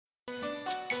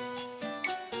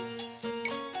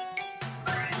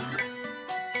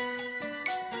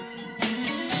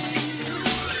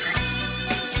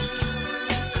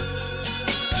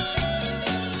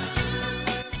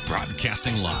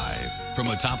Broadcasting live from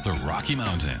atop the Rocky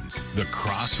Mountains, the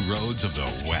crossroads of the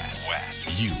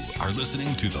West. You are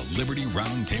listening to the Liberty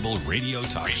Roundtable Radio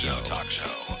Talk Show.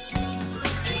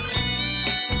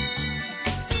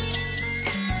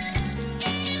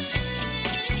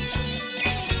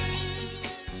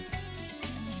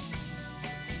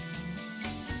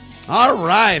 All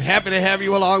right, happy to have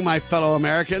you along, my fellow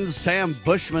Americans. Sam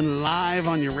Bushman live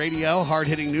on your radio.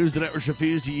 Hard-hitting news the networks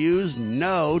refuse to use.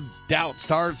 No doubt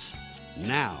starts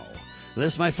now.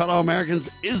 This, my fellow Americans,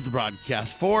 is the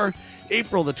broadcast for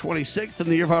April the 26th in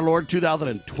the year of our Lord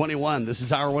 2021. This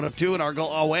is Hour 102, and our goal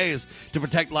always to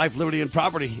protect life, liberty, and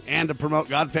property, and to promote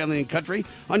God, family, and country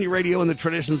on your radio and the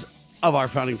traditions of our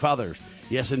founding fathers.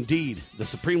 Yes, indeed, the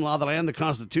supreme law of the land, the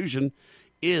Constitution,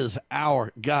 is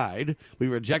our guide. We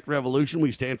reject revolution.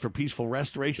 We stand for peaceful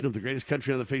restoration of the greatest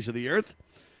country on the face of the earth.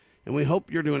 And we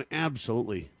hope you're doing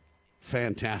absolutely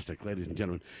fantastic, ladies and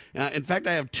gentlemen. In fact,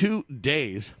 I have 2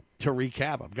 days to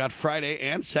recap. I've got Friday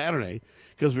and Saturday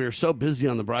because we were so busy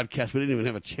on the broadcast, we didn't even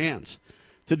have a chance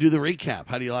to do the recap.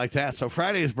 How do you like that? So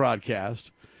Friday's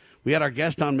broadcast, we had our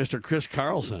guest on, Mr. Chris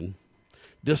Carlson,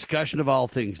 discussion of all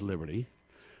things liberty.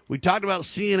 We talked about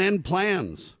CNN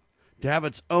plans to have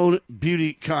its own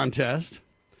beauty contest.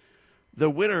 The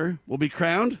winner will be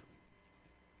crowned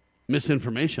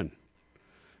misinformation,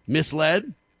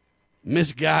 misled,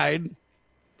 misguide,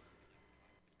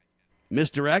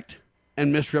 misdirect,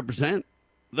 and misrepresent.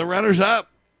 The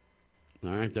runners-up. All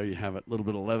right, there you have it. A little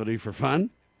bit of levity for fun.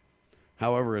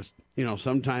 However, it's,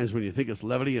 sometimes when you think it's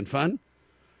levity and fun,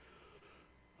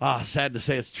 sad to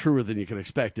say it's truer than you can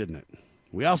expect, isn't it?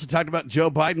 We also talked about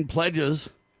Joe Biden pledges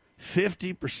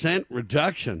 50%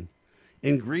 reduction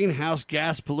in greenhouse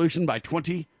gas pollution by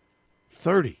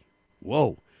 2030.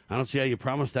 Whoa. I don't see how you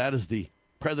promise that as the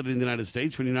president of the United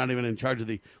States when you're not even in charge of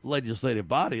the legislative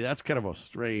body. That's kind of a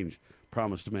strange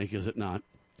promise to make, is it not?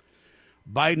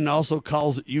 Biden also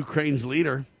calls Ukraine's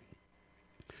leader,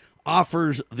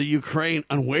 offers the Ukraine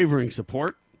unwavering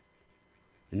support.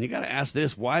 And you got to ask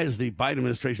this, why is the Biden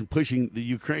administration pushing the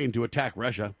Ukraine to attack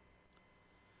Russia?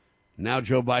 Now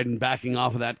Joe Biden backing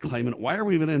off of that, claiming, why are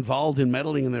we even involved in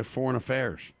meddling in their foreign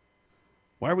affairs?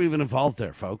 Why are we even involved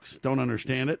there, folks? Don't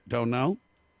understand it, don't know.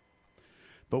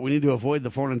 But we need to avoid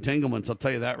the foreign entanglements, I'll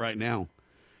tell you that right now.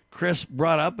 Chris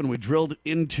brought up, and we drilled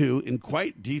into in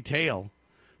quite detail,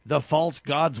 The False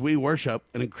Gods We Worship,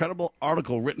 an incredible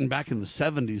article written back in the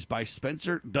 70s by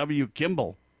Spencer W.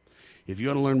 Kimball. If you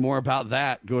want to learn more about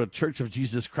that, go to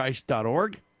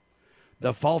churchofjesuschrist.org.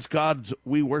 The False Gods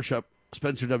We Worship,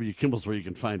 Spencer W. Kimball's where you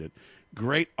can find it.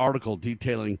 Great article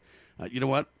detailing, you know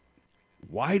what?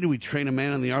 Why do we train a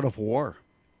man in the art of war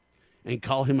and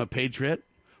call him a patriot?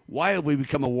 Why have we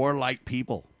become a warlike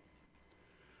people?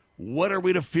 What are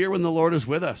we to fear when the Lord is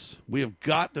with us? We have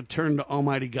got to turn to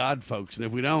Almighty God, folks. And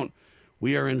if we don't,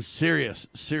 we are in serious,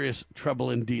 serious trouble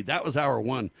indeed. That was Hour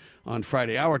 1 on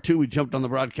Friday. Hour 2, we jumped on the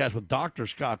broadcast with Dr.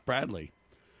 Scott Bradley.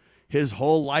 His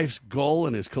whole life's goal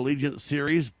in his collegiate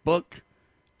series, book,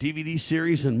 DVD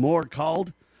series, and more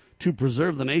called To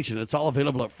Preserve the Nation. It's all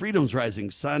available at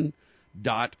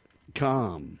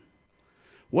freedomsrisingsun.com.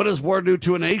 What does war do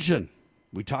to a nation?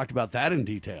 We talked about that in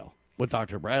detail with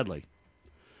Dr. Bradley.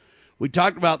 We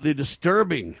talked about the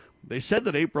disturbing. They said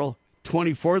that April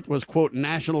 24th was, quote,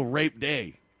 National Rape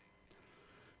Day.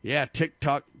 Yeah,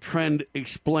 TikTok trend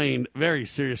explained. Very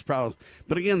serious problems.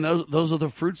 But again, those are the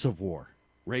fruits of war.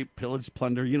 Rape, pillage,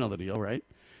 plunder, you know the deal, right?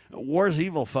 War's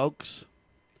evil, folks.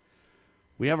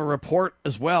 We have a report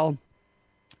as well.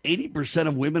 80%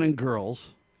 of women and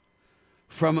girls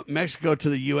from Mexico to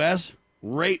the U.S.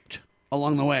 raped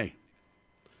along the way.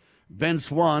 Ben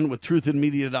Swan with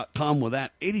truthinmedia.com with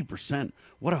that. 80%.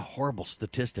 What a horrible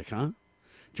statistic, huh?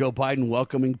 Joe Biden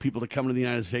welcoming people to come to the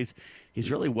United States.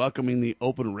 He's really welcoming the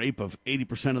open rape of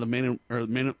 80% of the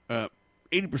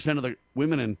 80% of the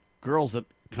women and girls that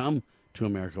come to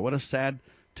America. What a sad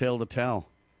tale to tell.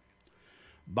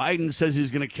 Biden says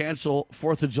he's going to cancel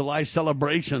 4th of July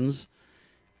celebrations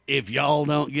if y'all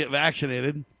don't get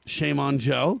vaccinated. Shame on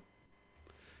Joe.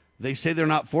 They say they're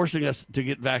not forcing us to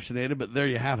get vaccinated, but there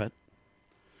you have it.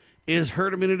 Is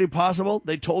herd immunity possible?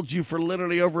 They told you for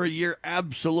literally over a year,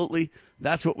 absolutely.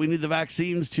 That's what we need the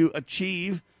vaccines to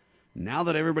achieve. Now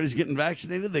that everybody's getting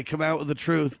vaccinated, they come out with the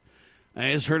truth.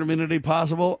 Is herd immunity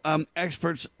possible?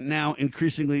 Experts now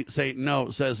increasingly say no,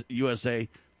 says USA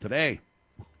Today.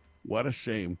 What a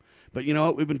shame. But you know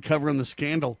what? We've been covering the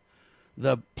scandal,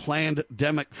 the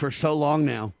plandemic, for so long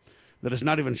now that it's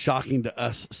not even shocking to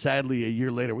us, sadly, a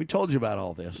year later. We told you about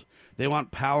all this. They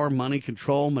want power, money,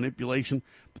 control, manipulation,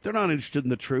 but they're not interested in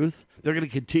the truth. They're going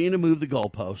to continue to move the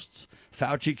goalposts.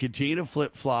 Fauci continue to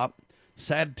flip-flop.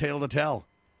 Sad tale to tell.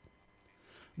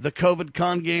 The COVID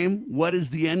con game, what is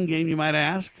the end game, you might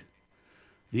ask?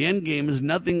 The end game is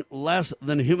nothing less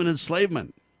than human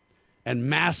enslavement and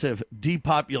massive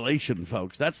depopulation,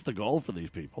 folks. That's the goal for these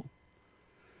people.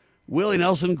 Willie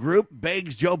Nelson Group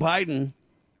begs Joe Biden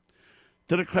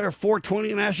to declare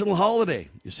 420 a national holiday.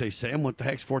 You say, Sam, what the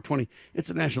heck's 420? It's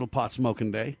a national pot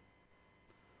smoking day.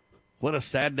 What a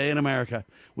sad day in America.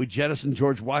 We jettison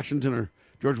George Washington's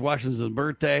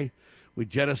birthday. We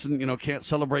jettison, can't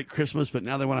celebrate Christmas, but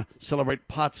now they want to celebrate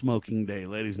pot smoking day,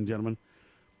 ladies and gentlemen.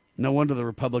 No wonder the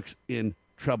Republic's in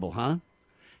trouble, huh?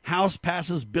 House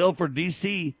passes bill for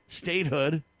D.C.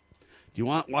 statehood. Do you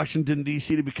want Washington,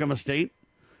 D.C. to become a state?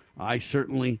 I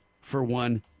certainly, for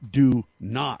one, do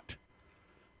not.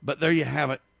 But there you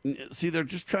have it. See, they're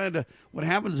just trying to... What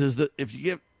happens is that if you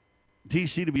get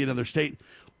D.C. to be another state,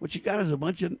 what you got is a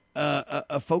bunch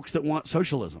of folks that want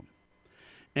socialism.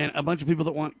 And a bunch of people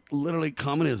that want literally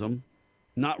communism,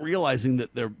 not realizing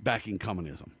that they're backing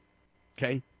communism.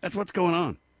 Okay? That's what's going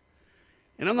on.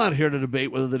 And I'm not here to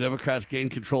debate whether the Democrats gain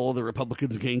control, the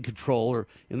Republicans gain control, or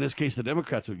in this case, the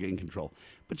Democrats would gain control.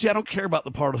 But see, I don't care about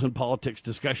the partisan politics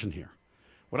discussion here.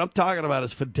 What I'm talking about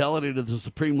is fidelity to the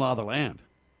supreme law of the land.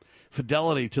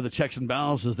 Fidelity to the checks and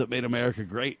balances that made America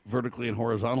great, vertically and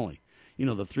horizontally.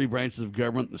 The three branches of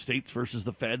government, the states versus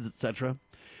the feds, etc.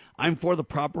 I'm for the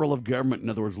proper role of government.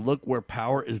 In other words, look where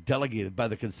power is delegated by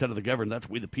the consent of the governed. That's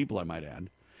we the people, I might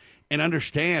add. And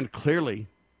understand clearly,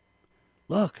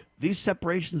 look, these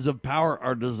separations of power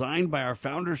are designed by our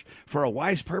founders for a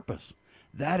wise purpose.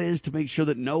 That is to make sure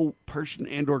that no person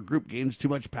and or group gains too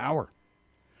much power.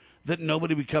 That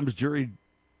nobody becomes jury,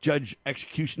 judge,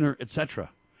 executioner,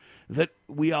 etc. That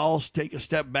we all take a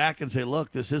step back and say,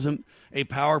 look, this isn't a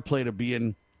power play to be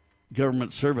in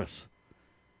government service.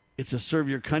 It's to serve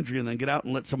your country and then get out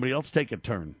and let somebody else take a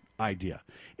turn idea.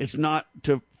 It's not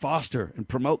to foster and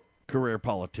promote career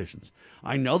politicians.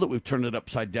 I know that we've turned it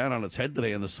upside down on its head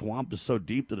today, and the swamp is so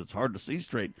deep that it's hard to see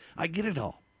straight. I get it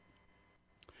all.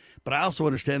 But I also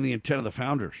understand the intent of the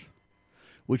founders,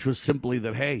 which was simply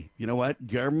that, hey, you know what?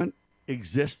 Government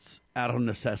exists out of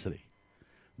necessity.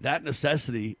 That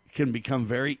necessity can become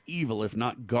very evil if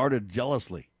not guarded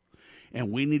jealously.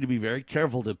 And we need to be very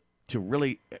careful to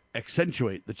really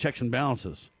accentuate the checks and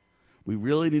balances. We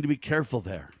really need to be careful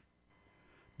there.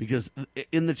 Because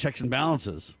in the checks and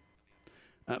balances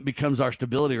becomes our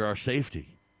stability or our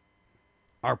safety,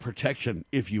 our protection,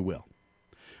 if you will.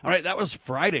 All right, that was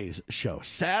Friday's show.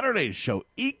 Saturday's show,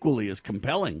 equally as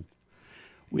compelling.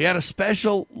 We had a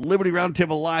special Liberty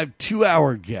Roundtable Live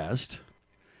 2-hour guest.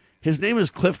 His name is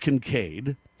Cliff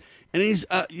Kincaid, and he's,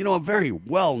 a very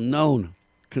well-known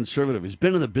conservative. He's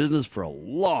been in the business for a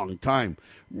long time,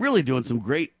 really doing some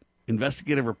great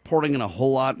investigative reporting and a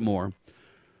whole lot more.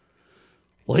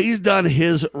 Well, he's done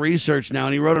his research now,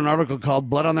 and he wrote an article called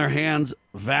Blood on Their Hands,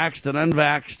 Vaxxed and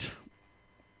Unvaxxed,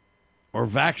 or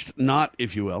Vaxxed Not,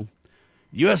 if you will.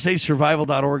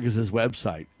 USAsurvival.org is his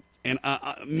website. And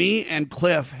me and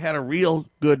Cliff had a real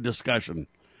good discussion.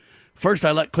 First,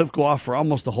 I let Cliff go off for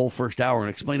almost the whole first hour in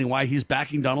explaining why he's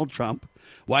backing Donald Trump,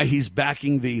 why he's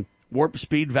backing the warp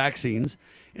speed vaccines,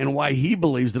 and why he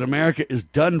believes that America is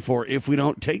done for if we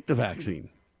don't take the vaccine.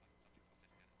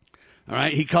 All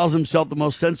right, he calls himself the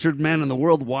most censored man in the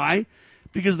world. Why?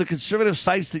 Because the conservative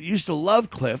sites that used to love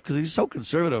Cliff, because he's so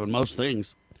conservative in most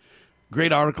things,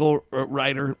 great article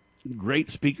writer, great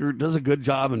speaker, does a good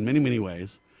job in many, many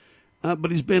ways.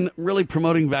 But he's been really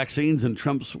promoting vaccines and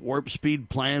Trump's warp speed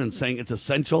plan and saying it's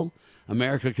essential.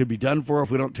 America could be done for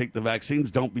if we don't take the vaccines.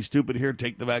 Don't be stupid here.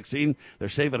 Take the vaccine. They're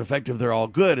safe and effective. They're all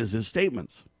good, is his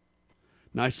statements.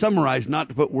 Now, I summarized not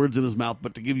to put words in his mouth,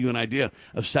 but to give you an idea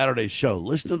of Saturday's show.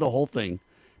 Listen to the whole thing,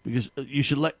 because you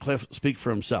should let Cliff speak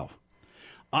for himself.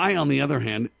 I, on the other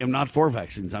hand, am not for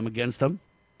vaccines. I'm against them.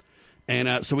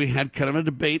 And so we had kind of a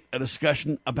debate, a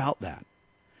discussion about that.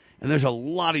 And there's a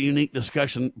lot of unique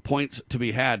discussion points to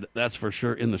be had, that's for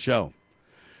sure, in the show.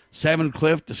 Sam and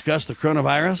Cliff discussed the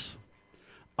coronavirus,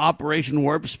 Operation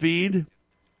Warp Speed,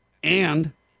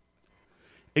 and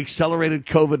accelerated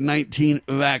COVID-19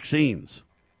 vaccines.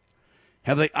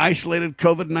 Have they isolated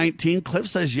COVID-19? Cliff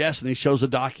says yes, and he shows a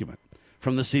document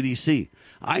from the CDC.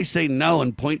 I say no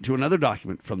and point to another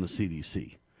document from the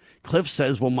CDC. Cliff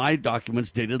says, well, my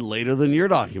document's dated later than your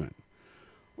document.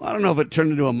 Well, I don't know if it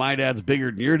turned into a my dad's bigger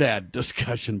than your dad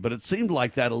discussion, but it seemed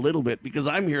like that a little bit, because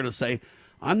I'm here to say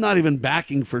I'm not even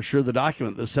backing for sure the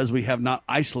document that says we have not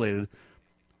isolated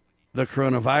the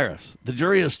coronavirus. The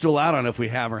jury is still out on if we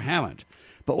have or haven't.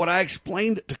 But what I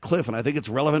explained to Cliff, and I think it's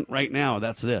relevant right now,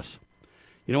 that's this.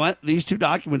 You know what? These two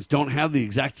documents don't have the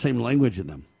exact same language in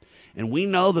them. And we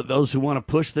know that those who want to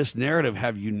push this narrative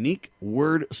have unique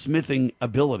word-smithing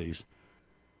abilities.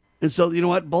 And so, you know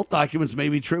what? Both documents may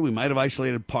be true. We might have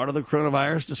isolated part of the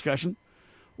coronavirus discussion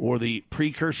or the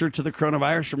precursor to the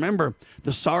coronavirus. Remember,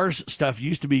 the SARS stuff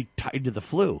used to be tied to the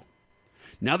flu.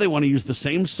 Now they want to use the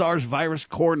same SARS virus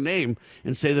core name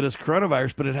and say that it's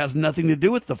coronavirus, but it has nothing to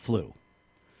do with the flu.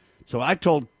 So I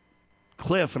told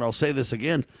Cliff, and I'll say this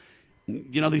again,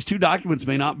 you know, these two documents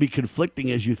may not be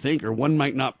conflicting as you think, or one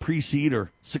might not precede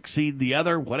or succeed the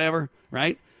other, whatever,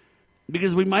 right?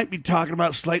 Because we might be talking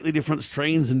about slightly different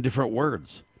strains and different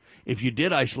words. If you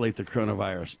did isolate the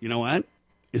coronavirus, you know what?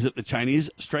 Is it the Chinese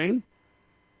strain?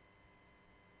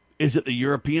 Is it the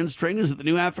European strain? Is it the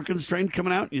new African strain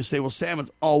coming out? And you say, well, Sam,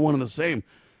 it's all one and the same.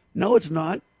 No, it's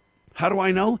not. How do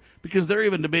I know? Because they're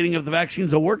even debating if the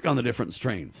vaccines will work on the different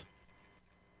strains.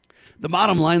 The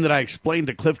bottom line that I explained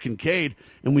to Cliff Kincaid,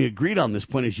 and we agreed on this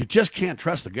point, is you just can't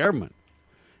trust the government.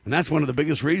 And that's one of the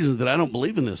biggest reasons that I don't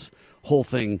believe in this whole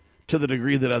thing to the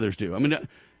degree that others do. I mean,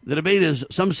 the debate is,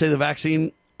 some say the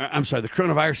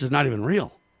coronavirus is not even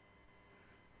real.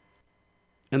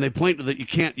 And they point to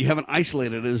that you haven't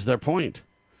isolated it as their point.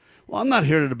 Well, I'm not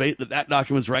here to debate that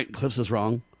document's right and Cliff's is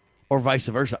wrong, or vice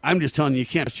versa. I'm just telling you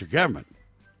can't trust your government.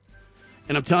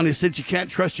 And I'm telling you, since you can't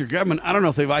trust your government, I don't know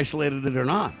if they've isolated it or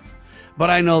not. But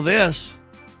I know this,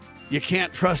 you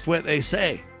can't trust what they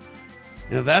say.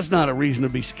 And if that's not a reason to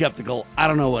be skeptical, I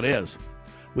don't know what is.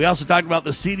 We also talked about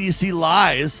the CDC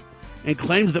lies and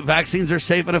claims that vaccines are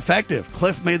safe and effective.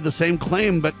 Cliff made the same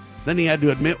claim, but then he had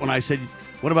to admit when I said,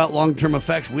 what about long-term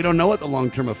effects? We don't know what the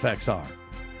long-term effects are.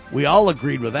 We all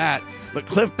agreed with that. But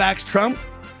Cliff backs Trump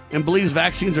and believes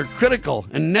vaccines are critical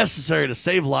and necessary to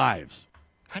save lives.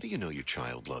 How do you know your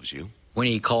child loves you? When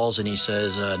he calls and he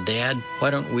says, Dad,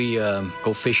 why don't we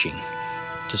go fishing?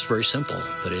 Just very simple,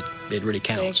 but it really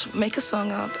counts. They make a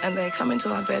song up and they come into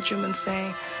our bedroom and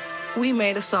say, we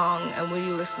made a song and will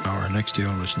you listen to it? Our next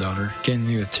oldest daughter came to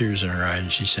me with tears in her eyes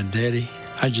and she said, Daddy,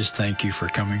 I just thank you for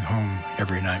coming home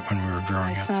every night when we were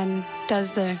growing up. My son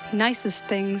does the nicest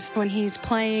things. When he's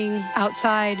playing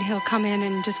outside, he'll come in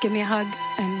and just give me a hug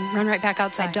and run right back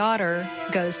outside. My daughter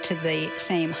goes to the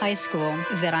same high school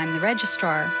that I'm the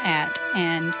registrar at,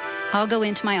 and I'll go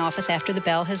into my office after the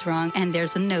bell has rung, and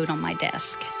there's a note on my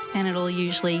desk. And it'll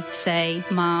usually say,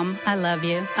 Mom, I love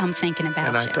you. I'm thinking about you.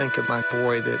 And I think of my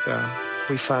boy that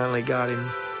we finally got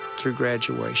him through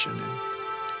graduation. And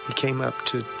he came up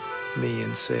to me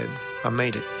and said, I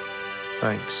made it.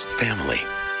 Thanks. Family.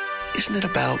 Isn't it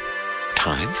about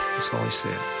time? That's all he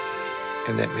said.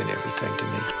 And that meant everything to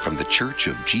me. From the Church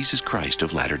of Jesus Christ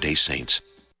of Latter-day Saints.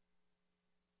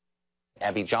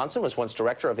 Abby Johnson was once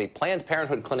director of a Planned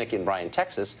Parenthood clinic in Bryan,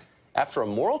 Texas. After a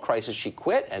moral crisis, she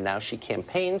quit, and now she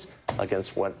campaigns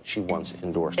against what she once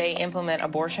endorsed. They implement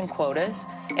abortion quotas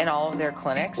in all of their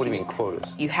clinics. What do you mean,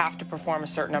 quotas? You have to perform a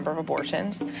certain number of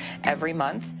abortions every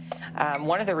month.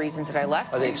 One of the reasons that I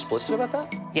left... Are they explicit about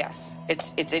that? Yes.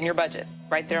 It's in your budget,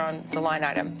 right there on the line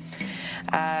item.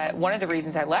 One of the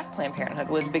reasons I left Planned Parenthood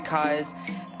was because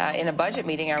in a budget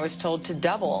meeting I was told to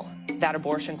double that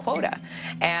abortion quota.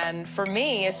 And for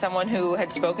me, as someone who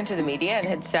had spoken to the media and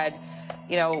had said,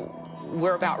 you know,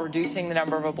 we're about reducing the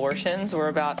number of abortions, we're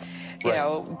about, you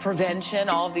know, prevention,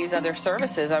 all of these other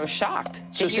services, I was shocked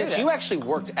So to hear since this. you actually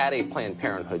worked at a Planned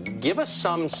Parenthood, give us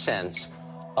some sense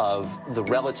of the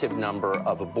relative number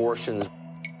of abortions.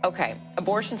 Okay,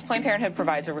 abortions, Planned Parenthood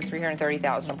provides over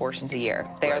 330,000 abortions a year.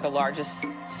 They are the largest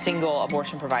single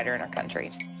abortion provider in our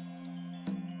country.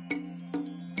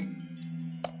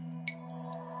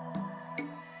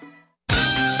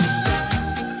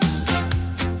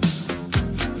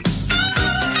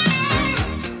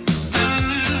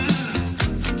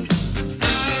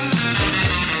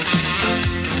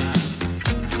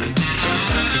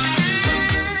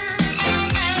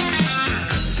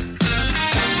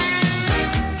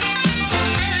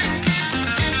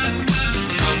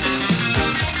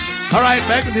 All right,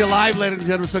 back with you live, ladies and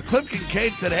gentlemen. So Cliff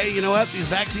Kincaid said, hey, you know what? These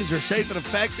vaccines are safe and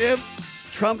effective.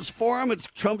 Trump's for them. It's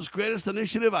Trump's greatest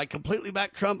initiative. I completely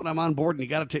back Trump, and I'm on board, and you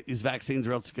got to take these vaccines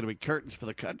or else it's going to be curtains for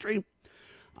the country.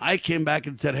 I came back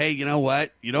and said, hey, you know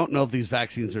what? You don't know if these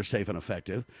vaccines are safe and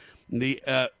effective. The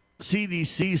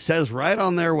CDC says right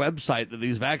on their website that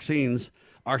these vaccines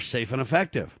are safe and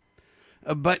effective.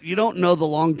 But you don't know the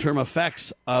long-term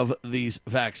effects of these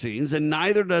vaccines, and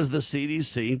neither does the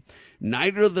CDC,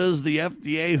 neither does the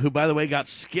FDA, who, by the way, got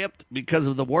skipped because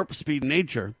of the warp speed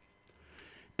nature.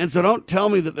 And so don't tell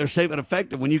me that they're safe and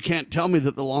effective when you can't tell me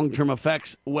that the long-term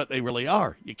effects, what they really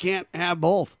are. You can't have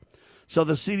both. So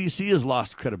the CDC has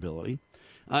lost credibility.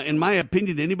 In my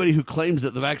opinion, anybody who claims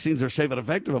that the vaccines are safe and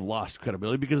effective have lost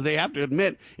credibility, because they have to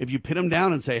admit, if you pin them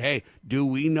down and say, hey, do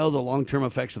we know the long-term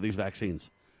effects of these vaccines?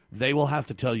 They will have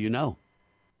to tell you no.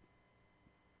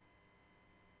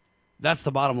 That's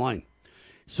the bottom line.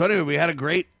 So anyway, we had a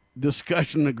great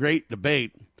discussion, a great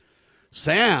debate.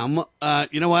 Sam,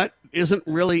 you know what, isn't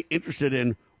really interested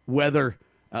in whether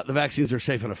the vaccines are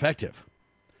safe and effective,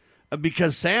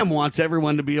 because Sam wants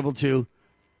everyone to be able to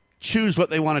choose what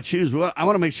they want to choose. I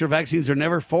want to make sure vaccines are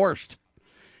never forced,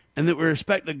 and that we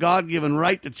respect the God-given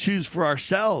right to choose for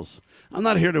ourselves. I'm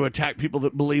not here to attack people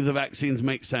that believe the vaccines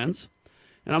make sense,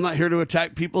 and I'm not here to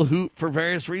attack people who, for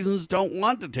various reasons, don't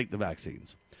want to take the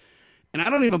vaccines. And I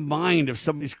don't even mind if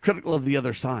somebody's critical of the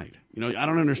other side. You know, I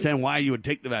don't understand why you would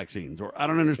take the vaccines, or I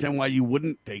don't understand why you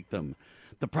wouldn't take them.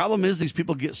 The problem is these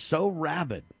people get so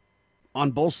rabid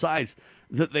on both sides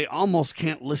that they almost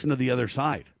can't listen to the other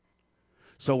side.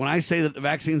 So when I say that the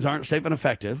vaccines aren't safe and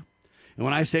effective, and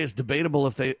when I say it's debatable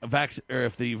if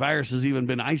the virus has even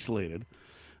been isolated,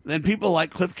 then people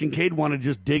like Cliff Kincaid want to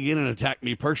just dig in and attack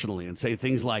me personally and say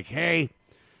things like, hey,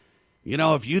 you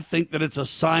know, if you think that it's a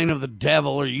sign of the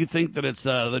devil, or you think that it's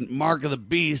the mark of the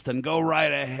beast, then go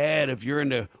right ahead. If you're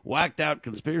into whacked out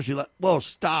conspiracy, well,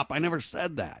 stop. I never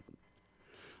said that.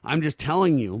 I'm just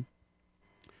telling you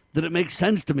that it makes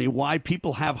sense to me why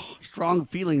people have strong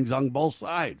feelings on both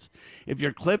sides. If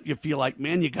you're Cliff, you feel like,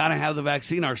 man, you got to have the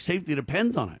vaccine. Our safety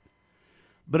depends on it.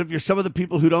 But if you're some of the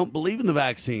people who don't believe in the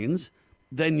vaccines,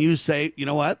 then you say, you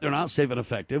know what, they're not safe and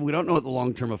effective. We don't know what the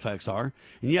long-term effects are.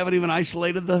 And you haven't even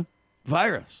isolated the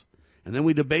virus. And then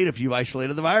we debate if you've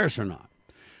isolated the virus or not.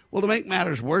 Well, to make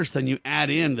matters worse, then you add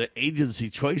in the agency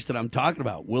choice that I'm talking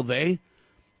about. Will they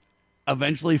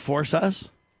eventually force us?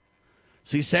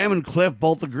 See, Sam and Cliff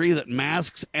both agree that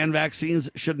masks and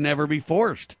vaccines should never be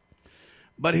forced.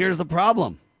 But here's the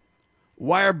problem.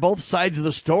 Why are both sides of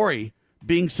the story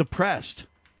being suppressed?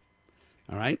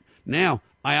 All right. Now,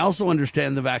 I also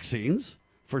understand the vaccines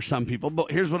for some people,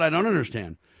 but here's what I don't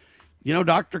understand. You know,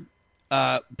 Dr.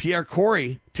 Pierre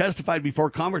Corey testified before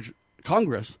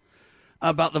Congress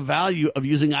about the value of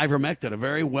using ivermectin, a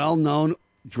very well-known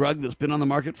drug that's been on the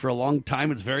market for a long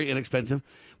time. It's very inexpensive.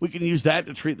 We can use that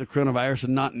to treat the coronavirus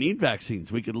and not need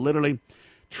vaccines. We could literally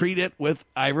treat it with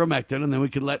ivermectin, and then we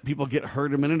could let people get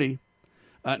herd immunity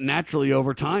naturally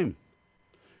over time.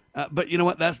 But you know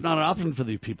what? That's not an option for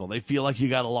these people. They feel like you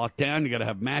got to lock down, you got to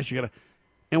have masks,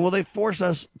 and will they force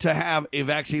us to have a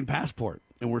vaccine passport?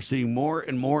 And we're seeing more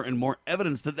and more and more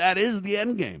evidence that that is the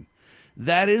end game.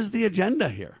 That is the agenda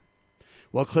here.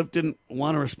 Well, Cliff didn't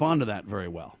want to respond to that very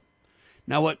well.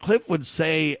 Now, what Cliff would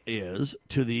say is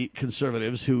to the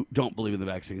conservatives who don't believe in the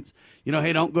vaccines, you know,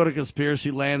 hey, don't go to conspiracy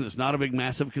land. It's not a big,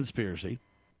 massive conspiracy.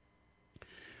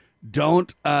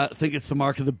 Don't think it's the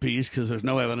mark of the beast, because there's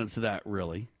no evidence of that,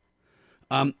 really.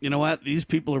 You know what? These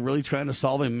people are really trying to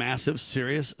solve a massive,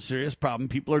 serious problem.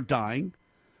 People are dying.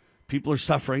 People are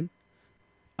suffering.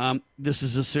 This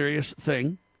is a serious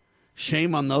thing.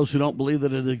 Shame on those who don't believe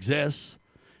that it exists.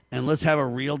 And let's have a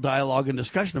real dialogue and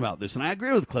discussion about this. And I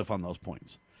agree with Cliff on those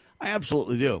points. I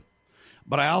absolutely do.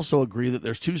 But I also agree that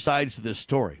there's two sides to this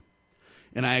story.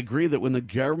 And I agree that when the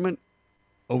government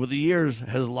over the years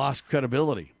has lost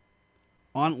credibility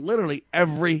on literally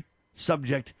every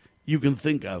subject you can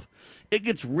think of, it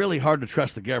gets really hard to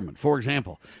trust the government. For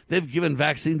example, they've given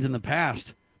vaccines in the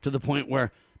past to the point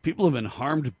where people have been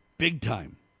harmed big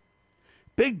time.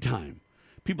 Big time.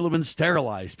 People have been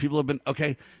sterilized. People have been,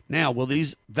 okay, now, will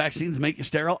these vaccines make you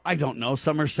sterile? I don't know.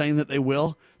 Some are saying that they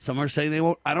will. Some are saying they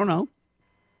won't. I don't know.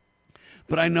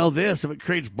 But I know this, if it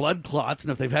creates blood clots,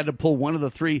 and if they've had to pull one of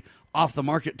the three off the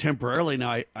market temporarily,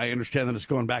 now I understand that it's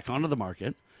going back onto the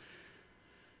market,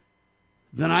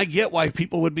 then I get why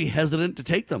people would be hesitant to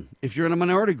take them. If you're in a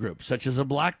minority group, such as a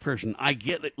black person, I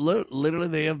get that literally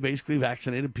they have basically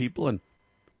vaccinated people and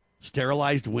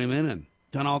sterilized women and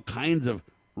done all kinds of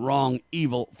wrong,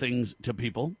 evil things to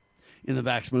people in the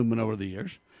vax movement over the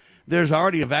years. There's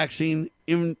already a vaccine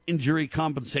injury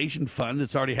compensation fund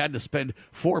that's already had to spend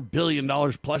 $4 billion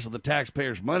plus of the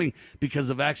taxpayers' money because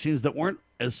of vaccines that weren't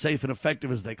as safe and effective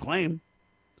as they claim.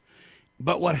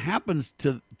 But what happens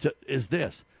is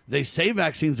this. They say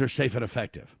vaccines are safe and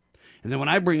effective. And then when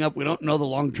I bring up we don't know the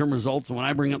long-term results, and when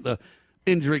I bring up the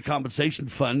injury compensation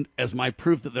fund as my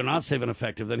proof that they're not safe and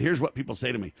effective, then here's what people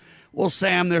say to me. Well,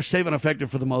 Sam, they're safe and effective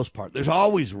for the most part. There's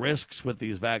always risks with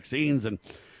these vaccines, and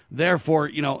therefore,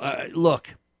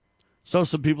 look, so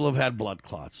some people have had blood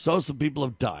clots. So some people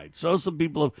have died. So some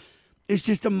people have, it's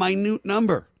just a minute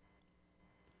number.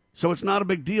 So it's not a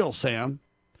big deal, Sam.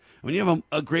 I mean, you have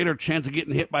a greater chance of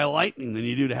getting hit by lightning than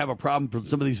you do to have a problem from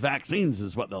some of these vaccines,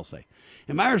 is what they'll say.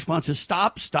 And my response is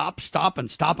stop, stop, stop,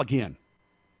 and stop again.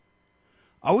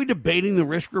 Are we debating the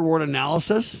risk-reward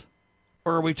analysis,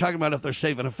 or are we talking about if they're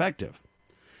safe and effective?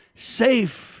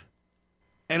 Safe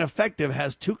and effective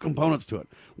has two components to it.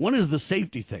 One is the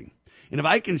safety thing. And if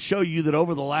I can show you that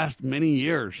over the last many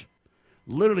years,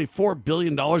 literally $4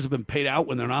 billion have been paid out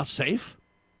when they're not safe,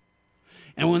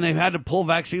 and when they've had to pull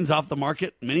vaccines off the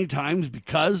market many times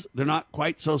because they're not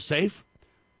quite so safe,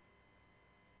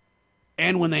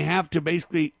 and when they have to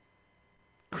basically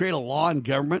create a law in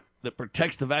government that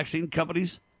protects the vaccine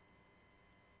companies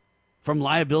from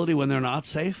liability when they're not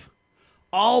safe,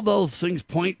 all those things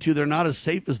point to they're not as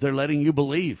safe as they're letting you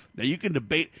believe. Now, you can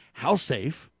debate how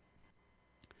safe,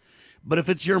 but if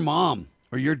it's your mom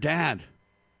or your dad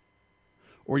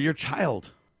or your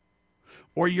child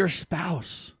or your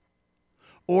spouse,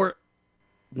 or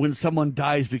when someone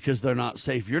dies because they're not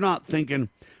safe, you're not thinking,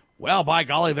 well, by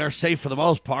golly, they're safe for the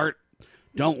most part.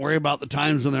 Don't worry about the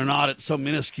times when they're not. It's so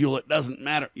minuscule, it doesn't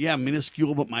matter. Yeah,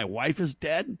 minuscule, but my wife is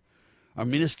dead? Or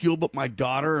minuscule, but my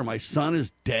daughter or my son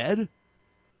is dead?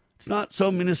 It's not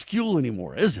so minuscule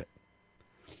anymore, is it?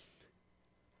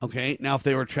 Okay, now if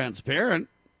they were transparent,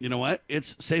 you know what?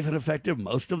 It's safe and effective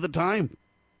most of the time.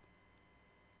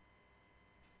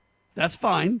 That's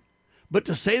fine. But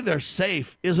to say they're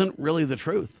safe isn't really the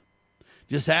truth.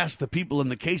 Just ask the people in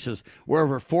the cases where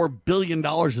over $4 billion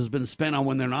has been spent on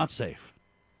when they're not safe,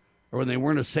 or when they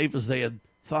weren't as safe as they had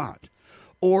thought.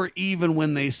 Or even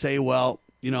when they say, well,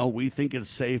 we think it's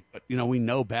safe, but, we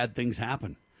know bad things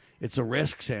happen. It's a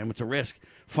risk, Sam. It's a risk.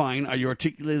 Fine. Are you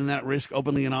articulating that risk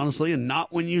openly and honestly, and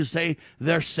not when you say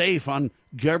they're safe on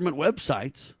government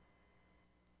websites?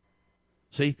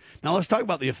 See, now let's talk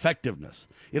about the effectiveness.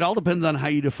 It all depends on how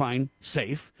you define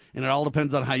safe, and it all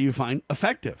depends on how you define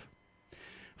effective.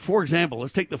 For example,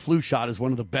 let's take the flu shot as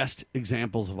one of the best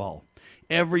examples of all.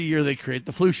 Every year they create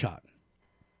the flu shot.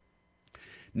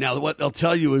 Now, what they'll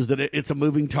tell you is that it's a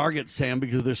moving target, Sam,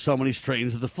 because there's so many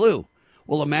strains of the flu.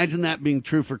 Well, imagine that being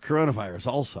true for coronavirus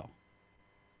also.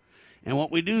 And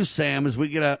what we do, Sam, is we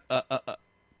get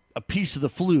a piece of the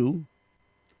flu,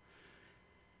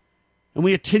 and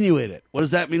we attenuate it. What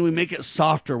does that mean? We make it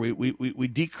softer. We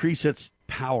decrease its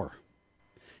power.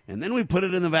 And then we put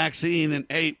it in the vaccine, and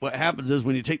hey, what happens is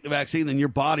when you take the vaccine, then your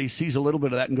body sees a little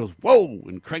bit of that and goes, whoa,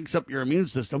 and cranks up your immune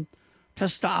system to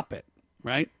stop it,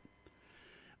 right?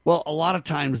 Well, a lot of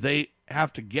times they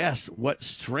have to guess what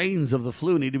strains of the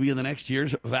flu need to be in the next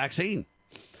year's vaccine.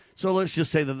 So let's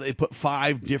just say that they put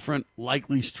 5 different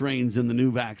likely strains in the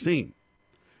new vaccine.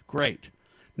 Great.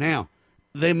 Now,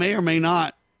 they may or may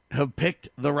not have picked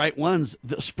the right ones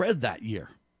that spread that year.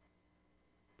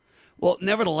 Well,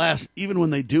 nevertheless, even when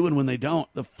they do and when they don't,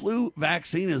 the flu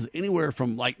vaccine is anywhere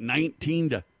from like 19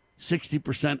 to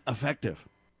 60% effective.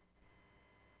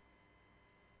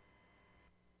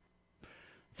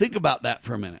 Think about that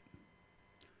for a minute.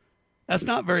 That's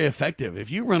not very effective. If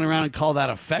you run around and call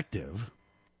that effective,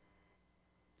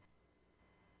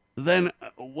 then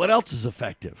what else is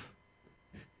effective?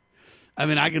 I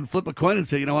mean, I can flip a coin and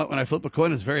say, you know what, when I flip a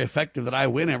coin, it's very effective that I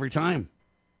win every time.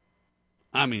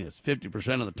 I mean, it's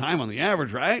 50% of the time on the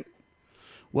average, right?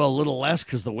 Well, a little less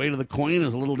because the weight of the coin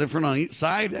is a little different on each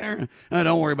side there. And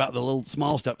don't worry about the little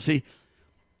small stuff. See,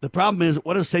 the problem is,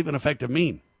 what does safe and effective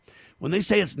mean? When they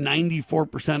say it's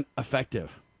 94%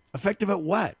 effective, effective at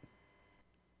what?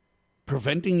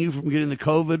 Preventing you from getting the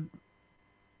COVID?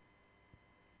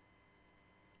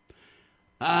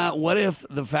 What if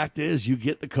the fact is you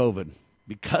get the COVID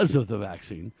because of the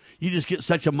vaccine? You just get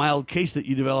such a mild case that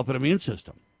you develop an immune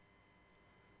system.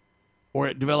 Or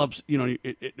it develops,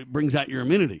 it brings out your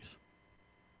immunities.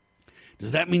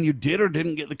 Does that mean you did or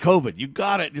didn't get the COVID? You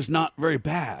got it, just not very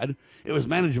bad. It was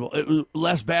manageable. It was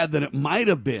less bad than it might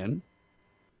have been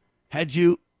had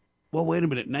you, well, wait a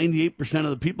minute, 98% of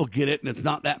the people get it, and it's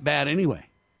not that bad anyway.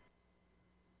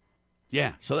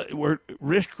 Yeah, so we're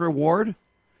risk-reward,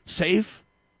 safe,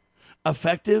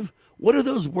 effective. What do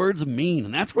those words mean?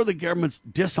 And that's where the government's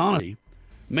dishonesty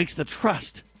makes the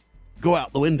trust go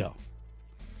out the window.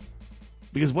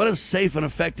 Because what does safe and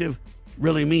effective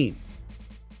really mean?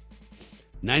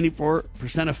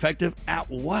 94% effective at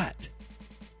what?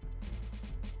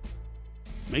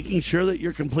 Making sure that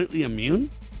you're completely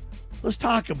immune? Let's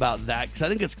talk about that, because I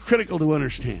think it's critical to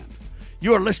understand.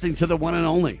 You are listening to the one and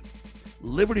only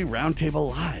Liberty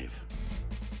Roundtable Live.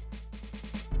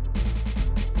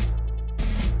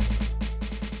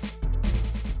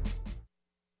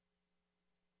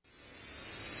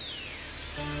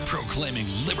 Proclaiming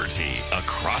liberty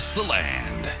across the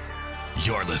land.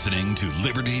 You're listening to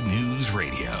Liberty News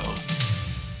Radio.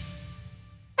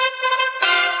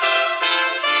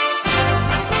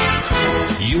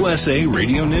 USA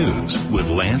Radio News with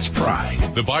Lance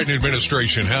Pride. The Biden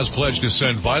administration has pledged to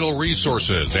send vital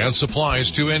resources and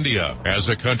supplies to India as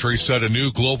the country set a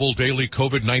new global daily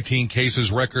COVID-19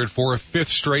 cases record for a fifth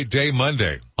straight day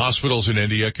Monday. Hospitals in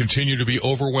India continue to be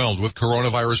overwhelmed with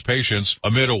coronavirus patients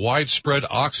amid a widespread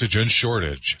oxygen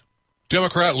shortage.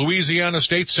 Democrat Louisiana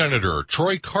State Senator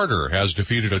Troy Carter has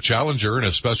defeated a challenger in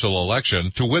a special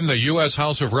election to win the U.S.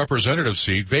 House of Representatives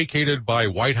seat vacated by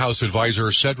White House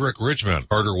advisor Cedric Richmond.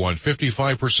 Carter won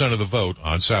 55% of the vote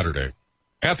on Saturday.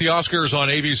 At the Oscars on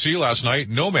ABC last night,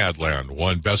 Nomadland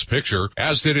won Best Picture,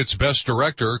 as did its Best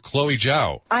Director, Chloe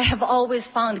Zhao. I have always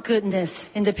found goodness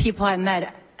in the people I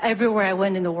met everywhere I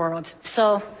went in the world.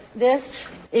 So this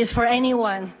is for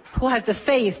anyone who has the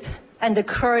faith and the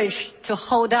courage to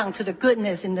hold on to the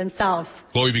goodness in themselves.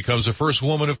 Chloe becomes the first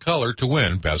woman of color to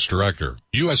win Best Director.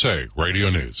 USA Radio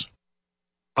News.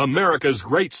 America's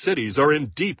great cities are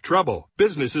in deep trouble.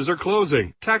 Businesses are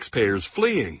closing, taxpayers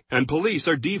fleeing, and police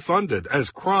are defunded as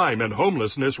crime and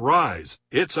homelessness rise.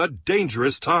 It's a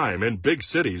dangerous time in big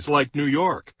cities like New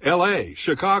York, L.A.,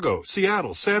 Chicago,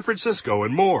 Seattle, San Francisco,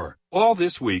 and more. All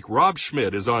this week, Rob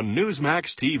Schmidt is on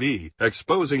Newsmax TV,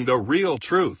 exposing the real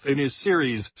truth in his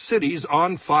series, Cities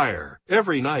on Fire.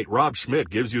 Every night, Rob Schmidt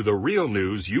gives you the real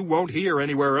news you won't hear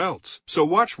anywhere else. So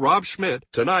watch Rob Schmidt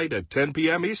tonight at 10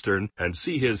 p.m. Eastern and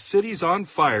see his Cities on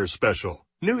Fire special.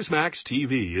 Newsmax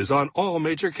TV is on all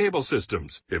major cable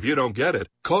systems. If you don't get it,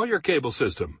 call your cable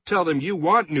system. Tell them you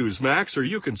want Newsmax or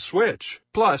you can switch.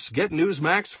 Plus, get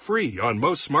Newsmax free on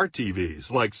most smart TVs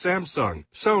like Samsung,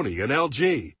 Sony, and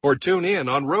LG. Or tune in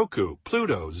on Roku,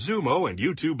 Pluto, Zumo, and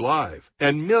YouTube Live.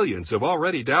 And millions have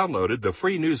already downloaded the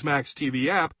free Newsmax TV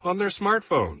app on their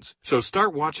smartphones. So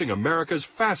start watching America's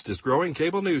fastest growing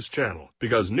cable news channel,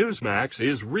 because Newsmax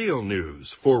is real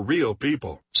news for real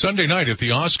people. Sunday night at the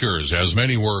Oscars, as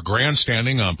many were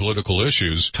grandstanding on political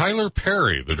issues, Tyler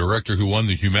Perry, the director who won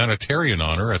the humanitarian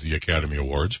honor at the Academy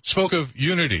Awards, spoke of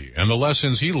unity and the lessons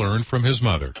he learned from his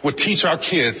mother. Would teach our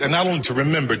kids, and not only to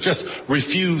remember, just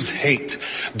refuse hate.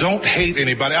 Don't hate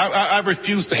anybody. I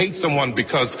refuse to hate someone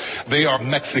because they are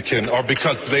Mexican or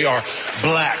because they are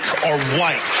black or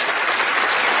white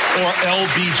or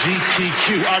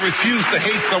LGBTQ. I refuse to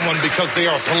hate someone because they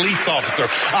are a police officer.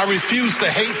 I refuse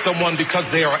to hate someone because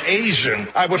they are Asian.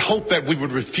 I would hope that we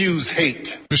would refuse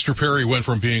hate. Mr. Perry went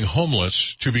from being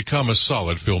homeless to become a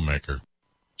solid filmmaker.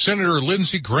 Senator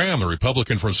Lindsey Graham, the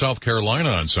Republican from South Carolina,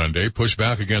 on Sunday pushed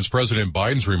back against President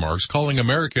Biden's remarks calling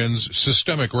Americans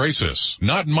systemic racists.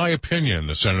 Not in my opinion,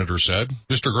 the senator said.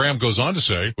 Mr. Graham goes on to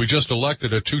say, we just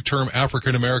elected a two-term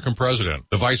African-American president.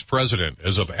 The vice president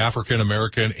is of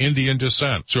African-American Indian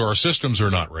descent, so our systems are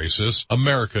not racist.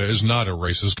 America is not a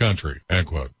racist country. End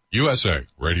quote. USA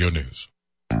Radio News.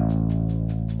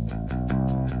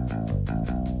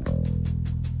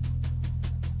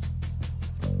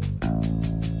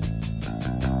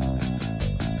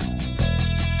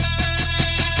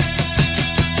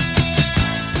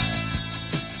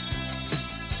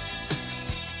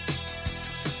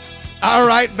 All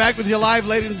right, back with you live,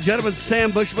 ladies and gentlemen.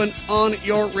 Sam Bushman on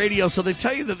your radio. So they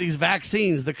tell you that these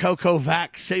vaccines, the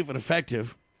CocoVax, safe and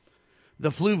effective.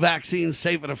 The flu vaccine,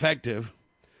 safe and effective.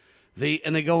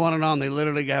 And they go on and on. They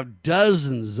literally have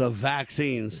dozens of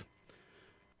vaccines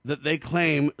that they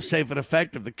claim safe and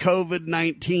effective. The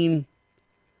COVID-19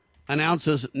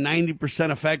 announces 90%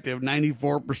 effective,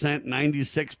 94%,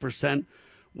 96%.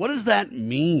 What does that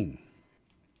mean?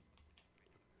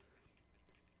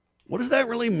 What does that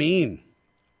really mean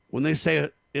when they say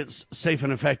it's safe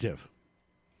and effective?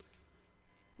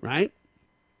 Right?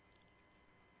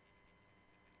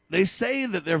 They say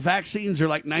that their vaccines are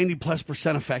like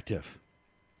 90+% effective.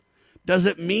 Does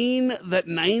it mean that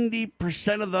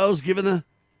 90% of those given the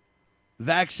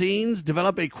vaccines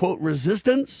develop a, quote,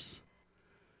 resistance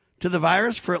to the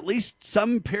virus for at least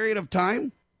some period of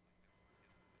time?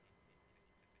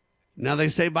 Now they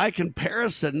say by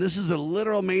comparison, this is a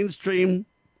literal mainstream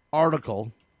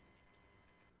article,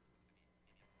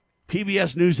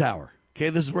 PBS NewsHour. Okay,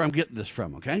 this is where I'm getting this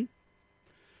from, okay?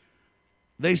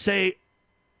 They say,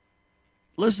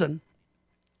 listen,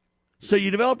 so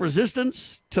you develop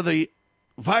resistance to the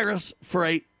virus for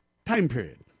a time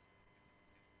period.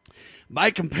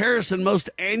 By comparison, most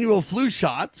annual flu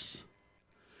shots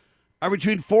are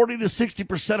between 40 to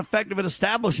 60% effective at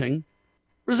establishing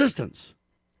resistance.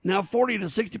 Now, 40 to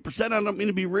 60%, I don't mean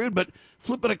to be rude, but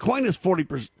flipping a coin is 40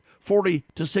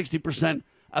 to 60%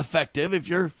 effective if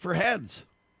you're for heads.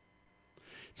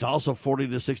 It's also 40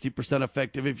 to 60%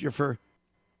 effective if you're for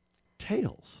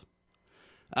tails.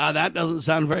 That doesn't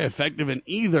sound very effective in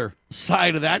either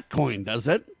side of that coin, does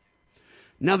it?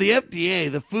 Now, the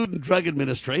FDA, the Food and Drug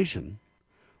Administration,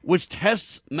 which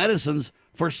tests medicines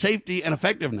for safety and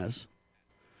effectiveness,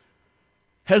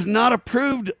 has not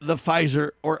approved the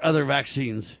Pfizer or other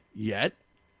vaccines yet.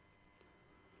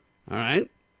 All right.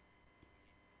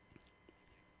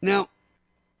 Now,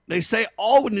 they say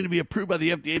all would need to be approved by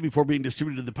the FDA before being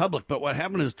distributed to the public. But what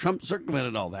happened is Trump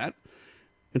circumvented all that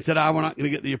and said, we're not going to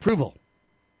get the approval.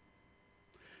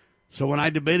 So when I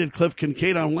debated Cliff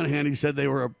Kincaid, on one hand, he said they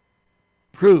were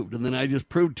approved. And then I just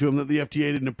proved to him that the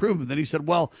FDA didn't approve them. Then he said,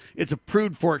 well, it's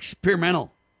approved for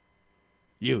experimental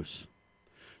use.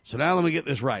 So now let me get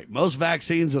this right. Most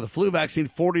vaccines, or the flu vaccine,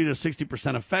 40 to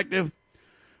 60% effective.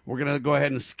 We're going to go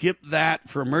ahead and skip that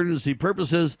for emergency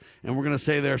purposes, and we're going to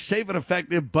say they're safe and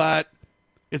effective, but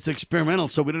it's experimental,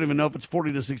 so we don't even know if it's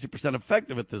 40 to 60%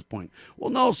 effective at this point. Well,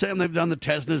 no, Sam, they've done the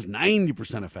test, and it's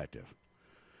 90% effective.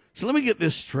 So let me get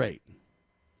this straight.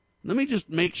 Let me just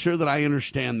make sure that I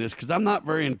understand this, because I'm not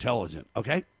very intelligent,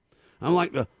 okay? I'm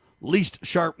like the least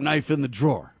sharp knife in the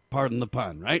drawer, pardon the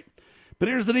pun, right? But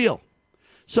here's the deal.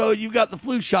 So you've got the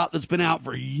flu shot that's been out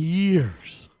for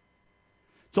years.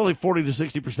 It's only 40 to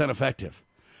 60% effective.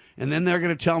 And then they're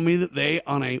going to tell me that they,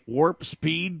 on a warp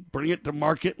speed, bring it to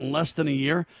market in less than a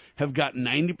year, have got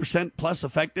 90% plus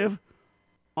effective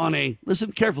on a,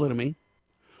 listen carefully to me,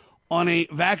 on a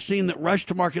vaccine that rushed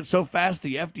to market so fast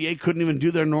the FDA couldn't even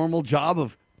do their normal job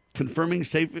of confirming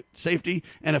safety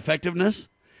and effectiveness.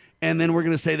 And then we're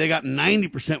going to say they got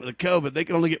 90% with the COVID. They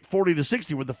can only get 40 to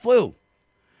 60 with the flu.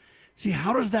 See,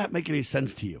 how does that make any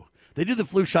sense to you? They do the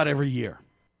flu shot every year.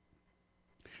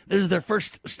 This is their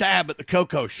first stab at the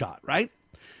cocoa shot, right?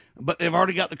 But they've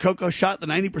already got the cocoa shot, the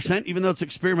 90%, even though it's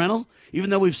experimental, even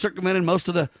though we've circumvented most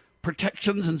of the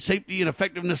protections and safety and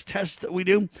effectiveness tests that we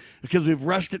do, because we've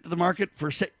rushed it to the market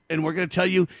and we're going to tell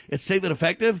you it's safe and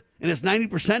effective, and it's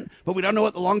 90%, but we don't know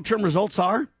what the long-term results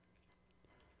are.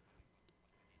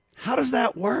 How does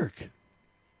that work?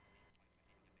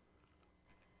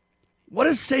 What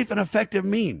does safe and effective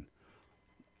mean?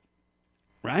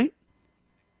 Right?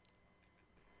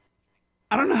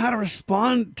 I don't know how to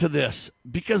respond to this,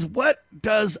 because what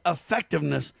does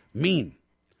effectiveness mean?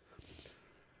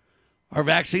 Are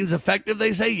vaccines effective?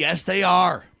 They say yes, they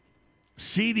are.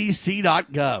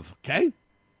 CDC.gov, okay?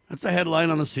 That's the headline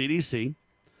on the CDC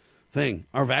thing.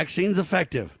 Are vaccines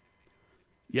effective?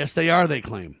 Yes, they are, they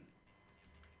claim.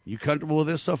 You comfortable with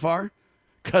this so far?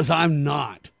 Because I'm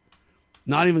not.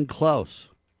 Not even close,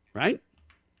 right?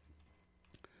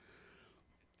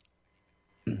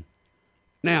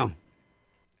 Now,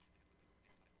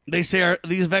 they say, are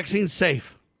these vaccines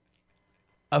safe?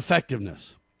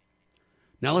 Effectiveness.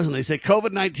 Now, listen, they say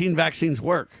COVID-19 vaccines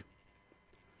work.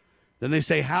 Then they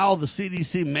say how the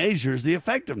CDC measures the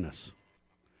effectiveness.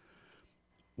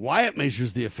 Why it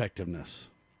measures the effectiveness.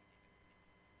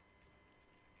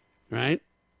 Right?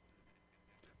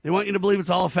 They want you to believe it's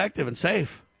all effective and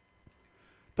safe.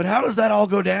 But how does that all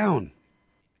go down?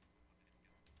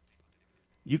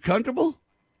 You comfortable?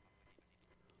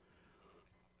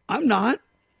 I'm not.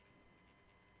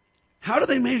 How do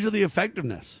they measure the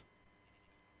effectiveness?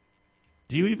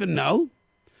 Do you even know?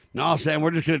 No, Sam,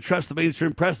 we're just going to trust the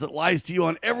mainstream press that lies to you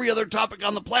on every other topic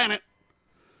on the planet.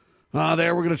 We're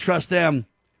going to trust them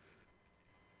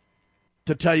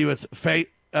to tell you it's safe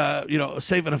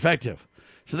and effective.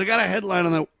 So they got a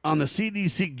headline on the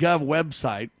CDC Gov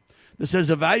website that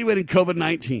says evaluating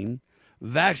COVID-19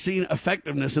 vaccine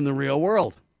effectiveness in the real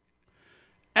world.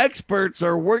 Experts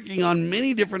are working on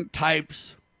many different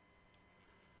types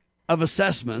of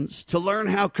assessments to learn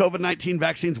how COVID-19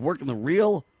 vaccines work in the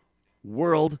real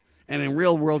world and in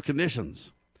real world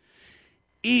conditions.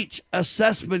 Each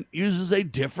assessment uses a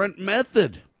different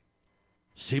method.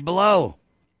 See below.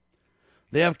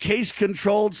 They have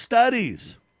case-controlled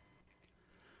studies.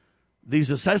 These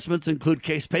assessments include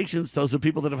case patients, those are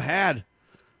people that have had,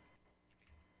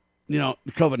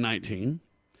 COVID-19,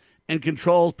 and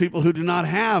controls people who do not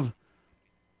have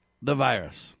the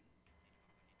virus.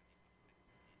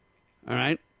 All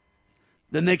right?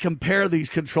 Then they compare these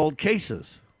controlled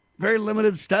cases. Very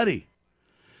limited study.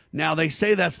 Now, they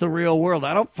say that's the real world.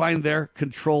 I don't find their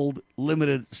controlled,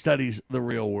 limited studies the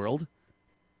real world.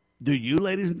 Do you,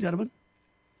 ladies and gentlemen?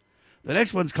 The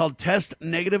next one's called test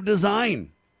negative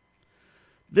design.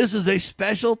 This is a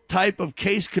special type of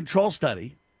case control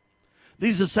study.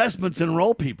 These assessments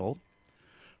enroll people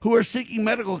who are seeking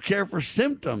medical care for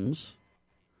symptoms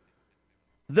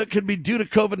that could be due to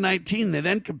COVID-19. They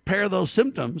then compare those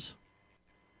symptoms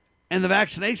and the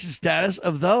vaccination status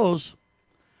of those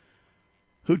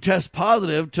who test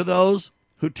positive to those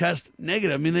who test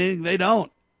negative. I mean, they don't.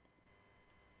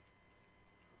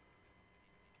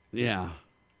 Yeah.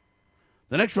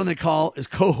 The next one they call is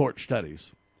cohort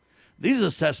studies. These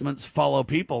assessments follow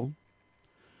people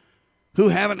who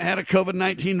haven't had a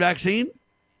COVID-19 vaccine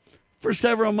for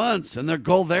several months, and their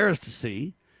goal there is to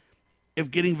see if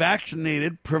getting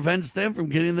vaccinated prevents them from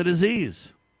getting the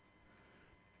disease.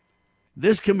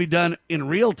 This can be done in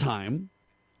real time,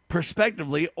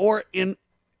 prospectively, or in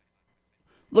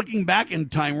looking back in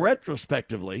time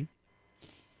retrospectively,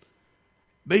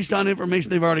 based on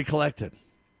information they've already collected.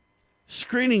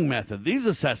 Screening method. These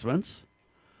assessments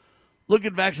look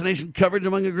at vaccination coverage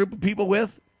among a group of people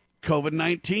with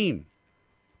COVID-19.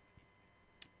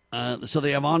 So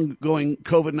they have ongoing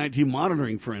COVID-19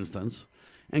 monitoring, for instance,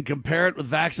 and compare it with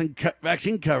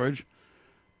vaccine coverage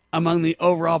among the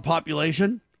overall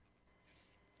population.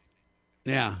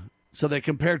 Yeah, so they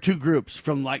compare two groups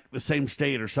from like the same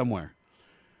state or somewhere.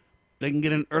 They can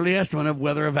get an early estimate of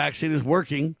whether a vaccine is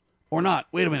working or not.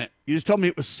 Wait a minute, you just told me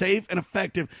it was safe and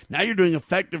effective. Now you're doing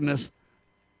effectiveness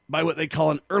by what they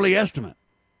call an early estimate.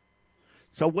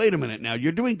 So wait a minute now,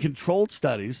 you're doing controlled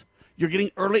studies, you're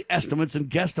getting early estimates and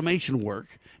guesstimation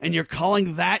work, and you're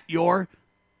calling that your,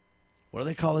 what do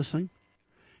they call this thing?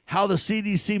 How the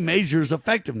CDC measures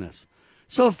effectiveness.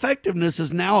 So effectiveness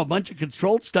is now a bunch of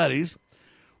controlled studies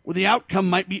where the outcome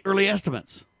might be early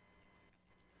estimates.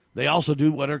 They also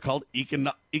do what are called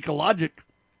ecologic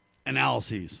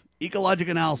analyses.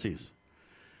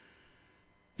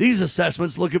 These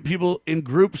assessments look at people in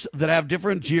groups that have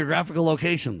different geographical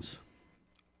locations,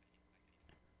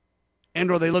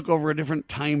 and or they look over a different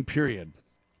time period.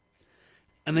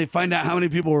 And they find out how many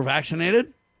people were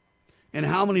vaccinated and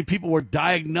how many people were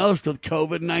diagnosed with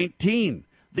COVID-19.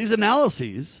 These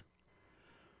analyses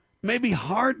may be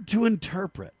hard to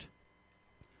interpret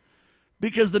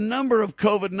because the number of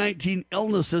COVID-19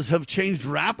 illnesses have changed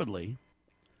rapidly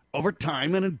over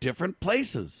time and in different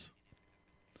places.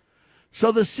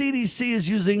 So the CDC is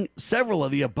using several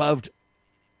of the above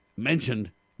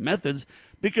mentioned methods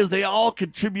because they all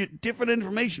contribute different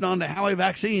information on to how a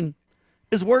vaccine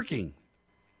is working.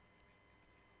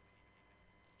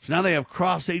 So now they have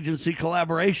cross-agency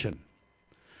collaboration.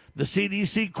 The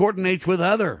CDC coordinates with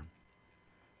other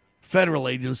federal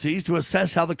agencies to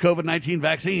assess how the COVID-19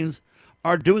 vaccines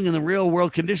are doing in the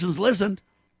real-world conditions. Listen,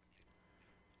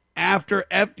 after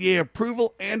FDA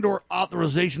approval and or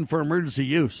authorization for emergency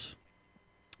use.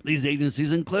 These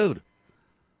agencies include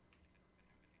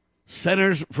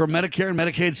Centers for Medicare and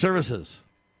Medicaid Services,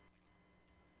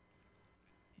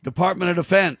 Department of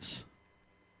Defense,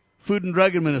 Food and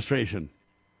Drug Administration,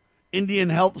 Indian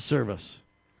Health Service,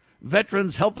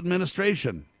 Veterans Health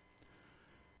Administration,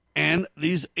 and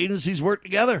these agencies work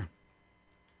together.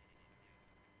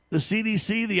 The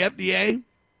CDC, the FDA,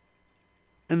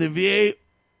 and the VA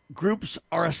groups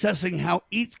are assessing how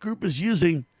each group is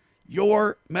using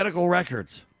your medical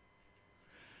records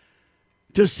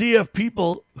to see if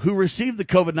people who receive the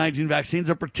COVID-19 vaccines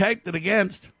are protected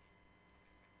against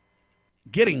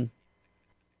getting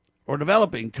or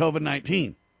developing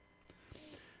COVID-19.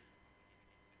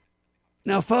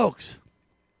 Now, folks,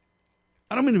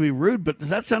 I don't mean to be rude, but does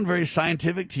that sound very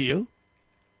scientific to you?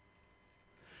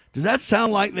 Does that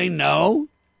sound like they know?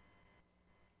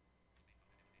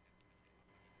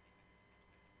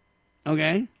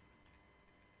 Okay.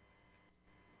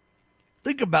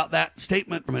 Think about that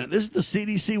statement for a minute. This is the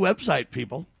CDC website,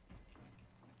 people.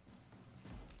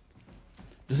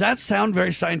 Does that sound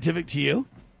very scientific to you?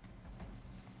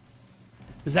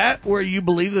 Is that where you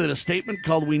believe that a statement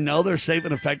called "we know they're safe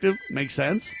and effective" makes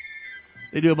sense?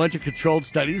 They do a bunch of controlled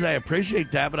studies. I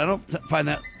appreciate that, but I don't find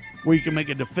that where you can make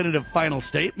a definitive final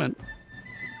statement.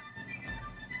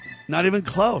 Not even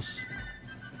close.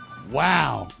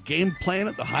 Wow. Game plan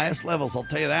at the highest levels. I'll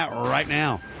tell you that right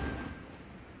now.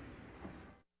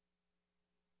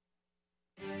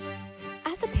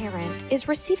 As a parent, is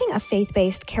receiving a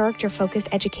faith-based, character-focused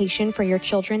education for your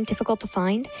children difficult to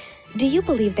find? Do you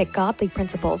believe that godly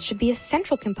principles should be a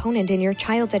central component in your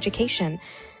child's education?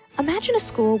 Imagine a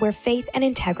school where faith and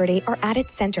integrity are at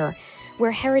its center,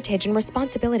 where heritage and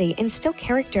responsibility instill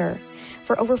character.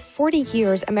 For over 40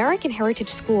 years, American Heritage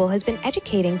School has been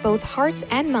educating both hearts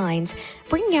and minds,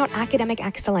 bringing out academic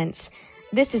excellence.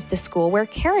 This is the school where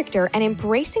character and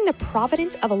embracing the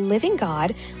providence of a living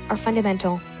God are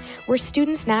fundamental, where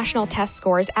students' national test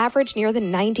scores average near the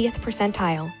 90th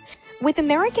percentile. With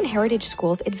American Heritage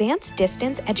School's advanced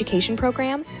distance education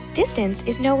program, distance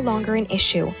is no longer an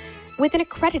issue. With an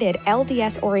accredited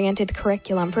LDS-oriented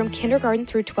curriculum from kindergarten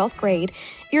through 12th grade,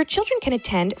 your children can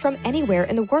attend from anywhere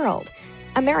in the world.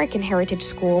 American Heritage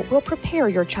School will prepare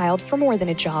your child for more than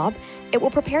a job. It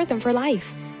will prepare them for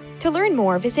life. To learn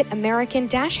more, visit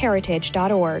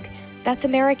American-Heritage.org. That's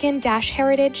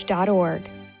American-Heritage.org.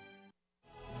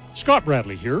 Scott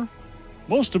Bradley here.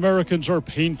 Most Americans are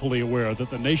painfully aware that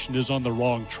the nation is on the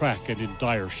wrong track and in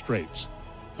dire straits.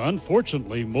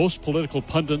 Unfortunately, most political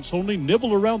pundits only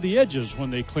nibble around the edges when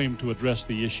they claim to address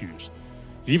the issues.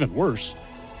 Even worse,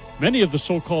 many of the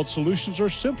so-called solutions are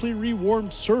simply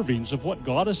rewarmed servings of what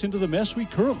got us into the mess we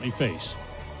currently face.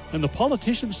 And the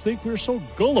politicians think we're so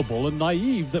gullible and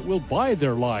naive that we'll buy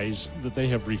their lies that they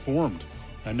have reformed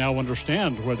and now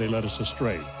understand where they led us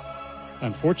astray.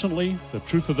 Unfortunately, the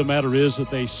truth of the matter is that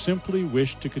they simply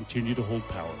wish to continue to hold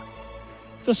power.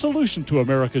 The solution to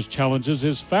America's challenges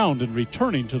is found in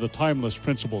returning to the timeless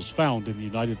principles found in the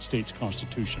United States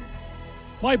Constitution.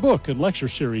 My book and lecture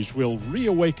series will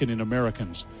reawaken in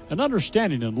Americans an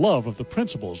understanding and love of the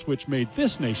principles which made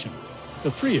this nation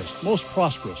the freest, most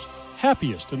prosperous,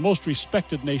 happiest, and most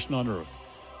respected nation on earth.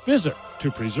 Visit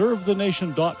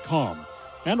topreservethenation.com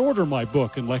and order my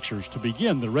book and lectures to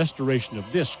begin the restoration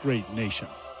of this great nation.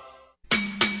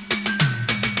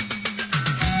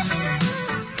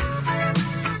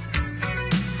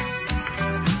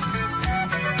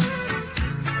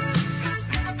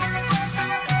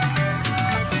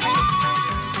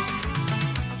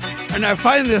 And I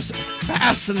find this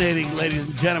fascinating, ladies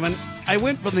and gentlemen. I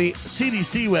went from the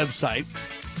CDC website.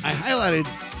 I highlighted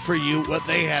for you what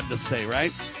they had to say,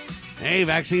 right? Hey,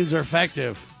 vaccines are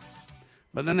effective.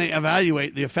 But then they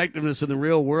evaluate the effectiveness in the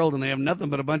real world, and they have nothing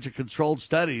but a bunch of controlled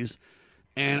studies.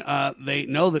 And they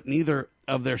know that neither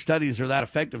of their studies are that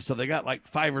effective, so they got like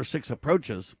 5 or 6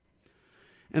 approaches.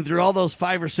 And through all those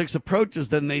 5 or 6 approaches,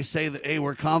 then they say that, hey,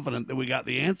 we're confident that we got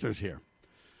the answers here.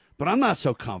 But I'm not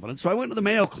so confident, so I went to the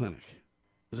Mayo Clinic.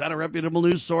 Is that a reputable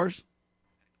news source?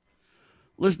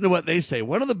 Listen to what they say.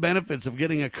 What are the benefits of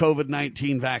getting a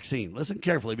COVID-19 vaccine? Listen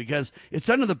carefully, because it's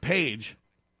under the page.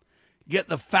 Get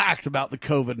the facts about the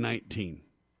COVID-19.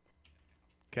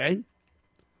 Okay?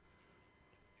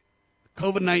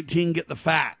 COVID-19, get the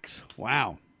facts.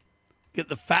 Wow. Get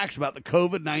the facts about the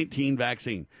COVID-19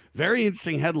 vaccine. Very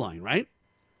interesting headline, right?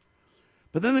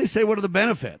 But then they say, what are the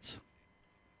benefits?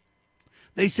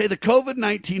 They say the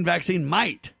COVID-19 vaccine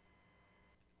might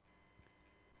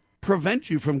prevent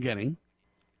you from getting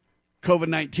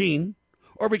COVID-19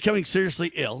 or becoming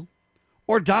seriously ill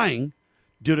or dying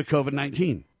due to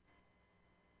COVID-19.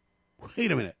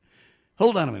 Wait a minute.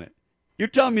 Hold on a minute. You're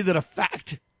telling me that a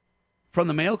fact from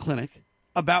the Mayo Clinic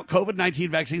about COVID-19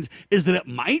 vaccines is that it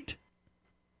might?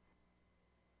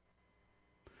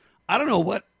 I don't know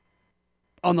what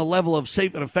on the level of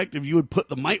safe and effective you would put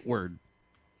the might word,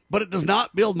 but it does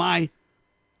not build my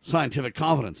scientific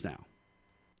confidence now.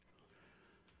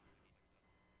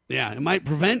 Yeah, it might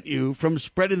prevent you from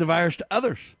spreading the virus to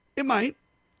others. It might.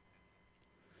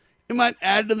 It might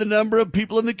add to the number of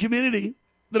people in the community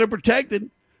that are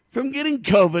protected from getting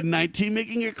COVID-19,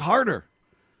 making it harder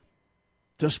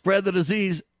to spread the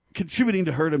disease, contributing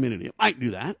to herd immunity. It might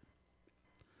do that.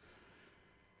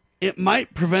 It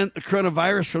might prevent the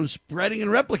coronavirus from spreading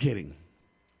and replicating,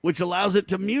 which allows it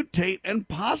to mutate and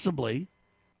possibly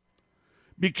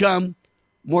become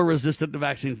more resistant to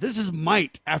vaccines. This is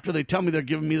might after they tell me they're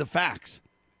giving me the facts.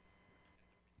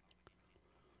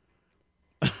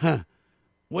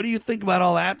 What do you think about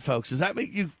all that, folks? Does that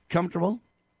make you comfortable?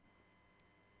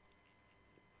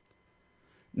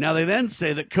 Now, they then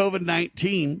say that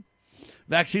COVID-19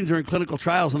 vaccines are in clinical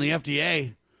trials, and the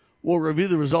FDA will review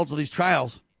the results of these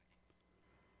trials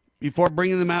before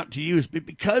bringing them out to use,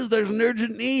 because there's an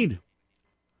urgent need.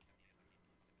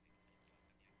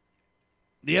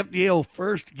 The FDA will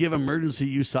first give emergency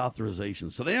use authorization,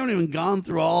 so they haven't even gone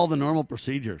through all the normal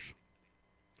procedures.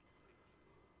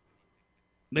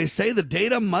 They say the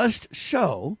data must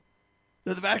show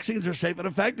that the vaccines are safe and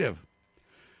effective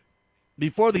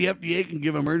before the FDA can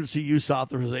give emergency use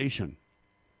authorization.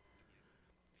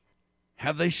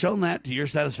 Have they shown that to your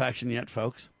satisfaction yet,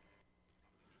 folks?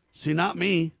 See, not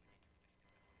me.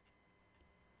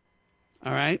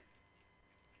 All right?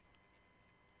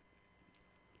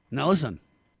 Now listen.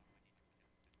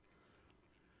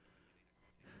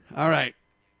 All right.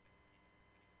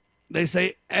 They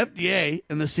say FDA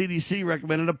and the CDC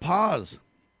recommended a pause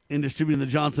in distributing the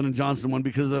Johnson & Johnson one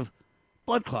because of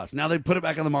blood clots. Now they put it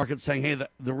back on the market saying, hey,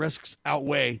 the risks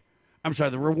outweigh,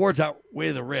 the rewards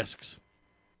outweigh the risks.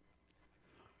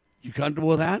 You comfortable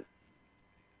with that?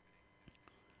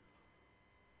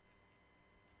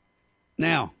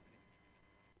 Now,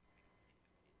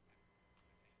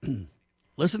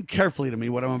 listen carefully to me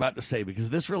what I'm about to say,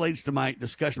 because this relates to my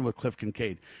discussion with Cliff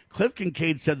Kincaid. Cliff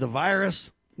Kincaid said the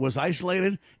virus was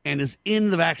isolated and is in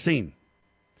the vaccine.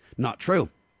 Not true.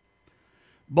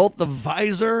 Both the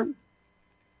Pfizer,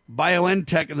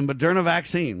 BioNTech, and the Moderna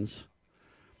vaccines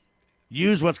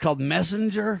use what's called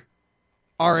messenger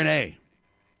RNA.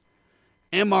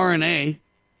 mRNA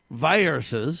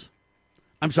viruses,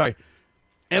 let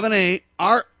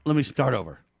me start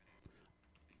over.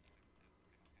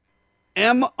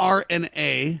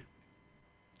 mRNA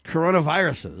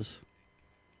coronaviruses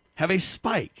have a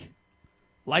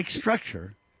spike-like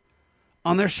structure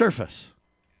on their surface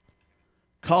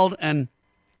called an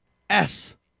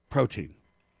S protein.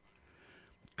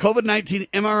 COVID-19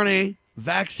 mRNA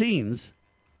vaccines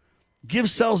give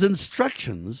cells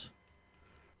instructions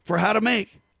for how to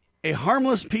make a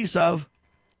harmless piece of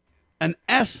an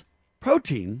S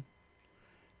protein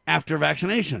after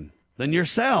vaccination. Then your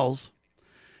cells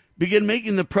begin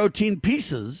making the protein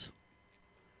pieces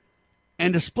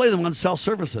and display them on cell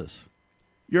surfaces.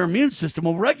 Your immune system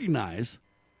will recognize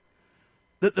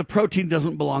that the protein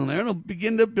doesn't belong there and it'll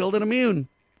begin to build an immune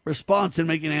response in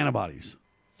making antibodies.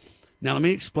 Now, let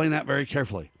me explain that very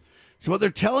carefully. So what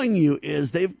they're telling you is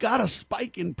they've got a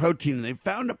spike in protein, and they've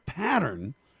found a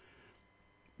pattern.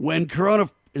 When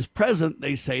corona is present,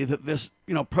 they say that this,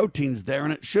 protein's there,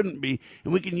 and it shouldn't be.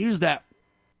 And we can use that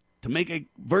to make a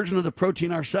version of the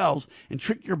protein ourselves and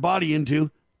trick your body into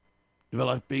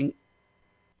developing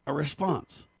a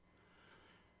response.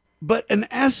 But an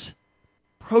S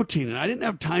protein, and I didn't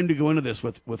have time to go into this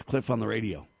with Cliff on the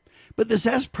radio, but this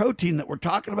S protein that we're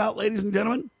talking about, ladies and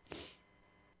gentlemen,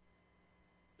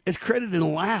 it's created in a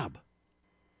lab.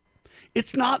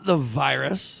 It's not the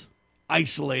virus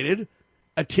isolated,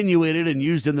 attenuated, and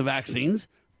used in the vaccines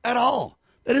at all.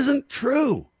 That isn't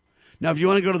true. Now, if you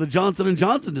want to go to the Johnson &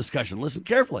 Johnson discussion, listen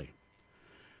carefully.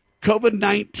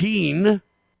 COVID-19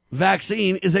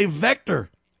 vaccine is a vector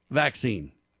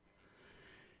vaccine.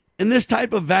 In this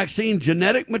type of vaccine,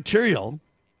 genetic material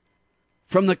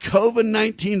from the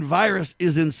COVID-19 virus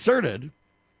is inserted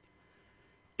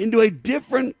into a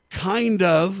different kind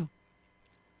of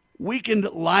weakened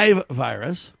live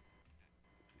virus,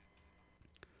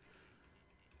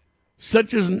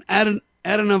 such as an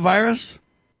adenovirus.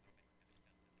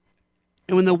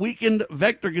 And when the weakened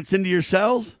vector gets into your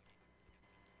cells,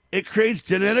 it creates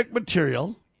genetic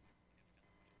material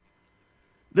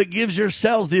that gives your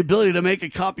cells the ability to make a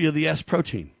copy of the S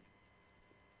protein.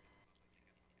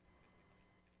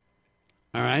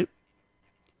 All right?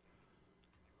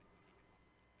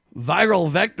 Viral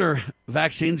vector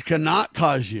vaccines cannot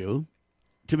cause you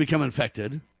to become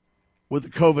infected with the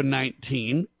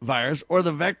COVID-19 virus or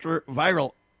the vector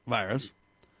viral virus.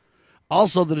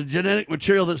 Also, the genetic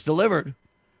material that's delivered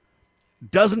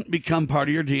doesn't become part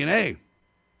of your DNA.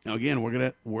 Now, again, we're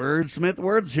going to wordsmith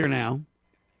words here now.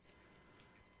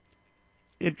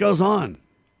 It goes on.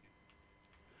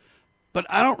 But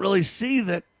I don't really see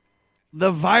that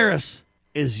the virus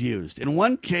is used. In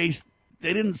one case,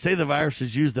 they didn't say the virus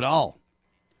is used at all.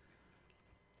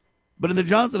 But in the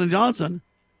Johnson & Johnson,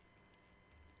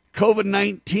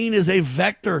 COVID-19 is a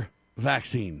vector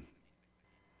vaccine.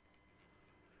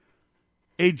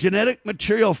 A genetic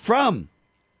material from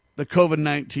the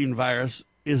COVID-19 virus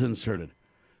is inserted.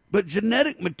 But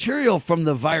genetic material from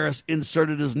the virus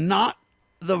inserted is not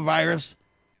the virus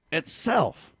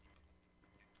itself.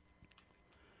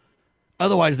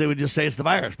 Otherwise, they would just say it's the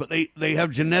virus. But they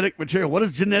have genetic material. What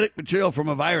does genetic material from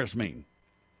a virus mean?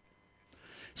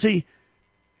 See,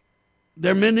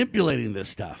 they're manipulating this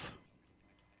stuff.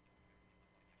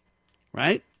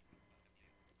 Right?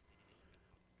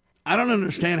 I don't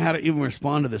understand how to even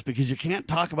respond to this, because you can't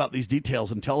talk about these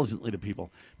details intelligently to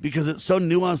people because it's so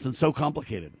nuanced and so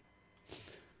complicated.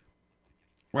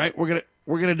 Right? We're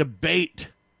gonna debate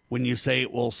when you say,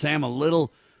 well, Sam, a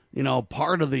little,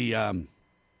 part of the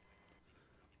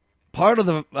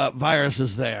virus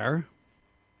is there.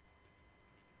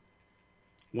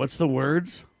 What's the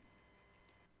words?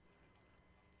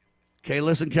 Okay,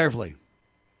 listen carefully.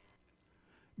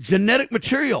 Genetic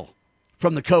material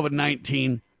from the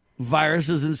COVID-19 virus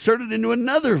is inserted into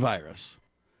another virus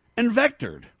and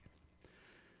vectored.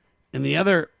 In the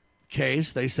other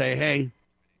case, they say, hey,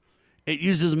 it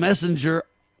uses messenger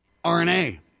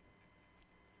RNA.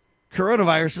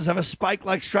 Coronaviruses have a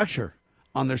spike-like structure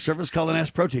on their surface called an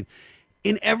S protein.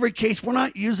 In every case, we're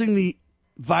not using the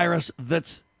virus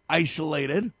that's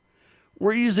isolated.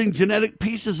 We're using genetic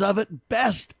pieces of it,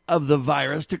 best of the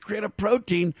virus, to create a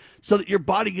protein so that your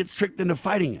body gets tricked into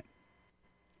fighting it.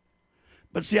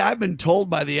 But see, I've been told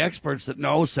by the experts that,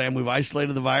 no, Sam, we've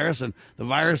isolated the virus and the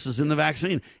virus is in the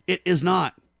vaccine. It is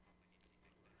not.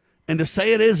 And to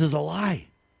say it is a lie.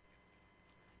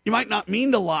 You might not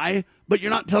mean to lie, but you're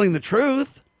not telling the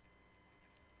truth.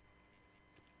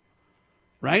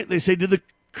 Right? They say, do the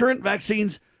current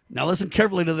vaccines... Now listen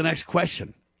carefully to the next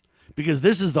question, because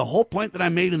this is the whole point that I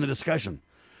made in the discussion.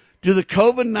 Do the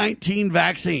COVID-19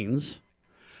 vaccines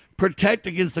protect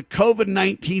against the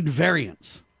COVID-19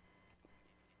 variants.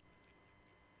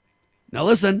 Now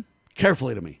listen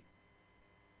carefully to me.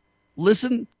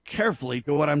 Listen carefully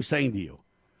to what I'm saying to you.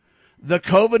 The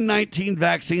COVID-19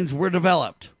 vaccines were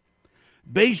developed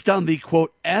based on the,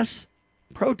 quote, S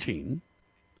protein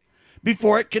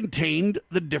before it contained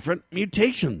the different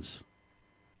mutations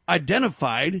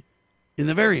identified in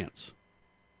the variants.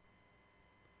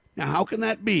 Now, how can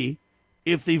that be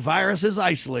if the virus is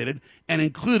isolated and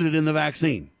included in the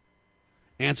vaccine?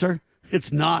 Answer,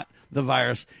 it's not the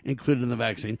virus included in the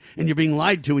vaccine, and you're being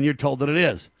lied to when you're told that it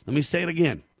is. Let me say it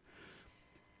again.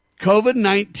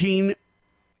 COVID-19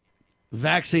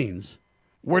 vaccines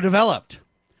were developed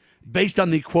based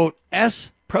on the, quote,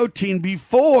 S protein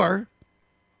before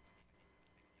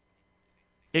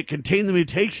it contained the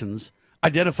mutations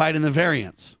identified in the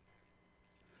variants.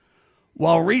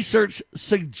 While research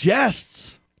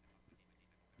suggests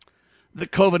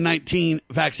that COVID-19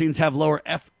 vaccines have lower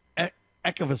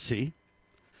efficacy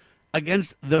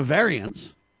against the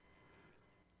variants,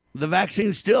 the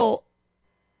vaccines still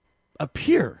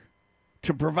appear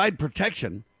to provide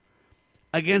protection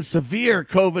against severe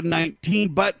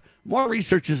COVID-19, but more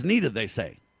research is needed, they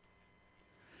say.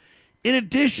 In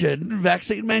addition,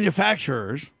 vaccine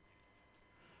manufacturers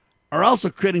are also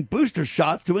creating booster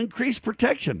shots to increase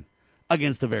protection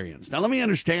against the variants. Now, let me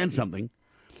understand something.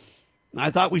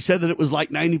 I thought we said that it was like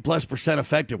 90+%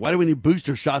 effective. Why do we need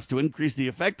booster shots to increase the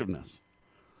effectiveness?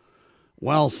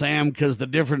 Well, Sam, because the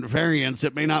different variants,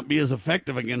 it may not be as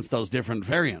effective against those different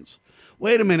variants.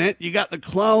 Wait a minute. You got the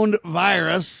cloned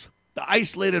virus, the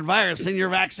isolated virus in your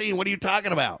vaccine. What are you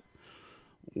talking about?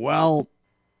 Well,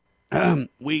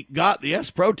 we got the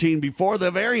S protein before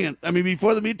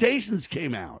before the mutations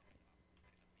came out.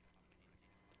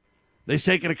 They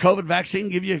say, can a COVID vaccine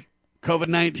give you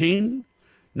COVID-19?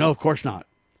 No, of course not.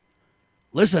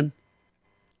 Listen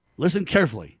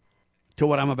carefully to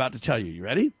what I'm about to tell you. You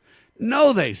ready?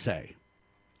 No, they say.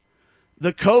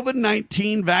 The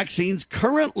COVID-19 vaccines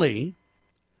currently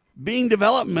being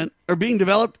developed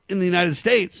in the United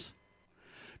States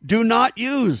do not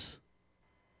use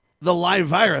the live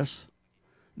virus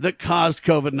that caused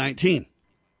COVID-19.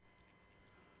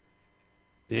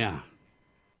 Yeah.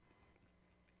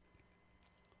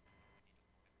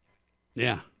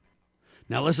 Yeah.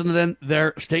 Now listen to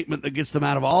their statement that gets them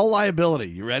out of all liability.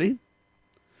 You ready?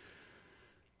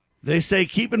 They say,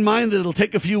 keep in mind that it'll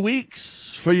take a few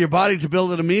weeks for your body to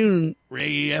build an immune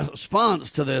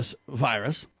response to this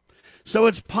virus. So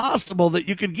it's possible that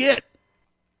you could get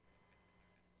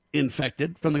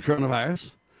infected from the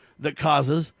coronavirus that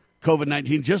causes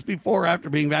COVID-19 just before or after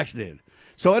being vaccinated.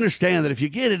 So understand that if you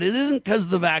get it, it isn't because of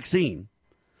the vaccine.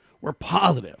 We're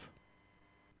positive.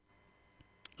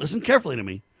 Listen carefully to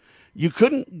me. You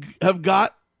couldn't have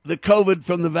got the COVID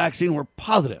from the vaccine. We're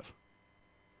positive.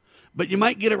 But you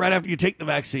might get it right after you take the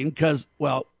vaccine because,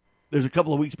 well, there's a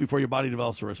couple of weeks before your body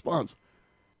develops a response.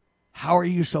 How are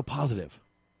you so positive?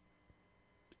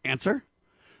 Answer?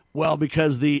 Well,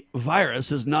 because the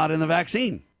virus is not in the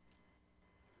vaccine.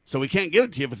 So we can't give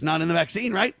it to you if it's not in the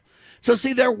vaccine, right? So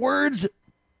see, their words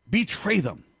betray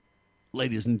them,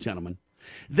 ladies and gentlemen.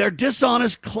 Their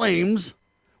dishonest claims,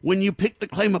 when you pick the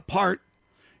claim apart,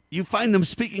 you find them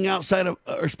speaking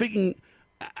speaking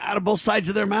out of both sides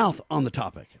of their mouth on the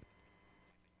topic.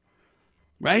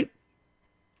 Right?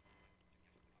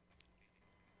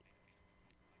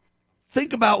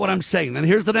 Think about what I'm saying. Then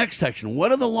here's the next section.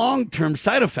 What are the long-term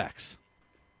side effects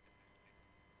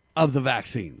of the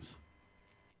vaccines?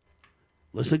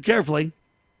 Listen carefully.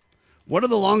 What are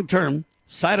the long-term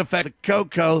side effects of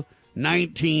the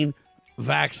COVID-19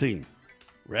 vaccine?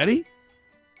 Ready?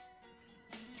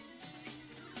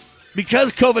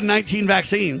 Because COVID-19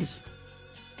 vaccines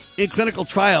in clinical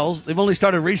trials, they've only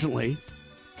started recently.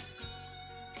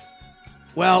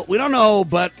 Well, we don't know,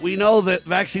 but we know that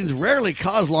vaccines rarely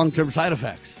cause long-term side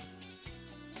effects.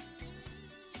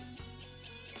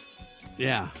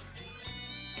 Yeah.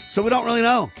 So we don't really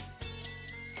know.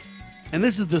 And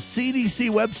this is the CDC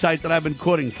website that I've been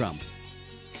quoting from.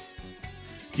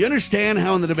 Do you understand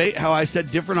how in the debate, how I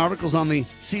said different articles on the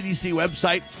CDC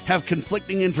website have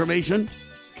conflicting information?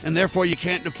 And therefore you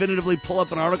can't definitively pull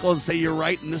up an article and say you're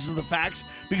right and this is the facts?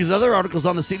 Because other articles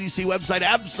on the CDC website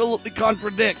absolutely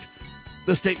contradict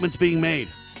the statements being made.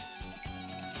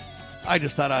 I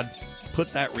just thought I'd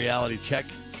put that reality check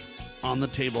on the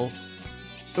table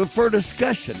for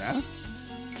discussion, huh?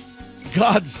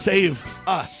 God save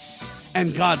us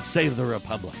and God save the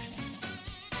Republic.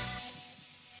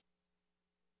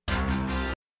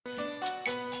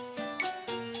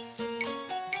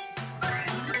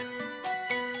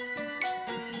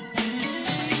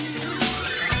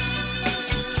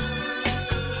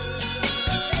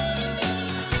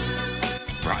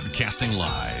 Broadcasting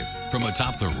live from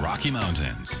atop the Rocky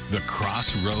Mountains, the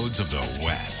crossroads of the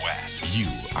West. You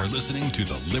are listening to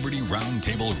the Liberty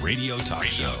Roundtable Radio Talk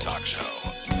Show.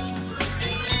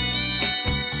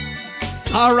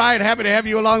 All right, happy to have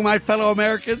you along, my fellow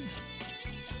Americans.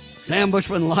 Sam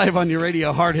Bushman live on your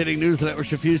radio, hard-hitting news the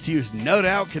networks refuse to use. No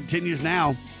doubt continues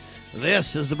now.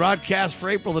 This is the broadcast for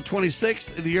April the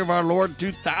 26th of the year of our Lord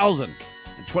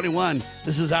 2021.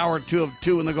 This is hour 2 of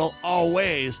 2, and the goal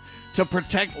always to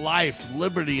protect life,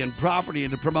 liberty, and property,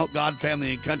 and to promote God,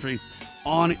 family, and country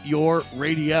on your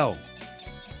radio.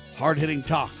 Hard-hitting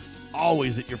talk,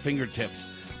 always at your fingertips.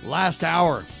 Last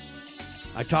hour,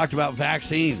 I talked about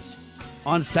vaccines.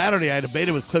 On Saturday, I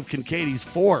debated with Cliff Kincaid. He's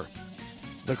for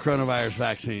the coronavirus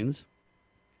vaccines.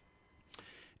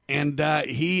 And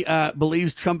he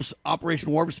believes Trump's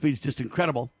Operation Warp Speed is just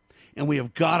incredible. And we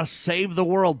have got to save the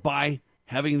world by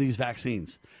having these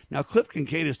vaccines. Now, Cliff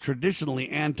Kincaid is traditionally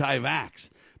anti-vax.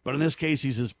 But in this case,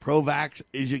 he's as pro-vax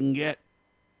as you can get.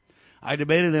 I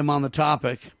debated him on the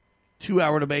topic.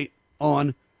 2-hour debate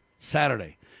on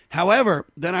Saturday. However,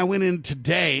 then I went in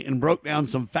today and broke down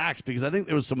some facts because I think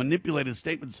there was some manipulated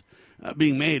statements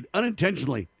being made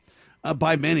unintentionally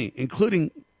by many,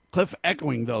 including Cliff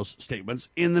echoing those statements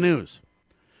in the news.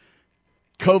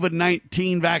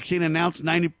 COVID-19 vaccine announced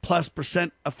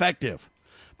 90+% effective.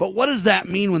 But what does that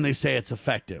mean when they say it's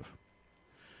effective?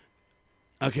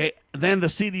 Okay, then the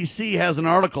CDC has an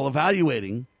article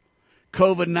evaluating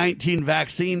COVID-19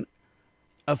 vaccine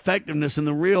effectiveness in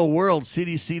the real world,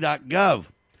 cdc.gov.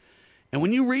 And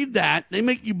when you read that, they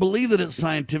make you believe that it's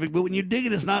scientific, but when you dig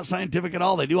it, it's not scientific at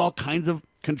all. They do all kinds of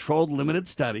controlled, limited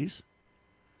studies.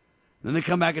 Then they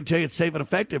come back and tell you it's safe and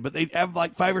effective, but they have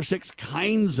like 5 or 6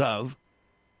 kinds of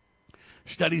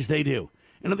studies they do.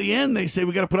 And at the end, they say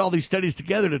we got to put all these studies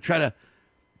together to try to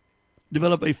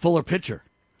develop a fuller picture.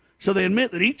 So they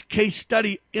admit that each case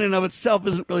study in and of itself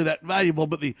isn't really that valuable,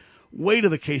 but the weight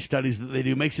of the case studies that they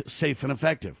do makes it safe and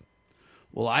effective.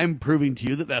 Well, I'm proving to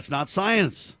you that that's not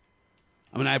science.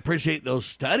 I mean, I appreciate those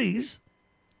studies.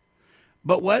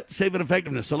 But what? Safe and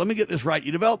effectiveness. So let me get this right.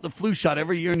 You develop the flu shot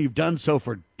every year, and you've done so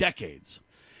for decades.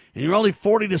 And you're only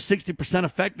 40 to 60%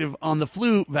 effective on the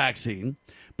flu vaccine.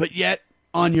 But yet,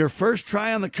 on your first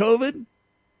try on the COVID,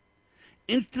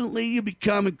 instantly you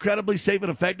become incredibly safe and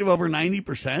effective, over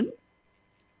 90%.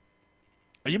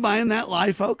 Are you buying that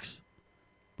lie, folks?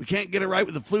 We can't get it right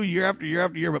with the flu year after year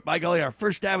after year, but by golly, our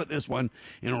first stab at this one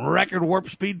in record warp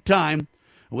speed time,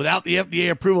 without the FDA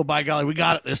approval, by golly, we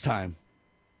got it this time.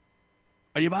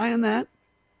 Are you buying that?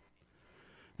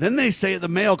 Then they say at the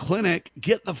Mayo Clinic,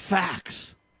 get the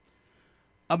facts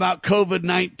about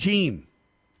COVID-19.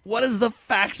 What does the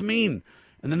facts mean?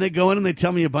 And then they go in and they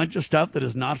tell me a bunch of stuff that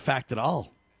is not fact at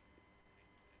all.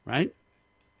 Right?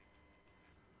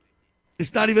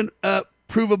 It's not even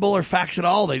provable or facts at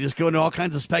all. They just go into all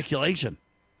kinds of speculation.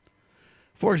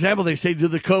 For example, they say, do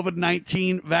the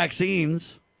COVID-19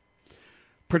 vaccines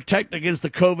protect against the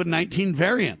COVID-19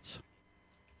 variants?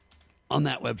 On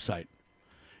that website.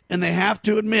 And they have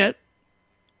to admit,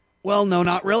 well, no,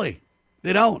 not really.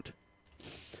 They don't.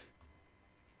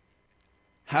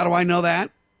 How do I know that?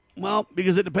 Well,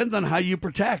 because it depends on how you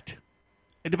protect.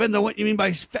 It depends on what you mean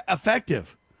by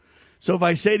effective. So if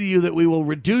I say to you that we will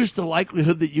reduce the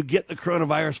likelihood that you get the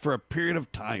coronavirus for a period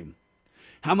of time,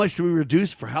 how much do we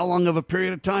reduce for how long of a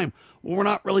period of time? Well, we're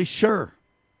not really sure.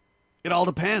 It all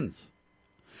depends.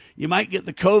 You might get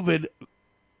the COVID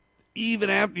even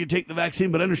after you take the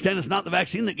vaccine, but understand it's not the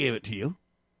vaccine that gave it to you.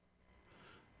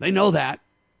 They know that.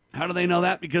 How do they know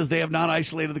that? Because they have not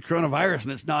isolated the coronavirus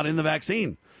and it's not in the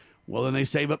vaccine. Well, then they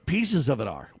say, but pieces of it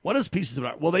are. What is pieces of it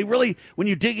are? Well, they really, when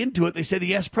you dig into it, they say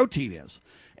the S protein is.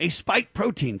 A spike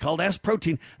protein called S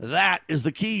protein, that is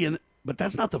the key, but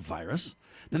that's not the virus.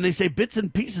 Then they say bits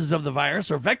and pieces of the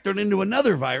virus are vectored into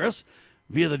another virus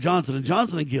via the Johnson &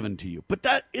 Johnson given to you. But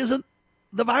that isn't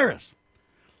the virus.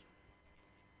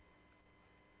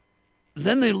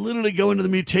 Then they literally go into the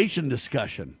mutation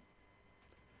discussion.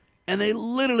 And they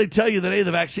literally tell you that, hey,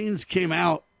 the vaccines came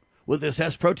out with this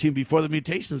S protein before the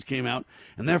mutations came out,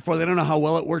 and therefore they don't know how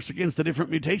well it works against the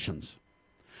different mutations.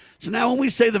 So now when we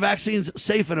say the vaccine's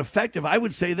safe and effective, I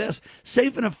would say this: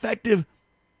 safe and effective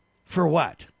for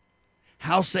what?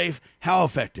 How safe, how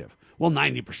effective? Well,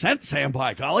 90%, Sam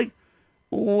Picali.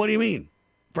 What do you mean?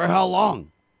 For how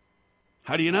long?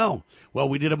 How do you know? Well,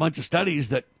 we did a bunch of studies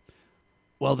that,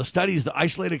 well, the studies, the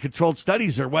isolated controlled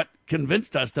studies are what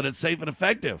convinced us that it's safe and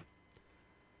effective.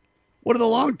 What are the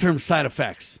long-term side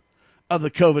effects of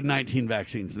the COVID-19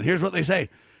 vaccines? And here's what they say.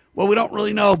 Well, we don't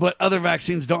really know, but other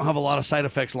vaccines don't have a lot of side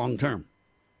effects long-term.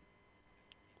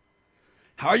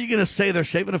 How are you going to say they're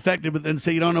safe and effective, but then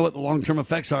say you don't know what the long-term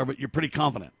effects are, but you're pretty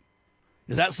confident?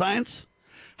 Is that science?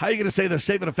 How are you going to say they're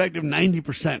safe and effective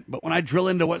 90%, but when I drill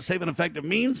into what safe and effective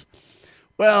means,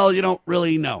 well, you don't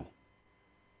really know.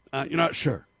 You're not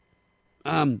sure.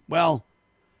 And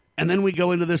then we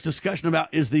go into this discussion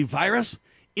about, is the virus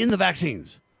in the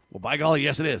vaccines? Well, by golly,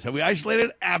 yes, it is. Have we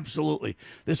isolated it? Absolutely.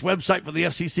 This website for the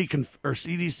FCC or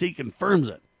CDC confirms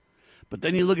it. But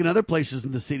then you look in other places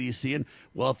in the CDC, and,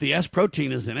 well, if the S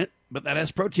protein is in it, but that S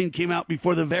protein came out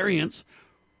before the variants,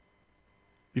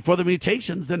 before the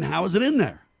mutations, then how is it in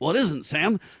there? Well, it isn't,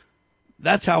 Sam.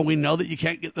 That's how we know that you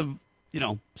can't get the,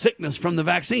 sickness from the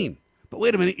vaccine. But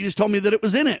wait a minute, you just told me that it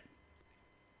was in it.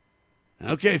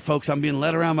 Okay, folks, I'm being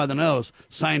led around by the nose.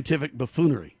 Scientific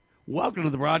buffoonery. Welcome to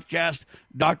the broadcast,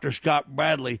 Dr. Scott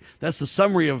Bradley. That's the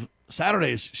summary of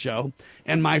Saturday's show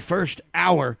and my first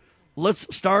hour.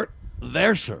 Let's start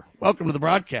there, sir. Welcome to the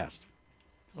broadcast.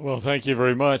 Well, thank you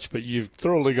very much, but you've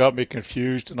thoroughly got me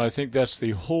confused, and I think that's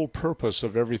the whole purpose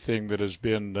of everything that has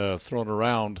been thrown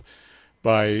around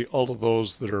by all of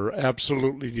those that are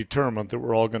absolutely determined that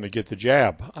we're all going to get the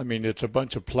jab. I mean, it's a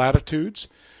bunch of platitudes.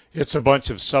 It's a bunch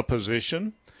of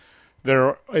supposition.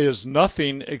 There is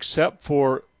nothing except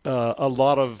for a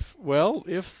lot of, well,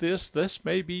 if this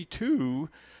may be too,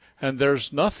 and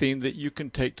there's nothing that you can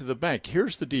take to the bank.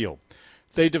 Here's the deal.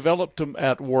 They developed them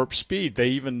at warp speed. They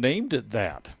even named it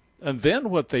that. And then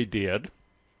what they did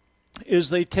is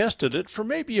they tested it for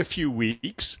maybe a few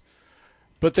weeks,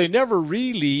 but they never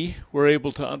really were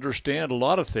able to understand a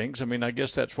lot of things. I mean, I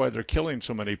guess that's why they're killing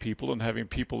so many people and having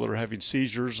people that are having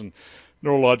seizures and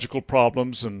neurological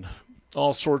problems and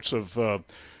all sorts of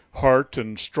heart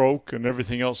and stroke and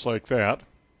everything else like that.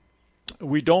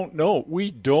 We don't know.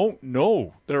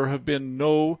 There have been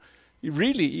no,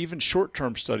 really, even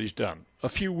short-term studies done. A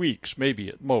few weeks, maybe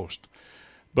at most.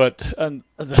 But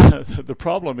the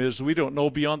problem is we don't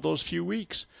know beyond those few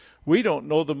weeks. We don't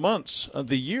know the months and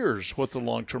the years what the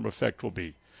long-term effect will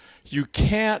be. You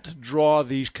can't draw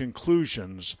these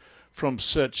conclusions from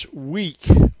such weak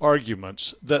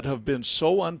arguments that have been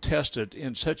so untested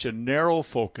in such a narrow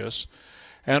focus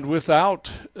and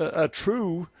without a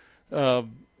true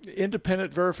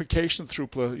independent verification through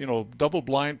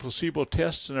double-blind placebo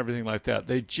tests and everything like that.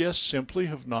 They just simply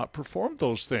have not performed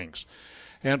those things.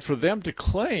 And for them to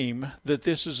claim that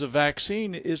this is a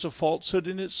vaccine is a falsehood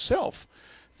in itself.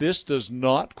 This does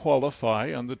not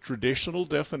qualify on the traditional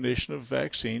definition of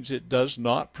vaccines. It does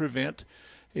not prevent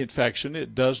infection.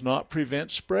 It does not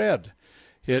prevent spread.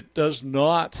 It does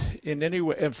not in any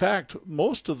way. In fact,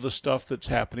 most of the stuff that's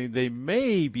happening, they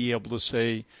may be able to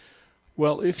say,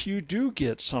 well, if you do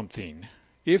get something,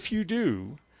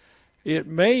 it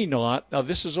may not. Now,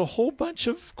 this is a whole bunch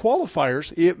of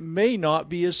qualifiers. It may not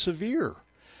be as severe.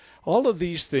 All of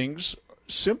these things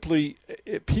simply,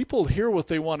 people hear what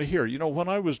they want to hear. When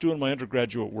I was doing my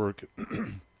undergraduate work,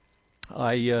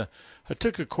 I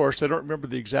took a course. I don't remember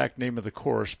the exact name of the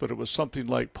course, but it was something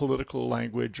like political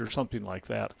language or something like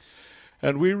that.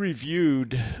 And we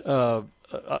reviewed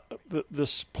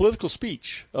this political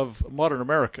speech of modern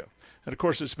America. And, of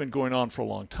course, it's been going on for a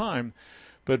long time.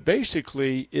 But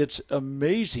basically, it's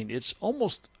amazing. It's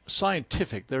almost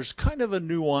scientific. There's kind of a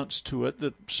nuance to it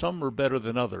that some are better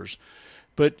than others.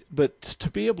 But to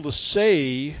be able to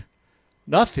say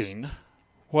nothing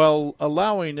while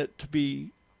allowing it to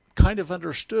be kind of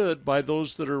understood by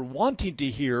those that are wanting to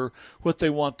hear what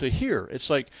they want to hear. It's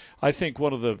like, I think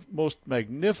one of the most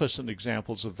magnificent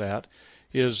examples of that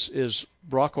is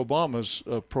Barack Obama's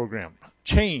program,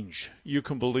 Change You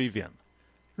Can Believe In.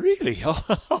 Really?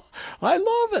 I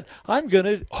love it.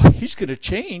 He's going to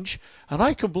change, and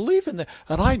I can believe in that.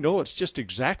 And I know it's just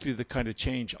exactly the kind of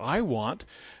change I want,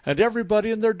 and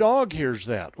everybody and their dog hears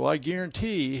that. Well, I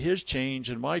guarantee his change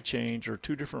and my change are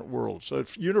two different worlds, so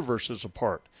universes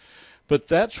apart. But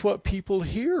that's what people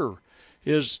hear,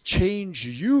 is change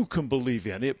you can believe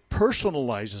in. It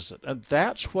personalizes it, and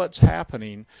that's what's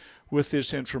happening with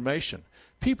this information.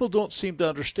 People don't seem to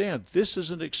understand. This is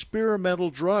an experimental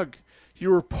drug.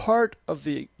 You're part of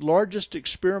the largest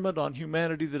experiment on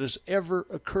humanity that has ever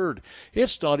occurred.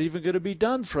 It's not even going to be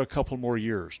done for a couple more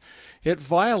years. It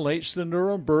violates the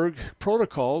Nuremberg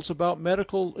protocols about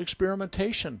medical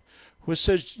experimentation, which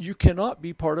says you cannot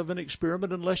be part of an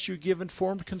experiment unless you give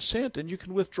informed consent, and you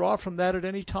can withdraw from that at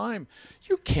any time.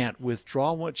 You can't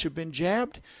withdraw once you've been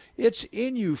jabbed. It's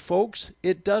in you, folks.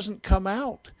 It doesn't come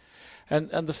out. And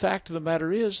the fact of the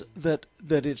matter is that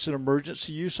it's an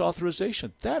emergency use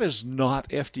authorization. That is not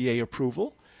FDA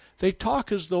approval. They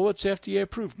talk as though it's FDA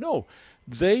approved. No,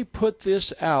 they put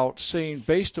this out saying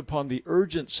based upon the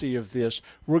urgency of this,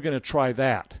 we're going to try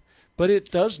that. But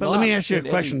it does not. But let me ask you a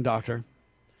question, Doctor.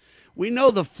 We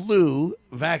know the flu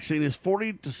vaccine is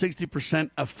 40 to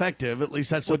 60% effective. At least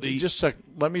that's what the just a second.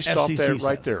 Let me stop FCC there says.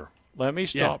 right there. Let me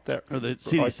stop there. Or the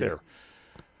CDC. Right there.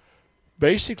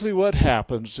 Basically, what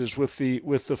happens is with the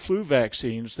flu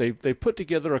vaccines, they put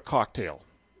together a cocktail.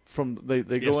 They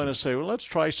go in and say, well, let's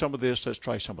try some of this, let's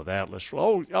try some of that.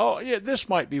 Yeah, this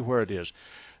might be where it is.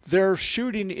 They're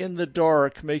shooting in the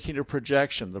dark, making a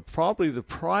projection. Probably the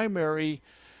primary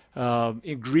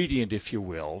ingredient, if you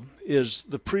will, is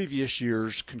the previous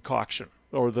year's concoction,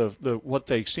 or what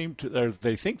they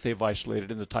think they've isolated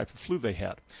in the type of flu they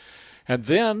had. And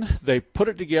then they put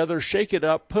it together, shake it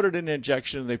up, put it in an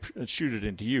injection, and they shoot it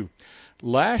into you.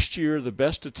 Last year, the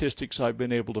best statistics I've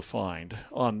been able to find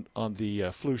on the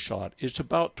flu shot is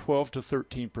about 12 to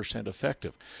 13%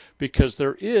 effective, because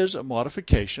there is a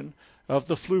modification of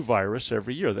the flu virus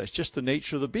every year. That's just the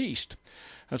nature of the beast.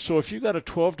 And so if you got a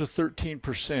 12 to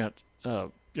 13%,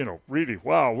 really,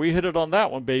 wow, we hit it on that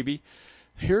one, baby.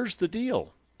 Here's the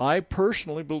deal. I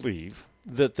personally believe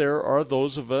that there are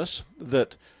those of us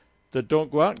that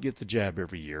don't go out and get the jab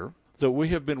every year, that we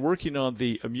have been working on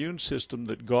the immune system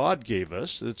that God gave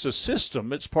us. It's a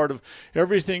system. It's part of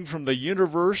everything from the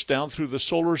universe down through the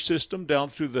solar system, down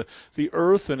through the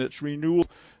earth and its renewal,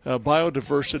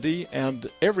 biodiversity, and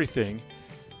everything,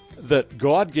 that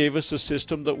God gave us a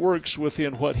system that works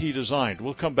within what he designed.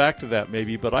 We'll come back to that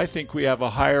maybe, but I think we have a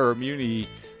higher immunity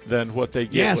than what they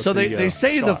get. Yeah, with so they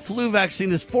say shot. the flu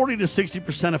vaccine is 40 to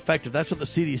 60% effective. That's what the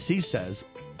CDC says.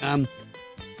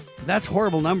 That's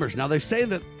horrible numbers. Now, they say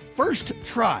that first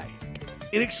try,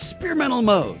 in experimental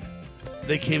mode,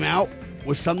 they came out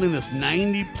with something that's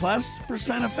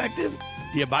 90+% effective.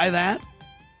 Do you buy that?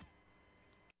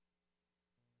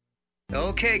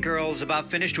 Okay, girls, about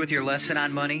finished with your lesson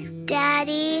on money?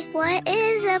 Daddy, what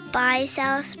is a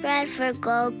buy-sell spread for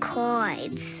gold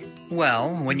coins?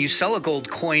 Well, when you sell a gold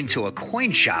coin to a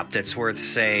coin shop that's worth,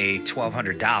 say,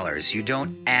 $1,200, you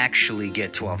don't actually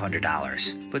get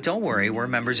 $1,200. But don't worry, we're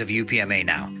members of UPMA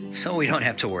now, so we don't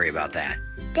have to worry about that.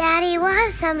 Daddy, what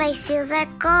if somebody steals our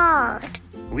gold?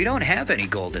 We don't have any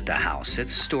gold at the house.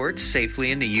 It's stored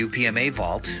safely in the UPMA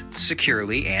vault,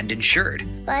 securely and insured.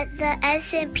 But the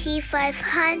S&P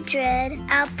 500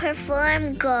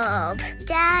 outperformed gold.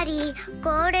 Daddy,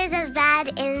 gold is a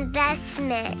bad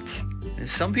investment.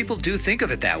 Some people do think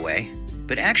of it that way,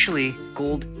 but actually,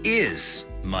 gold is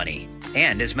money.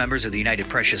 And as members of the United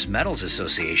Precious Metals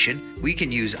Association, we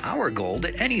can use our gold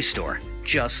at any store,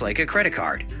 just like a credit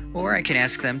card. Or I can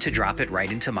ask them to drop it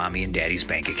right into Mommy and Daddy's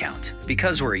bank account,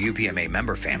 because we're a UPMA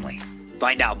member family.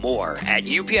 Find out more at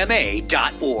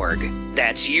upma.org.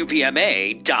 That's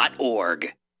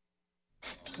upma.org.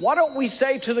 Why don't we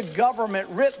say to the government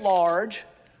writ large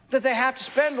that they have to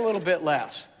spend a little bit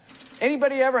less?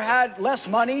 Anybody ever had less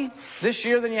money this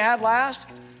year than you had last?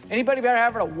 Anybody ever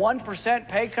having a 1%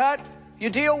 pay cut?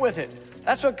 You deal with it.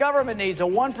 That's what government needs, a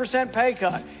 1% pay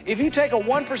cut. If you take a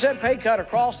 1% pay cut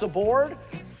across the board,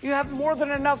 you have more than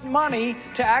enough money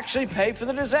to actually pay for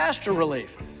the disaster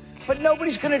relief. But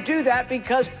nobody's going to do that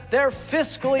because they're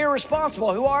fiscally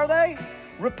irresponsible. Who are they?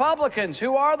 Republicans.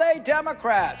 Who are they?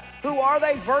 Democrats. Who are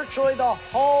they? Virtually the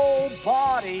whole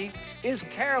body is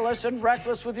careless and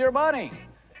reckless with your money.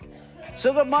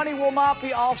 So the money will not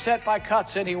be offset by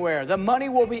cuts anywhere. The money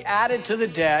will be added to the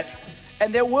debt,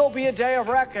 and there will be a day of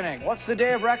reckoning. What's the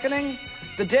day of reckoning?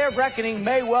 The day of reckoning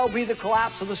may well be the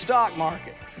collapse of the stock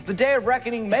market. The day of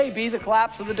reckoning may be the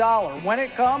collapse of the dollar. When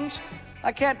it comes,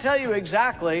 I can't tell you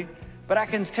exactly, but I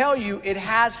can tell you it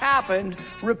has happened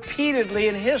repeatedly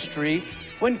in history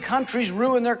when countries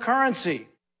ruin their currency.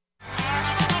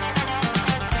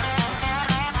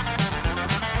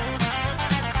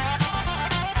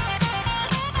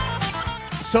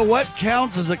 So what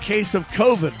counts as a case of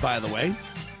COVID, by the way?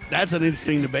 That's an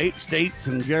interesting debate. States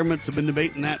and governments have been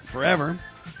debating that forever.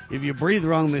 If you breathe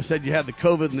wrong, they said you had the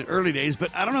COVID in the early days.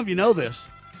 But I don't know if you know this,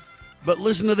 but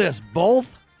listen to this.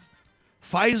 Both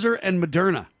Pfizer and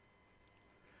Moderna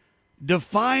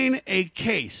define a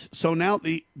case. So now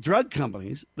the drug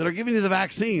companies that are giving you the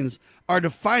vaccines are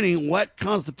defining what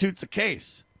constitutes a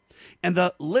case. And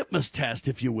the litmus test,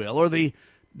 if you will, or the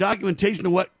documentation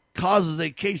of what causes a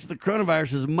case of the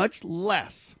coronavirus is much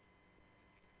less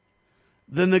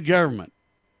than the government.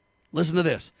 Listen to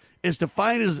this. It's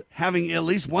defined as having at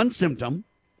least one symptom,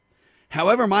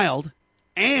 however mild,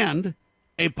 and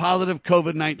a positive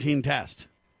COVID-19 test.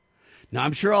 Now,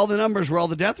 I'm sure all the numbers where all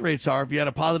the death rates are, if you had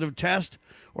a positive test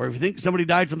or if you think somebody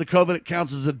died from the COVID, it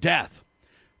counts as a death.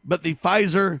 But the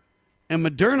Pfizer and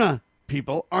Moderna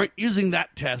people aren't using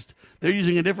that test. They're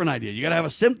using a different idea. You got to have a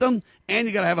symptom and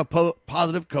you got to have a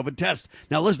positive COVID test.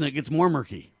 Now, listen, it gets more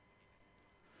murky.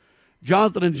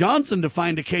 Johnson & Johnson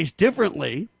defined a case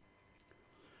differently.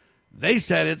 They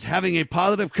said it's having a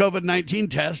positive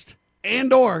COVID-19 test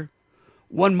and or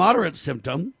one moderate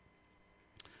symptom,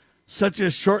 such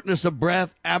as shortness of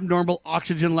breath, abnormal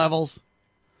oxygen levels,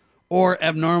 or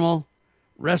abnormal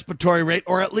respiratory rate,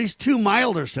 or at least 2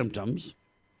 milder symptoms,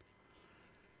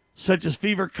 such as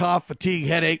fever, cough, fatigue,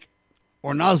 headache,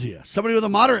 or nausea. Somebody with a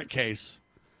moderate case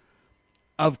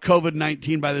of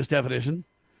COVID-19 by this definition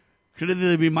could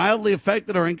either be mildly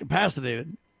affected or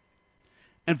incapacitated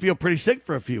and feel pretty sick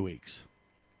for a few weeks.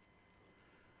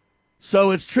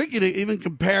 So it's tricky to even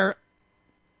compare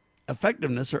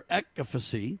effectiveness or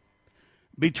efficacy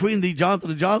between the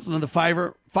Johnson & Johnson and the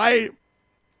Pfizer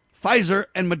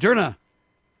and Moderna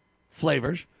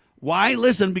flavors. Why?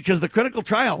 Listen, because the clinical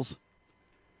trials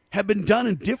have been done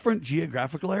in different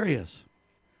geographical areas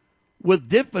with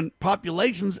different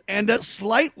populations and at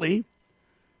slightly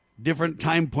different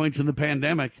time points in the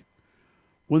pandemic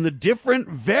when the different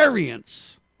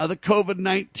variants of the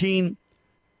COVID-19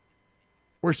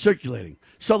 were circulating.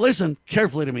 So listen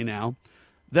carefully to me now.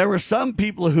 There were some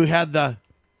people who had the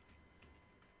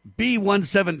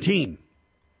B117.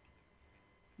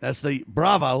 That's the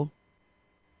Bravo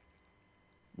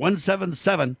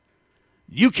 177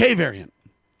 UK variant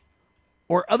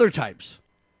or other types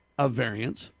of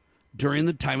variants during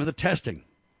the time of the testing.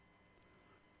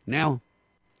 Now,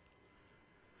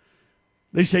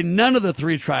 they say none of the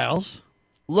 3 trials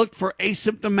looked for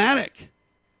asymptomatic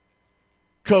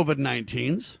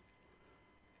COVID-19s.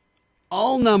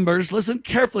 All numbers, listen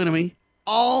carefully to me,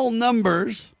 all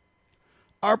numbers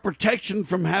are protection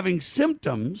from having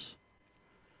symptoms,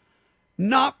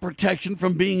 not protection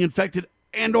from being infected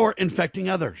and or infecting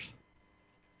others.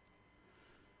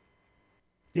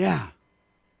 Yeah.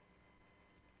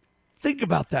 Think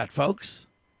about that, folks.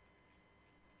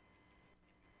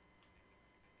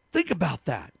 Think about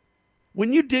that.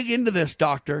 When you dig into this,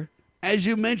 doctor, as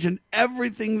you mentioned,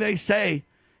 everything they say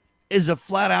is a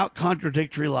flat-out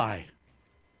contradictory lie.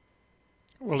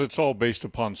 Well, it's all based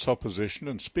upon supposition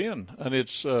and spin, and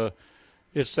it's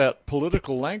that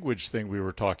political language thing we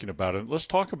were talking about. And let's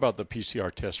talk about the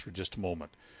PCR test for just a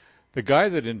moment. The guy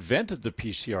that invented the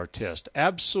PCR test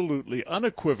absolutely,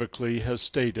 unequivocally has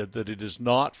stated that it is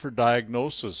not for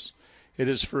diagnosis. It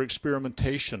is for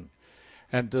experimentation.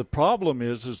 And the problem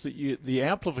is that the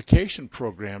amplification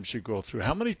programs you go through,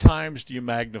 how many times do you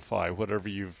magnify whatever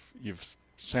you've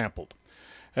sampled?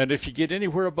 And if you get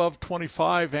anywhere above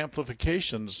 25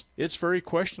 amplifications, it's very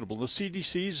questionable. The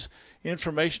CDC's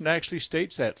information actually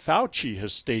states that. Fauci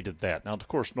has stated that. Now, of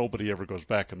course, nobody ever goes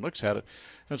back and looks at it.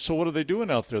 And so what are they doing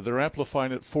out there? They're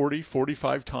amplifying it 40,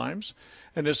 45 times.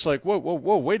 And it's like, whoa,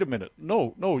 wait a minute.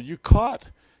 No, you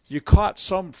caught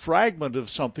some fragment of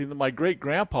something that my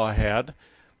great-grandpa had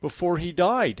before he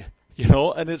died. You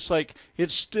know, and it's like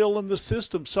it's still in the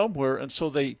system somewhere, and so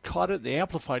they caught it, they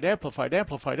amplified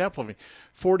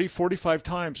 40, 45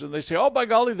 times, and they say, oh, by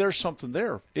golly, there's something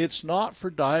there. It's not for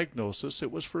diagnosis. It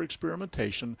was for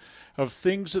experimentation of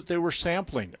things that they were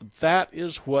sampling. That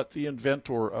is what the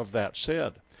inventor of that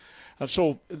said. And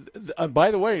so, and by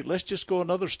the way, let's just go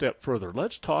another step further.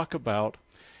 Let's talk about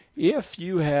if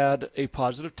you had a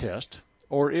positive test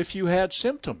or if you had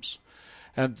symptoms.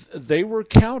 And they were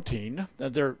counting,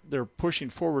 and they're pushing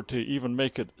forward to even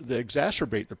make it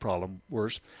exacerbate the problem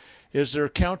worse, is they're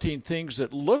counting things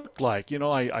that looked like,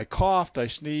 I coughed, I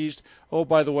sneezed, oh,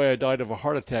 by the way, I died of a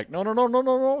heart attack.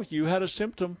 No, you had a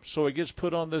symptom, so it gets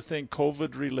put on the thing,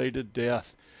 COVID-related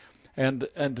death. And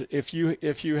if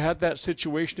you had that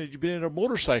situation that you've been in a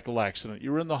motorcycle accident,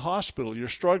 you were in the hospital, you're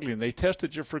struggling, they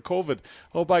tested you for COVID.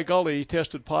 Oh, by golly, you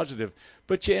tested positive.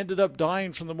 But you ended up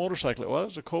dying from the motorcycle. Well, it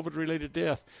was a COVID-related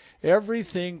death.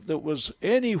 Everything that was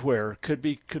anywhere could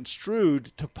be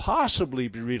construed to possibly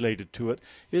be related to it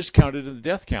is counted in the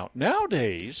death count.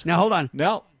 Nowadays... Now, hold on.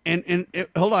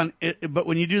 But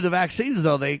when you do the vaccines,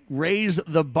 though, they raise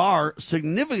the bar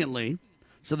significantly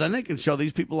so then they can show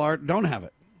these people don't have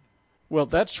it. Well,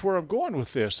 that's where I'm going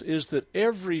with this, is that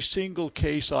every single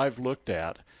case I've looked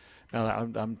at, now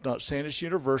I'm not saying it's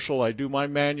universal, I do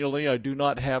mine manually, I do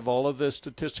not have all of the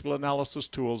statistical analysis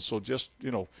tools, so just,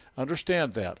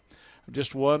 understand that. I'm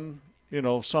just one,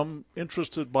 some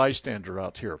interested bystander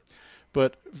out here.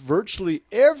 But virtually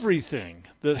everything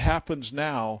that happens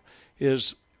now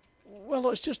is, well,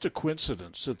 it's just a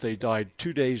coincidence that they died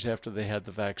 2 days after they had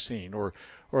the vaccine, or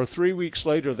 3 weeks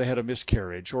later they had a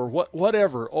miscarriage, or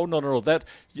whatever. Oh,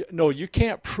 no, you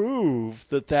can't prove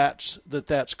that's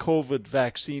COVID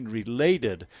vaccine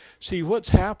related. See, what's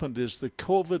happened is the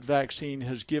COVID vaccine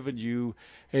has given you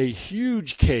a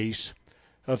huge case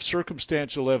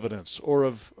circumstantial evidence or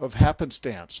of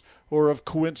happenstance or of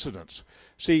coincidence.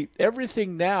 See,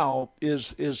 everything now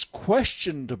is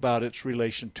questioned about its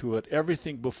relation to it.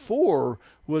 Everything before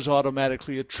was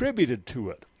automatically attributed to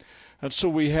it. And so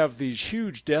we have these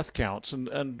huge death counts,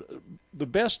 and the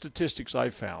best statistics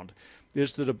I've found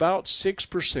is that about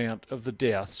 6% of the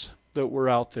deaths that were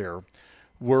out there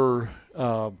were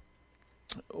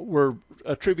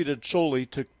attributed solely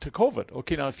to COVID.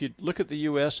 Okay, now if you look at the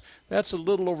U.S., that's a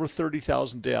little over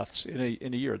 30,000 deaths in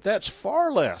a year. That's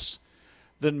far less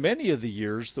than many of the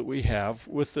years that we have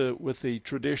with the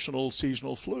traditional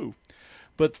seasonal flu.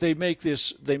 But they make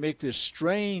this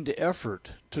strained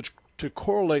effort to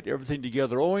correlate everything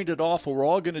together. Oh, ain't it awful? We're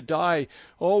all going to die.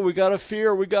 Oh, we got to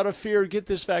fear. Get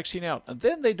this vaccine out. And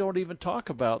then they don't even talk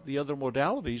about the other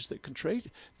modalities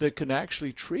that can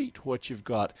actually treat what you've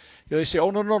got. They say,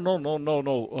 oh, no.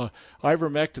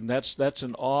 Ivermectin, that's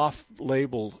an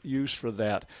off-label use for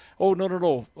that. Oh,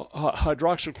 no.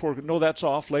 Hydroxychloroquine, no, that's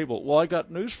off-label. Well, I got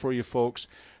news for you, folks.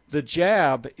 The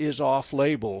jab is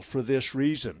off-label for this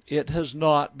reason. It has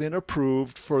not been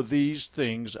approved for these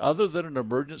things other than an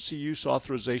emergency use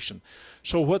authorization.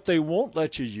 So what they won't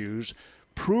let you use,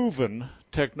 proven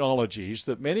technologies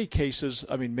that many cases,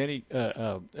 many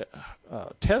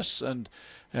tests and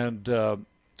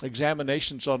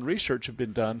examinations on research have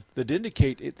been done that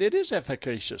indicate it is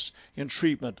efficacious in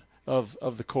treatment of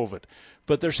the COVID.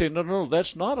 But they're saying, no,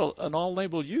 that's not an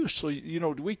all-label use. So,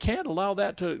 we can't allow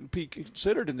that to be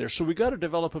considered in there. So we got to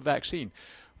develop a vaccine.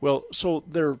 Well, so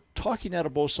they're talking out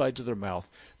of both sides of their mouth.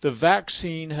 The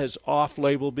vaccine has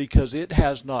off-label because it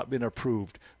has not been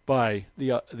approved by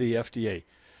the FDA.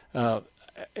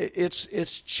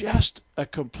 It's just a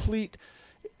complete.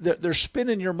 They're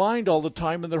spinning your mind all the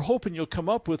time, and they're hoping you'll come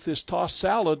up with this tossed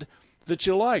salad that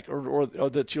you like, or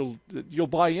that you'll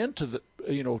buy into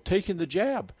taking the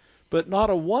jab. But not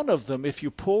a one of them, if you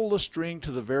pull the string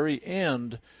to the very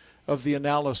end of the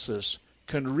analysis,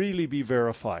 can really be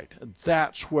verified. And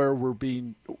that's where we're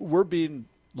being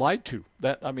lied to.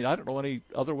 I don't know any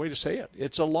other way to say it.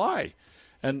 It's a lie,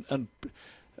 and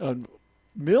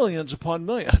millions upon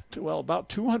millions. Well, about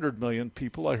 200 million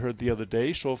people I heard the other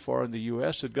day so far in the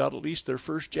U.S. had got at least their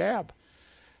first jab.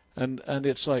 And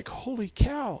it's like, holy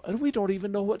cow, and we don't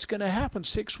even know what's going to happen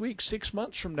 6 weeks, 6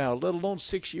 months from now, let alone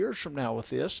 6 years from now with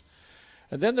this.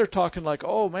 And then they're talking like,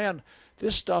 oh, man,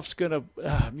 this stuff's going to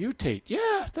mutate.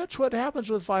 Yeah, that's what happens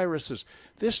with viruses.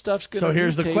 This stuff's going to mutate. So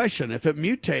here's the question. If it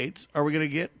mutates, are we going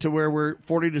to get to where we're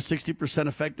 40 to 60%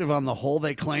 effective on the whole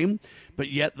they claim, but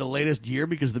yet the latest year,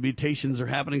 because the mutations are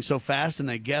happening so fast and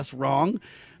they guess wrong,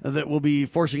 that we'll be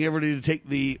forcing everybody to take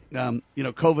the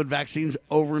COVID vaccines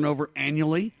over and over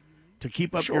annually to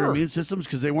keep up your immune systems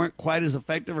because they weren't quite as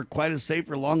effective or quite as safe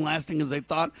or long-lasting as they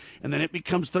thought, and then it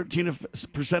becomes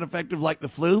 13% effective like the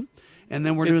flu, and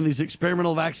then we're doing these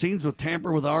experimental vaccines with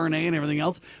tamper with RNA and everything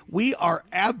else. We are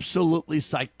absolutely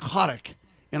psychotic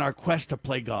in our quest to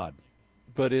play God.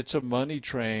 But it's a money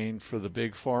train for the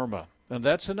big pharma. And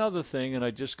that's another thing, and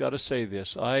I just got to say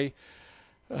this.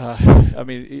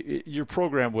 Your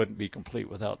program wouldn't be complete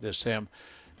without this, Sam.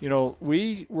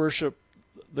 We worship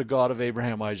the God of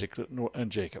Abraham, Isaac, and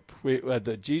Jacob.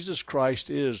 Jesus Christ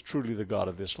is truly the God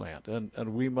of this land,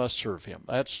 and we must serve him.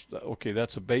 That's a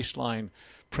baseline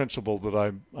principle that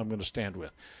I'm going to stand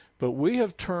with. But we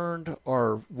have turned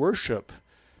our worship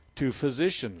to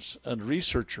physicians and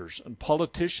researchers and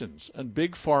politicians and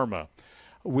big pharma.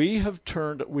 We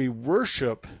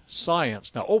worship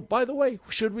science. Now, by the way,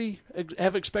 should we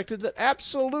have expected that?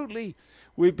 Absolutely.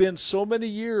 We've been so many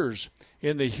years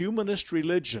in the humanist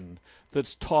religion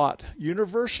that's taught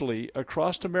universally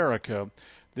across America,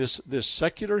 this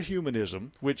secular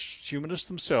humanism, which humanists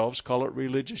themselves call it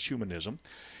religious humanism.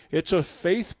 It's a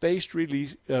faith-based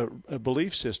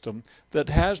belief system that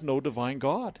has no divine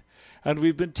God. And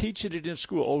we've been teaching it in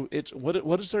school.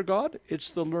 What is their God? It's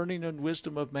the learning and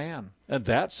wisdom of man. And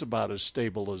that's about as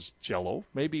stable as Jell-O,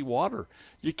 maybe water.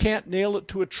 You can't nail it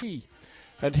to a tree.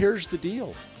 And here's the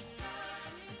deal.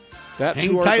 That's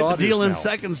Hang tight, the deal in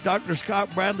seconds. Dr.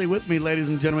 Scott Bradley with me, ladies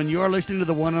and gentlemen. You are listening to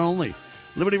the one and only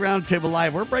Liberty Roundtable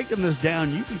Live. We're breaking this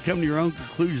down. You can come to your own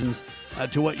conclusions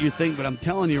to what you think, but I'm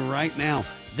telling you right now,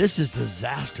 this is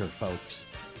disaster, folks.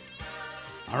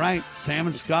 All right, Sam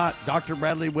and Scott, Dr.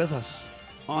 Bradley with us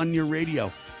on your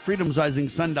radio.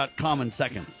 FreedomsRisingSun.com in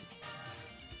seconds.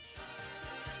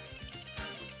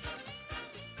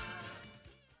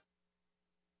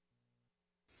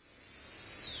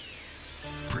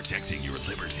 Protecting your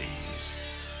liberties.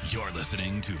 You're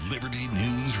listening to Liberty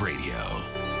News Radio.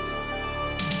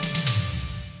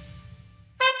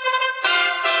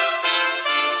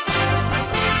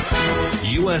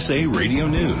 You USA Radio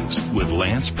News with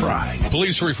Lance Pry.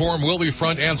 Police reform will be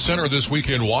front and center this week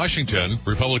in Washington.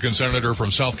 Republican Senator from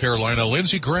South Carolina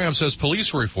Lindsey Graham says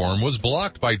police reform was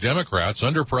blocked by Democrats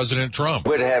under President Trump.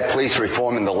 We'd had police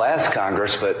reform in the last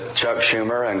Congress, but Chuck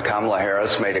Schumer and Kamala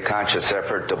Harris made a conscious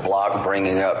effort to block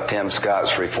bringing up Tim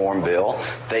Scott's reform bill.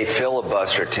 They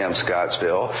filibustered Tim Scott's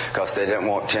bill because they didn't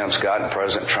want Tim Scott and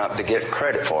President Trump to get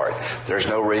credit for it. There's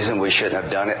no reason we shouldn't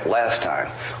have done it last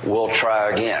time. We'll try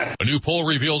again. A new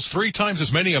poll reveals 3 times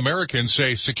as many Americans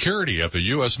say security at the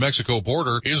U.S.-Mexico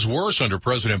border is worse under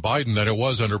President Biden than it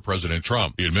was under President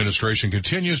Trump. The administration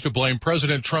continues to blame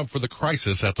President Trump for the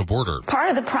crisis at the border. Part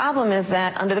of the problem is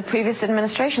that under the previous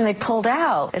administration, they pulled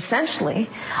out, essentially,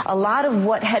 a lot of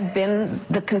what had been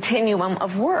the continuum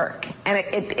of work. And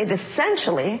it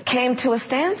essentially came to a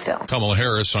standstill. Kamala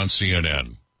Harris on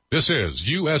CNN. This is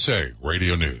USA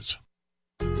Radio News.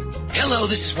 Hello,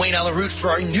 this is Wayne Alaroot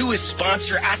for our newest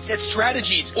sponsor, Asset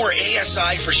Strategies, or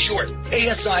ASI for short.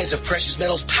 ASI is a precious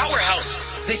metals powerhouse.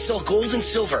 They sell gold and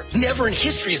silver. Never in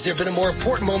history has there been a more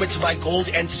important moment to buy gold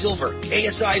and silver.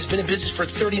 ASI has been in business for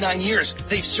 39 years.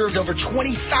 They've served over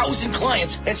 20,000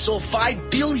 clients and sold $5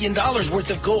 billion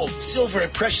worth of gold, silver,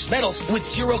 and precious metals with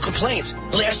 0 complaints.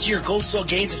 Last year, gold saw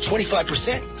gains of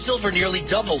 25%. Silver nearly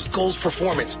doubled gold's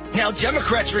performance. Now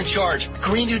Democrats are in charge.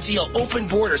 Green New Deal, open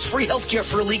borders, free healthcare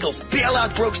for illegals,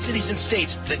 bailout broke cities and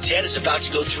states. The debt is about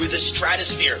to go through the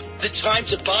stratosphere. The time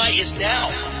to buy is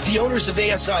now. The owners of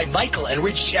ASI, Michael and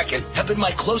Rich Chekin, have been my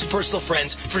close personal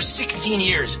friends for 16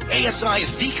 years. ASI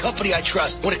is the company I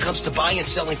trust when it comes to buying and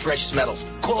selling precious metals.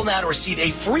 Call now to receive a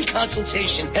free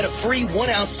consultation and a free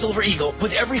 1-ounce Silver Eagle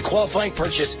with every qualifying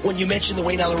purchase when you mention the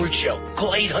Wayne Alaroot Show.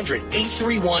 Call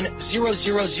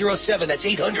 800-831-0007. That's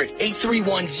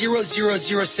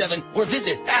 800-831-0007 or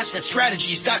visit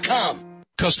assetstrategies.com.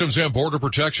 Customs and Border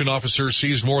Protection officers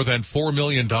seized more than $4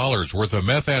 million worth of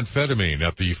methamphetamine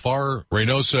at the Far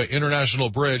Reynosa International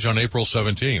Bridge on April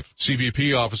 17th.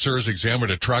 CBP officers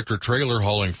examined a tractor-trailer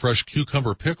hauling fresh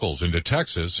cucumber pickles into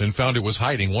Texas and found it was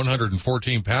hiding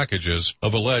 114 packages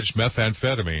of alleged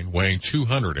methamphetamine weighing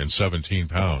 217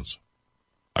 pounds.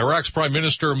 Iraq's Prime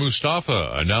Minister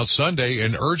Mustafa announced Sunday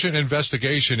an urgent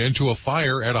investigation into a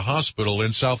fire at a hospital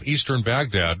in southeastern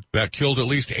Baghdad that killed at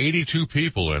least 82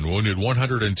 people and wounded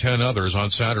 110 others on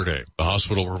Saturday. The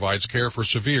hospital provides care for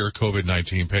severe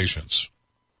COVID-19 patients.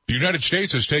 The United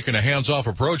States has taken a hands-off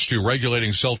approach to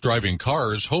regulating self-driving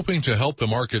cars, hoping to help the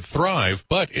market thrive.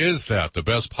 But is that the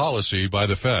best policy by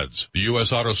the feds? The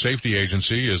U.S. Auto Safety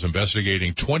Agency is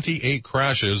investigating 28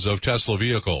 crashes of Tesla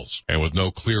vehicles. And with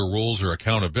no clear rules or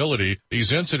accountability,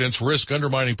 these incidents risk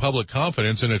undermining public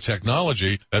confidence in a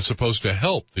technology that's supposed to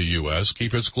help the U.S.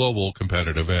 keep its global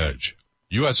competitive edge.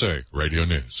 USA Radio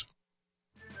News.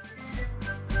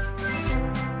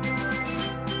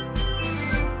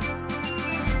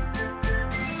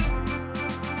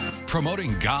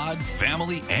 Promoting God,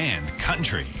 family, and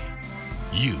country.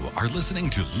 You are listening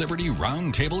to Liberty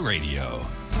Roundtable Radio.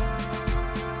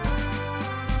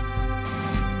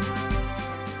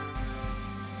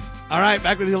 All right,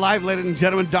 back with you live, ladies and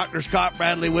gentlemen. Dr. Scott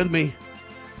Bradley with me.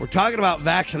 We're talking about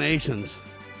vaccinations.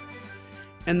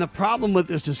 And the problem with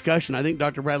this discussion, I think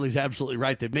Dr. Bradley's absolutely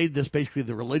right. They've made this basically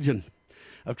the religion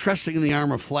of trusting in the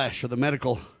arm of flesh or the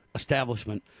medical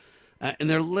establishment. And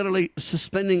they're literally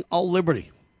suspending all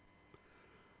liberty,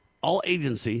 all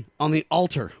agency on the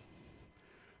altar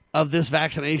of this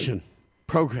vaccination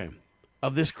program,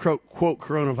 of this quote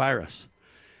coronavirus.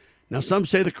 Now, some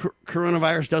say the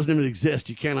coronavirus doesn't even exist.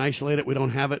 You can't isolate it. We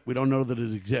don't have it. We don't know that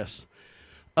it exists.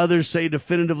 Others say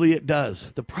definitively it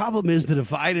does. The problem is the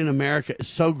divide in America is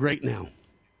so great now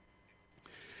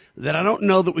that I don't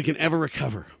know that we can ever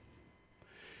recover.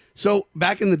 So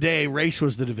back in the day, race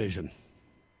was the division.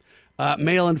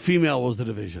 Male and female was the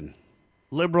division.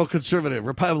 Liberal, conservative,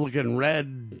 Republican,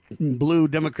 red, blue,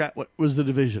 Democrat was the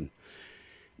division.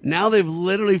 Now they've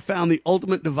literally found the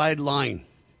ultimate divide line.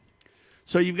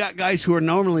 So you've got guys who are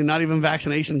normally not even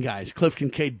vaccination guys. Cliff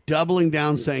Kincaid doubling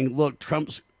down saying, look,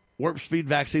 Trump's warp speed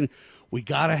vaccine, we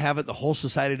got to have it. The whole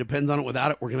society depends on it.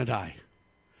 Without it, we're going to die.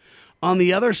 On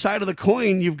the other side of the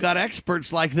coin, you've got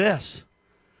experts like this.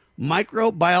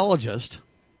 Microbiologist,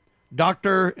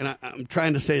 Dr., and I'm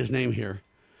trying to say his name here,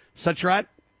 Satyajit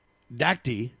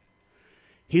Dakti.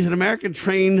 He's an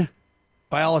American-trained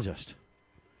biologist.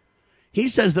 He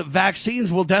says that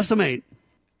vaccines will decimate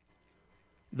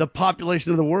the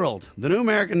population of the world.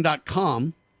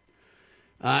 TheNewAmerican.com,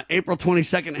 April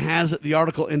 22nd, has the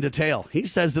article in detail. He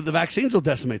says that the vaccines will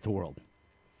decimate the world.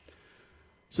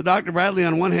 So, Dr. Bradley,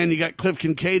 on one hand, you got Cliff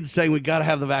Kincaid saying we got to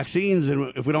have the vaccines,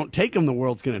 and if we don't take them, the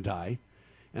world's going to die.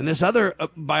 And this other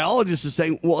biologist is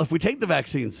saying, well, if we take the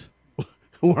vaccines,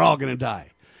 we're all going to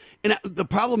die. And the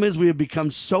problem is we have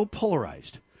become so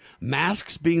polarized.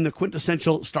 Masks being the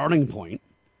quintessential starting point.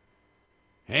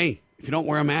 Hey, if you don't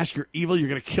wear a mask, you're evil. You're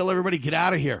going to kill everybody. Get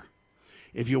out of here.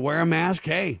 If you wear a mask,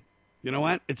 hey, you know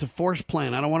what? It's a forced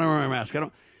plan. I don't want to wear a mask.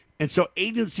 And so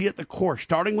agency at the core,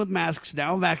 starting with masks,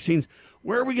 now vaccines.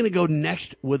 Where are we going to go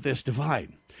next with this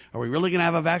divide? Are we really going to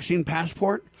have a vaccine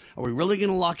passport? Are we really going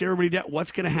to lock everybody down?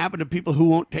 What's going to happen to people who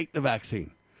won't take the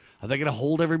vaccine? Are they going to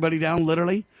hold everybody down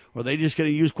literally? Or are they just going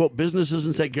to use, quote, businesses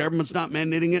and say government's not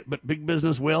mandating it, but big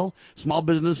business will? Small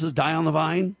businesses die on the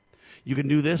vine? You can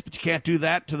do this, but you can't do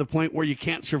that, to the point where you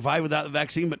can't survive without the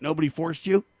vaccine, but nobody forced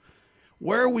you?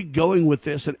 Where are we going with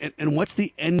this, and what's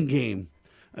the end game?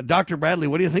 Dr. Bradley,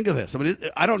 what do you think of this? I mean,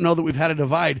 I don't know that we've had a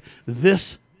divide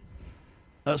this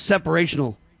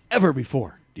separational ever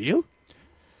before. Do you?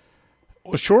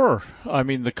 Well, sure. I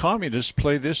mean, the communists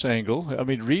play this angle. I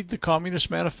mean, read the Communist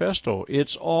Manifesto.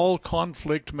 It's all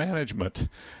conflict management.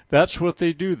 That's what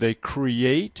they do. They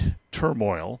create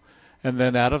turmoil, and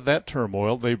then out of that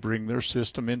turmoil, they bring their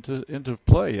system into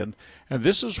play. And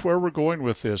this is where we're going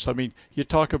with this. I mean, you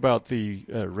talk about the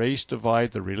race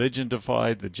divide, the religion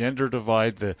divide, the gender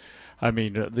divide,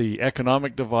 the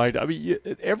economic divide. I mean,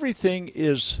 everything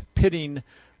is pitting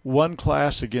one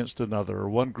class against another, or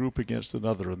one group against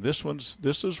another. And this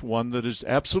is one that is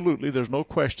absolutely, there's no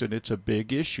question, it's a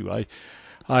big issue.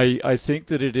 I think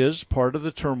that it is part of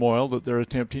the turmoil that they're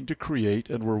attempting to create,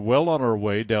 and we're well on our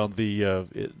way down the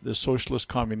socialist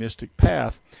communistic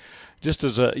path. Just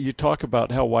as you talk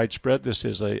about how widespread this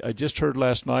is, I just heard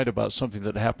last night about something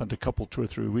that happened 2 or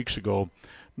 3 weeks ago,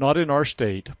 not in our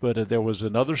state, but there was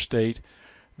another state.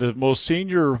 The most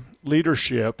senior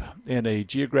leadership in a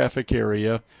geographic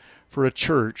area for a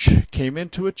church came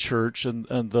into a church, and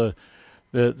the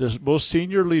most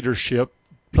senior leadership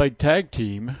played tag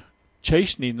team,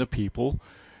 chastening the people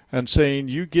and saying,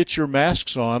 you get your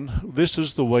masks on, this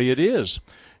is the way it is.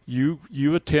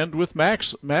 You attend with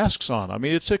masks on. I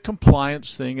mean, it's a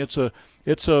compliance thing. It's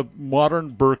a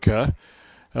modern burqa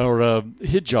or a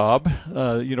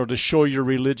hijab, to show your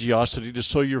religiosity, to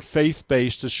show you're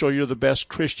faith-based, to show you're the best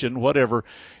Christian, whatever.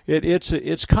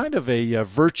 It's kind of a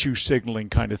virtue signaling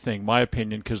kind of thing, my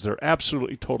opinion, because they're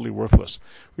absolutely, totally worthless.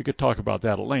 We could talk about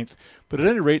that at length. But at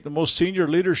any rate, the most senior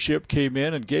leadership came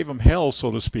in and gave them hell,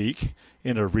 so to speak,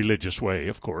 in a religious way,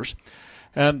 of course.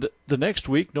 And the next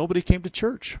week, nobody came to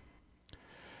church.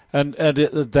 And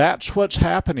that's what's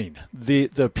happening.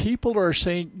 The people are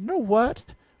saying, you know what?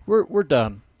 We're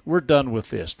done. We're done with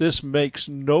this. This makes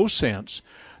no sense.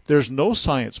 There's no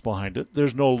science behind it.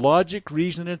 There's no logic,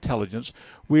 reason, and intelligence.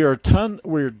 We're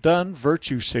done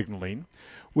virtue signaling.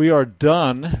 We are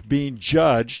done being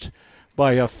judged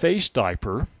by a face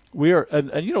diaper.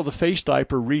 The face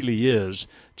diaper really is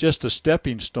just a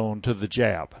stepping stone to the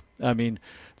jab. I mean,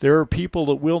 there are people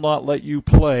that will not let you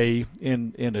play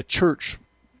in a church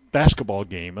basketball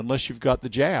game unless you've got the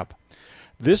jab.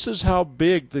 This is how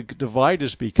big the divide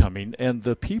is becoming, and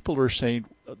the people are saying,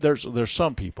 there's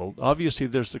some people, obviously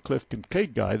there's the Cliff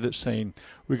Kincaid guy that's saying,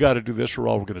 we got to do this or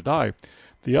all we're going to die.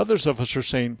 The others of us are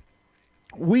saying,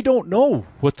 we don't know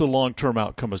what the long-term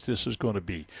outcome of this is going to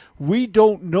be. We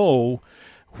don't know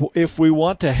if we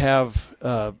want to have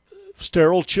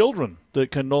sterile children that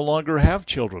can no longer have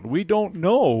children. We don't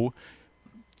know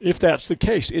if that's the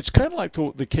case. It's kind of like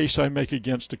the case I make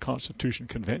against the Constitution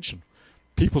Convention.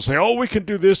 People say, oh, we can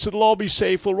do this, it'll all be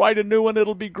safe, we'll write a new one,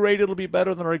 it'll be great, it'll be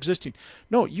better than our existing.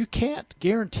 No, you can't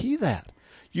guarantee that.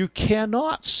 You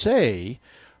cannot say,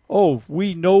 oh,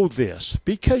 we know this,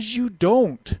 because you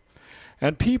don't.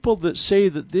 And people that say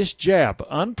that this jab,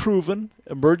 unproven,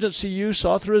 emergency use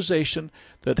authorization,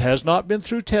 that has not been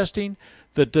through testing,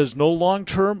 that does no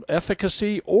long-term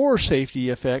efficacy or safety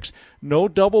effects, no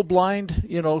double-blind,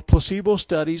 placebo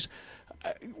studies,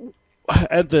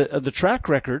 and the track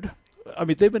record. I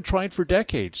mean, they've been trying for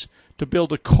decades to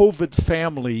build a COVID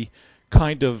family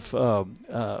kind of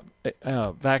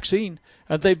vaccine,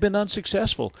 and they've been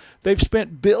unsuccessful. They've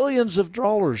spent billions of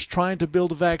dollars trying to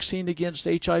build a vaccine against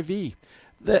HIV.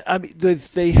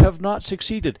 They have not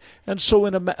succeeded. And so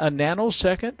in a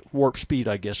nanosecond, warp speed,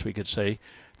 I guess we could say,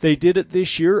 they did it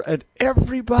this year, and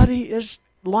everybody is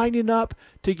lining up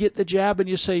to get the jab, and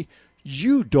you say,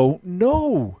 you don't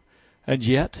know. And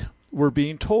yet, we're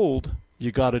being told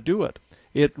you got to do it.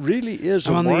 It really is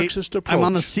a Marxist approach. I'm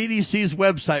on the CDC's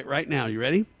website right now. You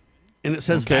ready? And it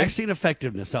says vaccine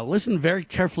effectiveness. Now, listen very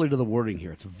carefully to the wording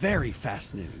here. It's very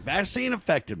fascinating. Vaccine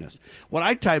effectiveness. What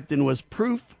I typed in was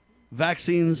proof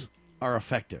vaccines are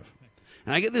effective.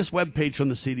 And I get this webpage from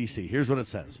the CDC. Here's what it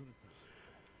says.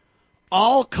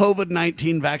 all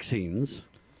COVID-19 vaccines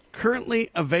currently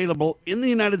available in the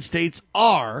United States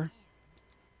are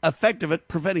effective at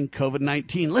preventing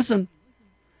COVID-19. Listen,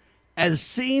 as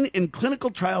seen in clinical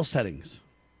trial settings.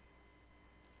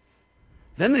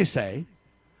 Then they say,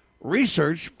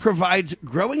 research provides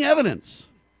growing evidence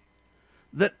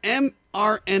that mRNA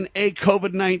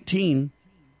COVID-19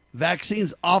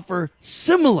 vaccines offer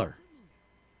similar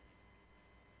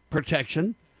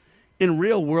protection in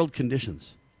real-world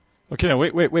conditions. Okay, now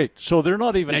wait. So they're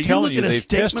not even telling you they've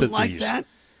tested like these. That?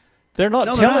 They're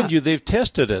not telling you they've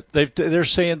tested it. They're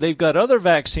saying they've got other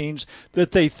vaccines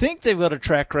that they think they've got a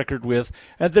track record with,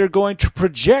 and they're going to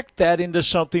project that into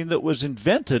something that was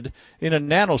invented in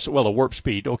a warp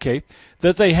speed, okay,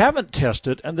 that they haven't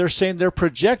tested, and they're saying they're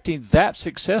projecting that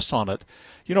success on it.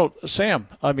 You know, Sam,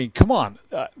 I mean, come on.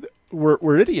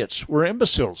 We're idiots. We're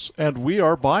imbeciles, and we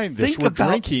are buying this. We're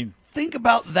drinking. Think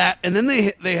about that, and then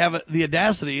they have the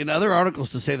audacity in other articles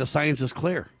to say the science is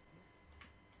clear.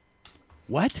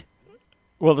 What?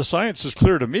 Well, the science is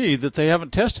clear to me that they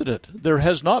haven't tested it. There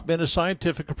has not been a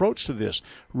scientific approach to this.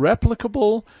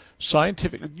 Replicable,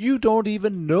 scientific. You don't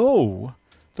even know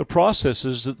the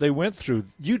processes that they went through.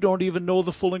 You don't even know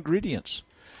the full ingredients.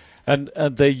 And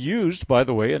they used, by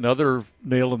the way, another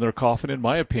nail in their coffin, in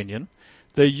my opinion.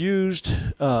 They used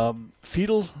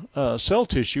fetal cell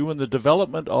tissue in the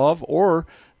development of or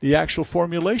the actual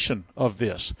formulation of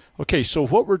this. Okay, so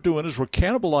what we're doing is we're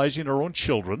cannibalizing our own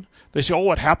children. They say,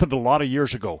 oh, it happened a lot of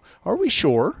years ago. Are we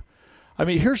sure? I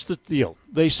mean, here's the deal.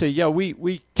 They say, yeah,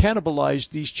 we cannibalized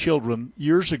these children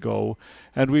years ago,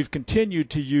 and we've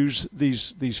continued to use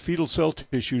these fetal cell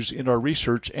tissues in our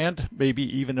research and maybe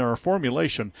even in our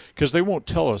formulation, because they won't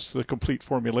tell us the complete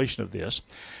formulation of this.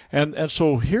 And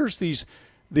so here's these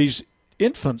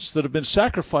infants that have been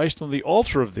sacrificed on the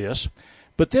altar of this.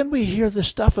 But then we hear the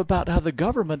stuff about how the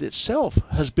government itself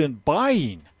has been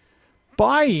buying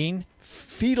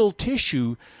fetal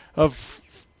tissue of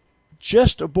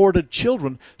just aborted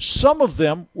children, some of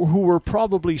them who were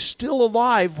probably still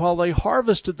alive while they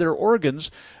harvested their organs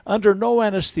under no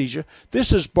anesthesia.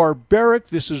 This is barbaric,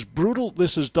 this is brutal,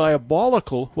 this is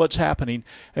diabolical, what's happening.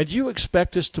 And you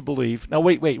expect us to believe, now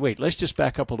wait, let's just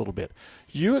back up a little bit.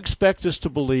 You expect us to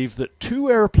believe that 2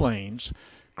 airplanes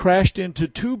crashed into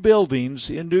 2 buildings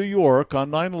in New York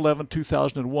on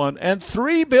 9/11/2001, and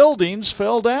 3 buildings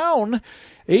fell down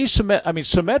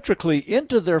symmetrically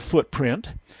into their footprint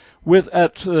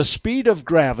at the speed of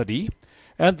gravity.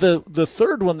 And the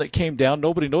third one that came down,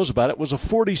 nobody knows about it, was a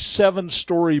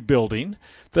 47-story building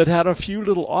that had a few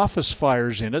little office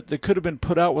fires in it that could have been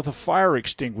put out with a fire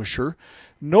extinguisher.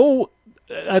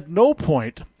 At no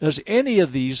point has any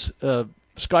of these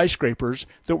skyscrapers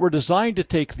that were designed to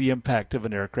take the impact of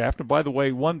an aircraft. And by the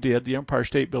way, one did, the Empire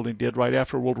State Building did, right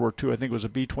after World War II. I think it was a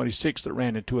B-26 that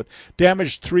ran into it.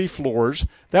 Damaged 3 floors.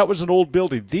 That was an old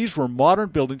building. These were modern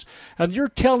buildings. And you're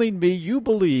telling me you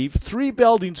believe 3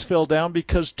 buildings fell down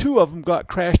because 2 of them got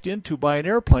crashed into by an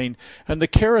airplane, and the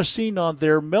kerosene on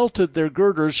there melted their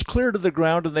girders clear to the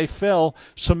ground, and they fell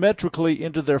symmetrically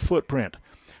into their footprint.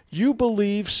 You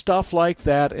believe stuff like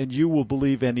that, and you will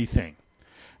believe anything.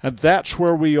 And that's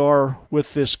where we are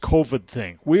with this COVID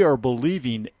thing. We are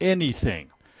believing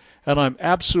anything. And I'm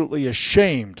absolutely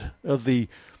ashamed of the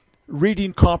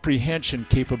reading comprehension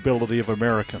capability of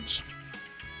Americans.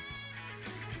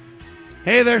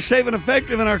 Hey, they're safe and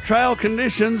effective in our trial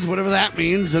conditions, whatever that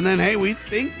means. And then, hey, we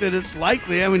think that it's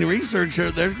likely. I mean, research,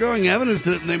 there's growing evidence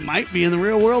that they might be in the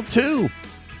real world, too.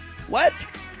 What?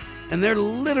 And they're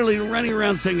literally running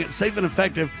around saying it's safe and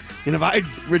effective. And if I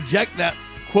reject that,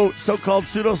 quote, so-called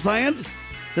pseudoscience,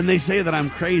 then they say that I'm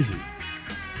crazy.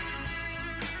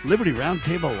 Liberty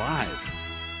Roundtable Live.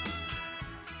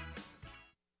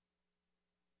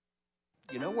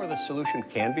 You know where the solution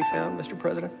can be found, Mr.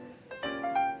 President?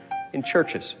 In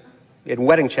churches, in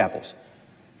wedding chapels,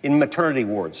 in maternity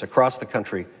wards across the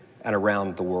country and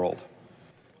around the world.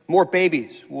 More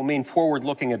babies will mean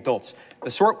forward-looking adults,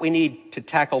 the sort we need to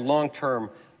tackle long-term,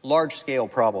 large-scale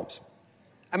problems.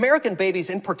 American babies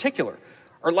in particular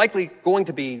are likely going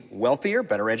to be wealthier,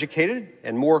 better educated,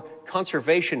 and more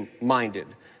conservation-minded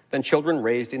than children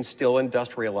raised in still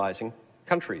industrializing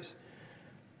countries.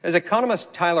 As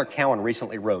economist Tyler Cowen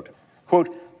recently wrote,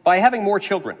 quote, by having more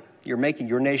children, you're making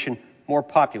your nation more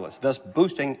populous, thus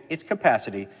boosting its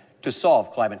capacity to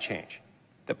solve climate change.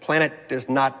 The planet does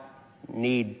not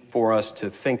need for us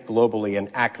to think globally and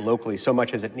act locally so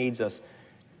much as it needs us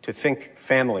to think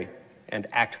family and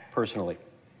act personally.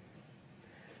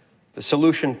 The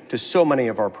solution to so many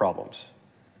of our problems,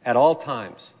 at all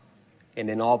times and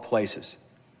in all places,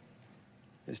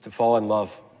 is to fall in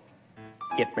love,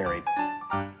 get married,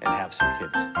 and have some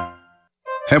kids.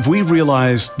 Have we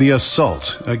realized the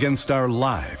assault against our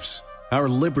lives, our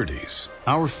liberties,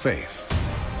 our faith?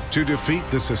 To defeat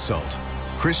this assault,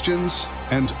 Christians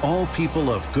and all people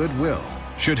of goodwill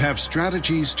should have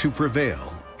strategies to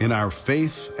prevail in our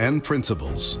faith and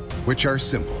principles, which are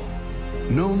simple.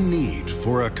 No need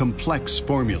for a complex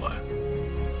formula.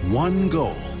 One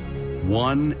goal,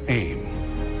 one aim.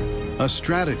 A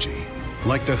strategy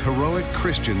like the heroic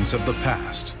Christians of the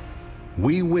past.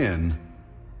 We win,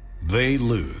 they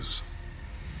lose.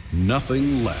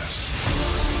 Nothing less.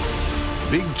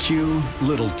 Big Q,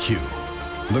 Little Q.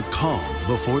 The Calm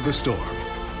Before the Storm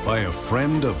by a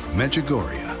friend of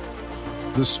Medjugorje.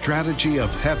 The strategy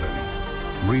of heaven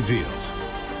revealed.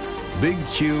 Big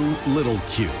Q, Little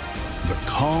Q. The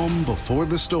Calm Before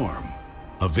the Storm.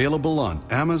 Available on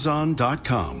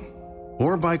Amazon.com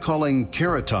or by calling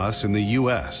Caritas in the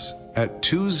U.S. at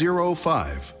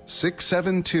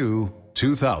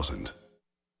 205-672-2000.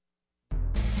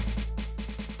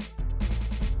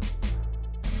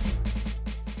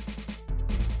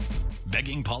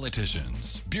 Begging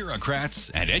politicians,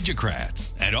 bureaucrats, and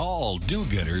educrats, and all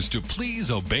do-gooders to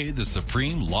please obey the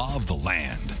supreme law of the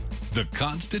land, the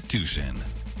Constitution.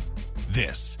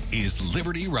 This is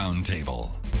Liberty Roundtable.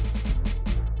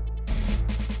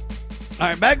 All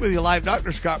right, back with you live.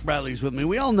 Dr. Scott Bradley's with me.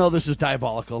 We all know this is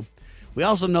diabolical. We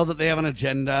also know that they have an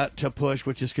agenda to push,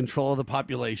 which is control of the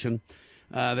population.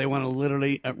 They want to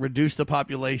literally reduce the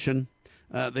population.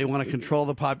 They want to control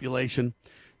the population.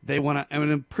 They want to, I mean,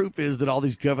 the proof is that all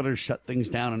these governors shut things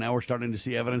down, and now we're starting to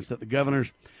see evidence that the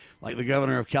governors, like the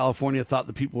governor of California, thought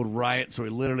the people would riot, so he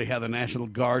literally had the National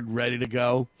Guard ready to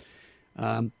go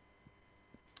to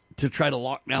try to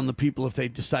lock down the people if they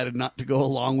decided not to go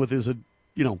along with his,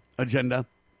 agenda.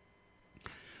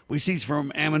 We see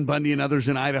from Ammon Bundy and others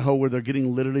in Idaho where they're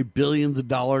getting literally billions of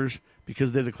dollars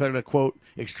because they declared a, quote,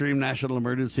 extreme national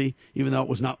emergency, even though it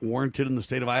was not warranted in the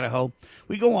state of Idaho.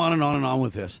 We go on and on and on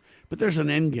with this, but there's an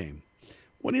end game.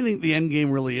 What do you think the end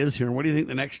game really is here, and what do you think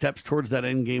the next steps towards that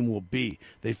end game will be?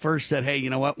 They first said, hey, you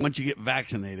know what, once you get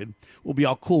vaccinated, we'll be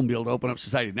all cool and be able to open up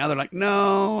society. Now they're like,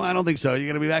 no, I don't think so. You're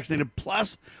going to be vaccinated,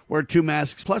 plus wear 2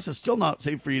 masks, plus it's still not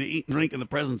safe for you to eat and drink in the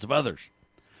presence of others.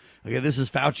 Okay, this is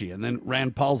Fauci. And then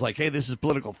Rand Paul's like, hey, this is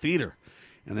political theater.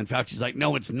 And then Fauci's like,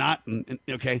 no, it's not. And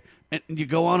you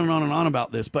go on and on and on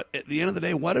about this. But at the end of the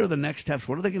day, what are the next steps?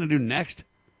 What are they going to do next,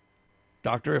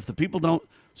 Doctor? If the people don't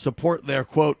support their,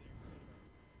 quote,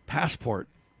 passport,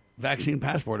 vaccine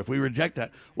passport, if we reject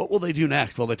that, what will they do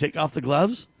next? Will they take off the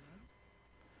gloves?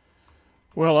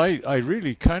 Well, I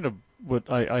really kind of would,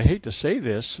 I hate to say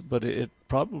this, but it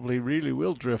probably really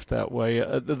will drift that way.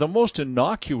 The most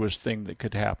innocuous thing that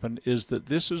could happen is that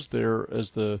this is there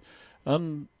as the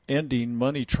unending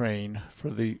money train for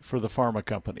the pharma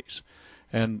companies.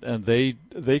 And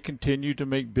they continue to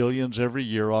make billions every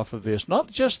year off of this. Not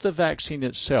just the vaccine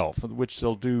itself, which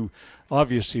they'll do.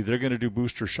 Obviously, they're going to do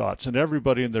booster shots, and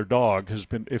everybody and their dog has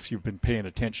been, if you've been paying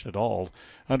attention at all,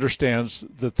 understands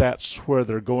that that's where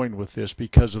they're going with this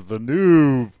because of the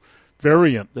new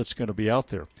variant that's going to be out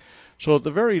there. So at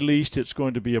the very least, it's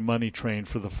going to be a money train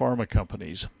for the pharma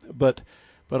companies. But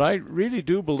I really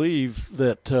do believe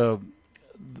that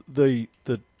the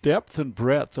depth and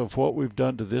breadth of what we've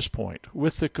done to this point,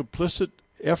 with the complicit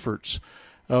efforts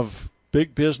of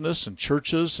big business and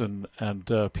churches and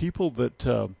people that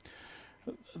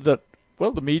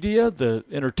well, the media, the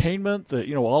entertainment,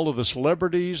 all of the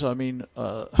celebrities. I mean,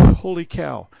 holy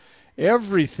cow,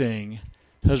 everything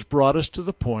has brought us to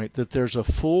the point that there's a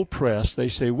full press. They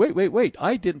say, wait,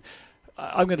 I'm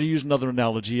going to use another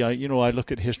analogy. I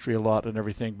look at history a lot and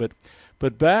everything,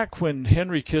 but back when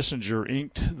Henry Kissinger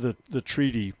inked the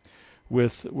treaty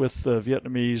with the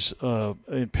Vietnamese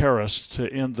in Paris to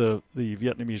end the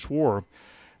Vietnamese War,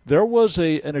 there was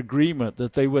an agreement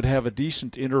that they would have a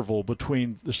decent interval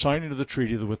between the signing of the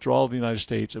treaty, the withdrawal of the United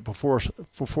States, and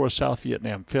before South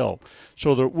Vietnam fell.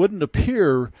 So there wouldn't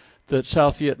appear that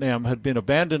South Vietnam had been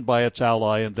abandoned by its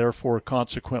ally, and therefore,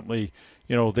 consequently,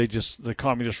 the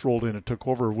communists rolled in and took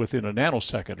over within a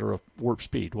nanosecond or a warp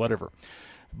speed, whatever.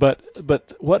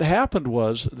 But what happened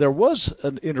was there was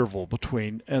an interval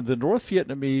between, and the North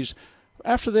Vietnamese,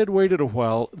 after they'd waited a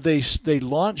while, they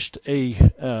launched a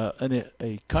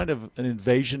kind of an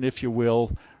invasion, if you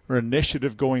will, or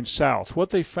initiative going south.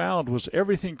 What they found was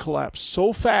everything collapsed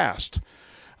so fast.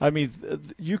 I mean,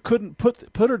 you couldn't put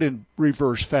it in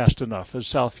reverse fast enough as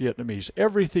South Vietnamese.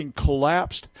 Everything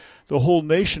collapsed. The whole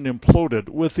nation imploded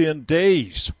within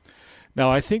days. Now,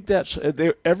 I think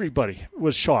everybody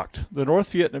was shocked. The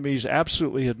North Vietnamese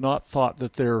absolutely had not thought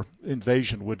that their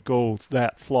invasion would go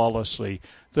that flawlessly,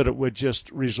 that it would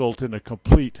just result in a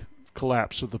complete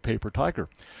collapse of the paper tiger.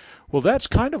 Well, that's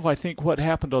kind of, I think, what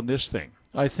happened on this thing.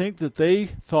 I think that they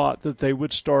thought that they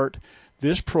would start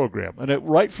this program, and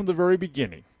right from the very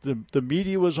beginning, the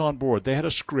media was on board. They had a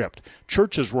script.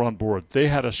 Churches were on board. They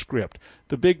had a script.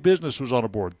 The big business was on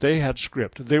board. They had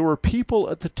script. There were people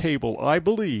at the table, I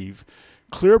believe,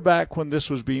 clear back when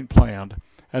this was being planned,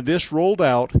 and this rolled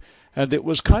out, and it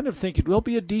was kind of thinking, there'll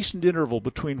be a decent interval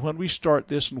between when we start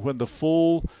this and when the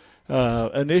full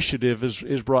initiative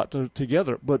is brought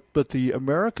together. But the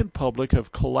American public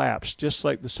have collapsed, just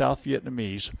like the South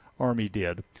Vietnamese army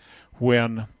did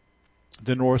when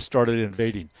the North started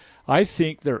invading. I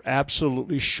think they're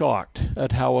absolutely shocked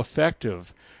at how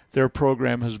effective their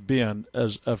program has been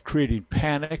of creating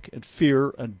panic and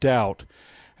fear and doubt.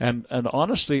 And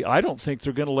honestly, I don't think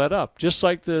they're going to let up. Just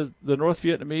like the North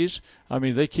Vietnamese, I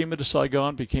mean, they came into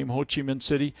Saigon, became Ho Chi Minh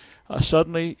City.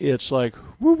 Suddenly, it's like,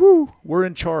 woo-woo, we're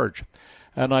in charge.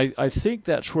 And I think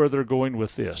that's where they're going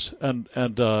with this. And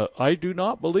I do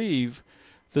not believe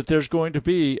that there's going to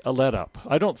be a let-up.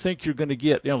 I don't think you're going to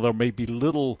get, there may be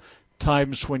little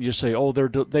times when you say, oh,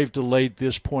 they've delayed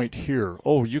this point here.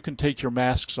 Oh, you can take your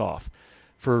masks off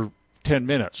for 10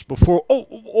 minutes before,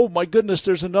 oh my goodness,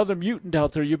 there's another mutant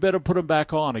out there. You better put them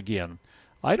back on again.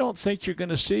 I don't think you're going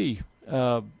to see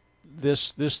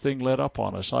this thing let up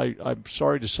on us. I'm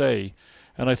sorry to say.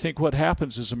 And I think what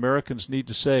happens is Americans need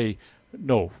to say,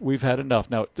 no, we've had enough.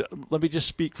 Now, let me just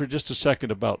speak for just a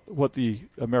second about what the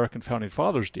American Founding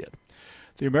Fathers did.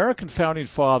 The American Founding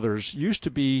Fathers used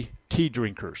to be tea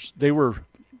drinkers. They were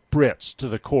Brits to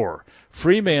the core,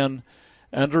 free men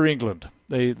under England.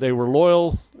 They were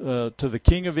loyal to the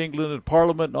King of England and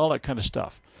Parliament and all that kind of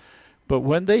stuff. But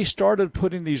when they started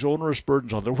putting these onerous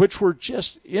burdens on them, which were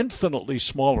just infinitely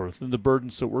smaller than the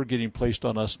burdens that were getting placed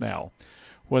on us now,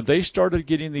 when they started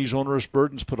getting these onerous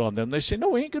burdens put on them, they say, no,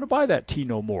 we ain't going to buy that tea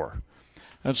no more.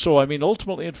 And so, I mean,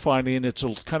 ultimately and finally, and it's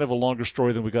kind of a longer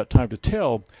story than we got time to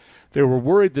tell, they were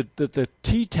worried that the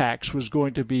tea tax was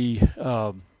going to be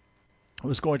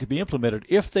implemented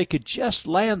if they could just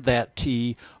land that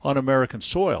tea on American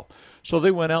soil. So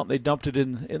they went out and they dumped it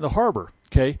in the harbor.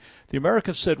 Okay, the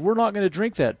Americans said, we're not going to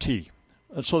drink that tea,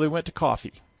 and so they went to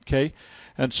coffee. Okay,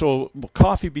 and so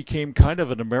coffee became kind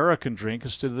of an American drink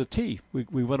instead of the tea.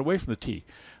 We went away from the tea.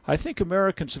 I think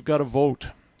Americans have got to vote.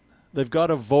 They've got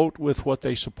to vote with what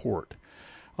they support.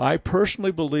 I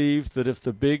personally believe that if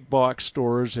the big box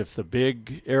stores, if the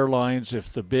big airlines,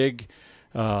 if the big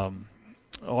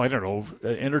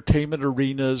entertainment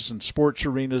arenas and sports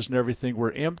arenas and everything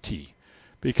were empty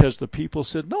because the people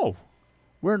said, no,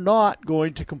 we're not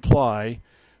going to comply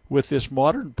with this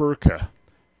modern burqa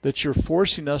that you're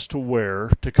forcing us to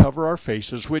wear to cover our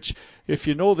faces, which, if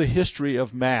you know the history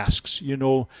of masks, you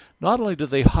know not only do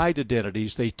they hide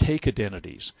identities, they take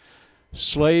identities.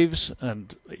 Slaves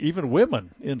and even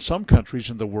women in some countries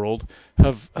in the world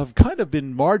have kind of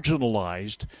been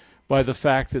marginalized by the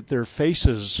fact that their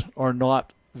faces are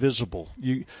not visible.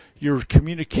 Your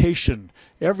communication,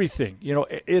 everything,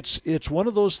 it's one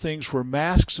of those things where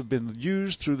masks have been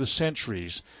used through the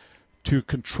centuries to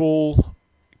control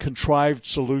contrived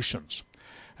solutions.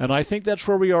 And I think that's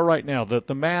where we are right now, that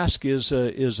the mask is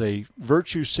a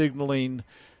virtue signaling,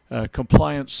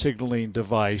 compliance signaling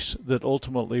device that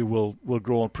ultimately will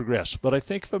grow and progress. But I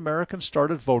think if Americans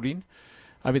started voting,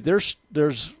 I mean,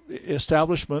 there's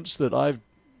establishments that I've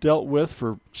dealt with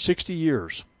for 60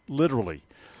 years, literally,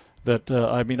 that,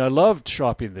 I loved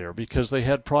shopping there because they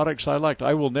had products I liked.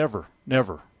 I will never,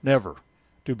 never, never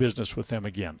do business with them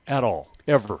again, at all,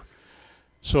 ever.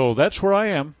 So that's where I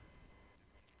am.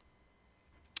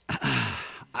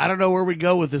 I don't know where we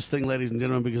go with this thing, ladies and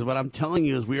gentlemen, because what I'm telling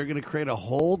you is we are going to create a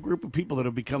whole group of people that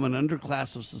have become an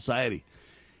underclass of society,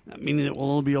 meaning that we'll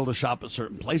only be able to shop at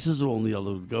certain places, we'll only be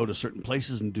able to go to certain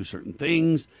places and do certain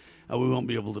things, we won't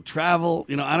be able to travel.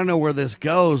 I don't know where this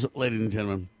goes, ladies and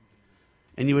gentlemen.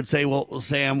 And you would say, well,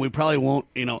 Sam, we probably won't,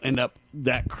 end up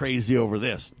that crazy over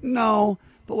this. No,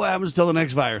 but what happens till the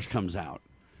next virus comes out?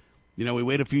 We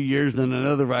wait a few years, then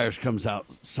another virus comes out.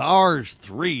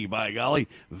 SARS-3, by golly,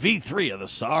 V3 of the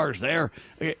SARS there.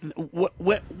 Okay,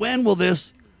 when will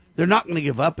this? They're not going to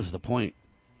give up is the point,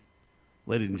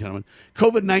 ladies and gentlemen.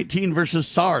 COVID-19 versus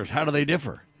SARS, how do they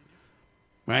differ?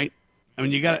 Right? I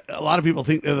mean, a lot of people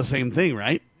think they're the same thing,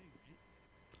 right?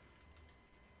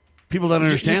 People don't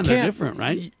understand they're different,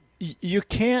 right? You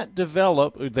can't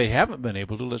develop, they haven't been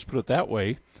able to, let's put it that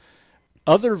way,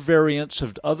 other variants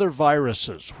of other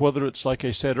viruses, whether it's, like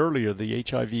I said earlier, the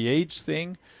HIV/AIDS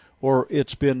thing, or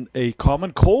it's been a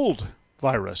common cold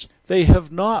virus. They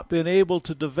have not been able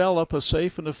to develop a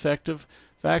safe and effective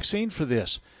vaccine for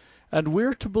this. And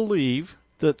we're to believe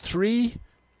that 3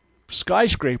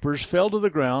 skyscrapers fell to the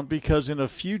ground because in a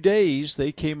few days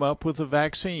they came up with a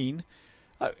vaccine.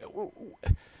 I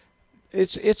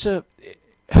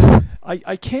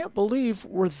can't believe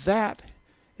we're that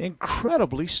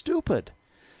incredibly stupid.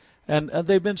 And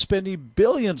they've been spending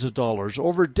billions of dollars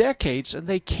over decades, and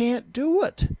they can't do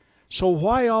it. So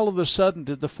why all of a sudden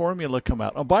did the formula come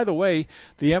out? And by the way,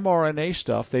 the mRNA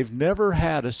stuff, they've never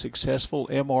had a successful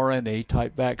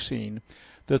mRNA-type vaccine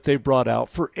that they brought out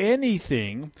for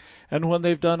anything. And when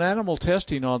they've done animal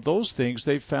testing on those things,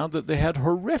 they've found that they had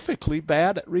horrifically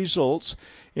bad results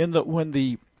in that when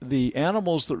the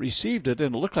animals that received it,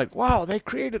 and it looked like, wow, they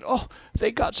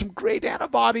got some great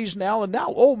antibodies now, and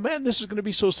now, oh man, this is going to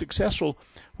be so successful.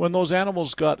 When those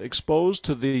animals got exposed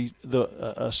to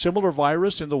the similar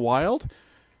virus in the wild,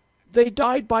 they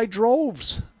died by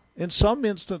droves. In some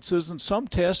instances, in some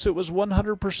tests, it was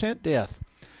 100% death.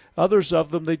 Others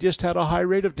of them, they just had a high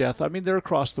rate of death. I mean, they're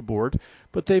across the board,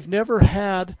 but they've never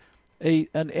had an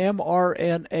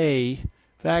mRNA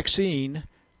vaccine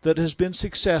that has been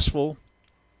successful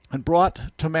and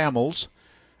brought to mammals.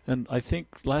 And I think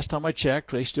last time I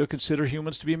checked, they still consider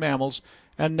humans to be mammals.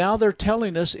 And now they're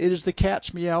telling us it is the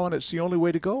cat's meow and it's the only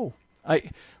way to go.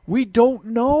 We don't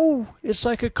know. It's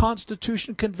like a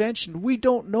Constitution convention. We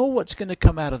don't know what's going to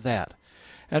come out of that.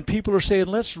 And people are saying,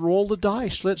 let's roll the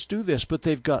dice, let's do this. But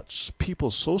they've got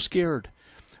people so scared.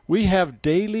 We have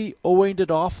daily Owing to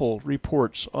Awful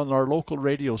reports on our local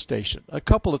radio station, a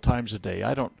couple of times a day.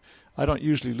 I don't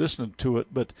usually listen to it,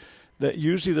 but that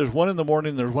usually there's one in the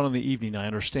morning, there's one in the evening, I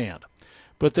understand.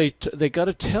 But they got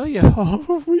to tell you,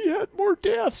 oh, we had more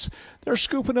deaths. They're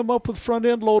scooping them up with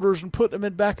front-end loaders and putting them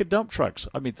in back of dump trucks.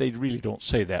 I mean, they really don't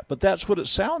say that, but that's what it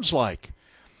sounds like.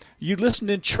 You listen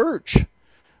in church.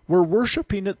 We're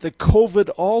worshiping at the COVID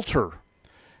altar.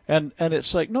 And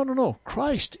it's like, no.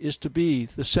 Christ is to be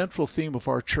the central theme of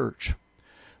our church.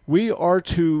 We are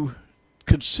to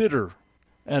consider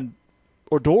and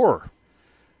adore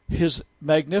his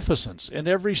magnificence in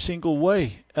every single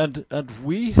way. And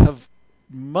we have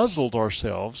muzzled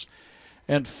ourselves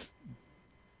and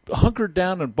hunkered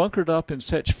down and bunkered up in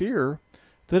such fear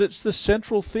that it's the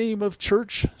central theme of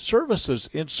church services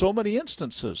in so many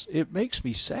instances. It makes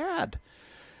me sad.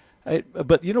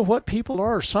 But you know what people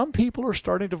are? Some people are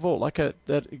starting to vote, like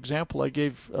that example I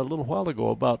gave a little while ago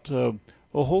about a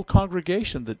whole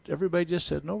congregation that everybody just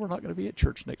said, no, we're not going to be at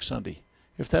church next Sunday.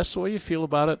 If that's the way you feel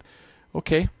about it,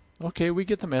 okay, we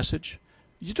get the message.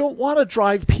 You don't want to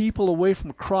drive people away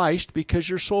from Christ because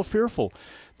you're so fearful.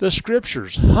 The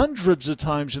Scriptures, hundreds of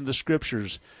times in the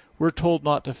Scriptures, we're told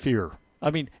not to fear.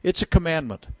 I mean, it's a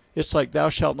commandment. It's like, thou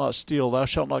shalt not steal, thou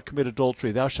shalt not commit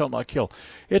adultery, thou shalt not kill.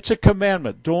 It's a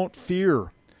commandment. Don't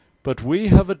fear. But we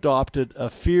have adopted a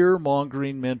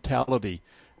fear-mongering mentality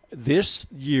this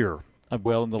year,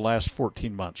 well, in the last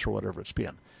 14 months or whatever it's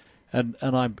been. And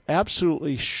I'm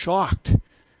absolutely shocked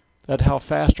at how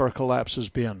fast our collapse has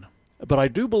been. But I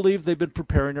do believe they've been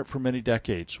preparing it for many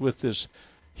decades with this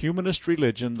humanist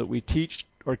religion that we teach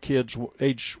our kids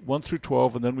age 1 through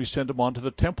 12, and then we send them on to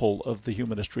the temple of the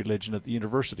humanist religion at the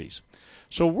universities.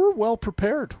 So we're well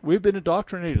prepared. We've been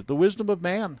indoctrinated. The wisdom of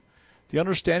man, the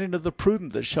understanding of the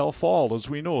prudent that shall fall, as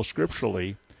we know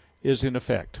scripturally, is in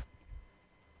effect.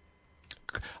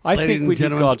 I think we need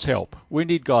God's help. We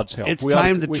need God's help. It's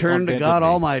time to turn to God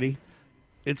Almighty.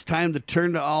 It's time to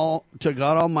turn to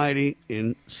God Almighty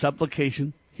in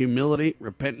supplication, humility,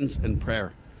 repentance, and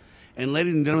prayer. And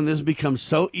ladies and gentlemen, this has become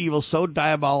so evil, so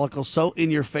diabolical, so in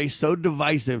your face, so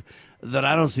divisive that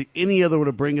I don't see any other way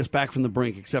to bring us back from the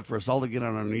brink except for us all to get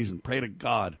on our knees and pray to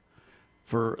God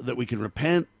for that we can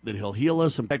repent, that he'll heal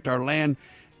us and protect our land,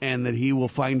 and that he will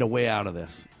find a way out of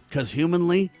this. Because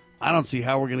humanly, I don't see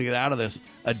how we're going to get out of this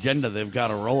agenda they've got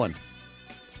rolling.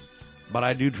 But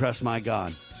I do trust my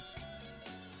God.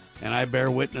 And I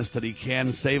bear witness that he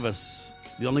can save us.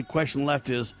 The only question left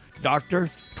is, Doctor,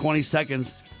 20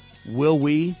 seconds, will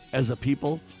we as a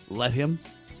people let him?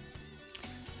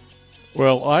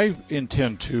 Well, I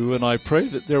intend to, and I pray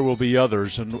that there will be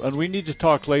others. And we need to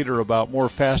talk later about more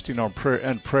fasting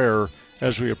and prayer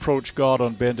as we approach God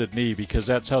on bended knee, because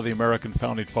that's how the American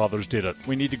founding fathers did it.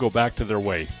 We need to go back to their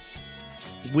way.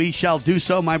 We shall do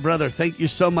so, my brother. Thank you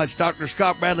so much. Dr.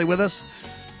 Scott Bradley with us.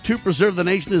 To preserve the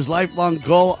nation, his lifelong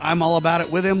goal. I'm all about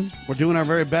it with him. We're doing our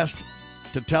very best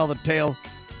to tell the tale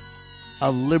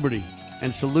of liberty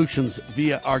and solutions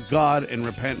via our God and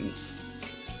repentance.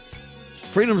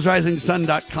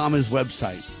 FreedomsRisingSun.com is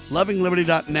website.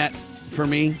 LovingLiberty.net for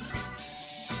me.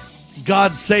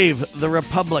 God save the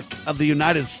Republic of the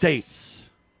United States.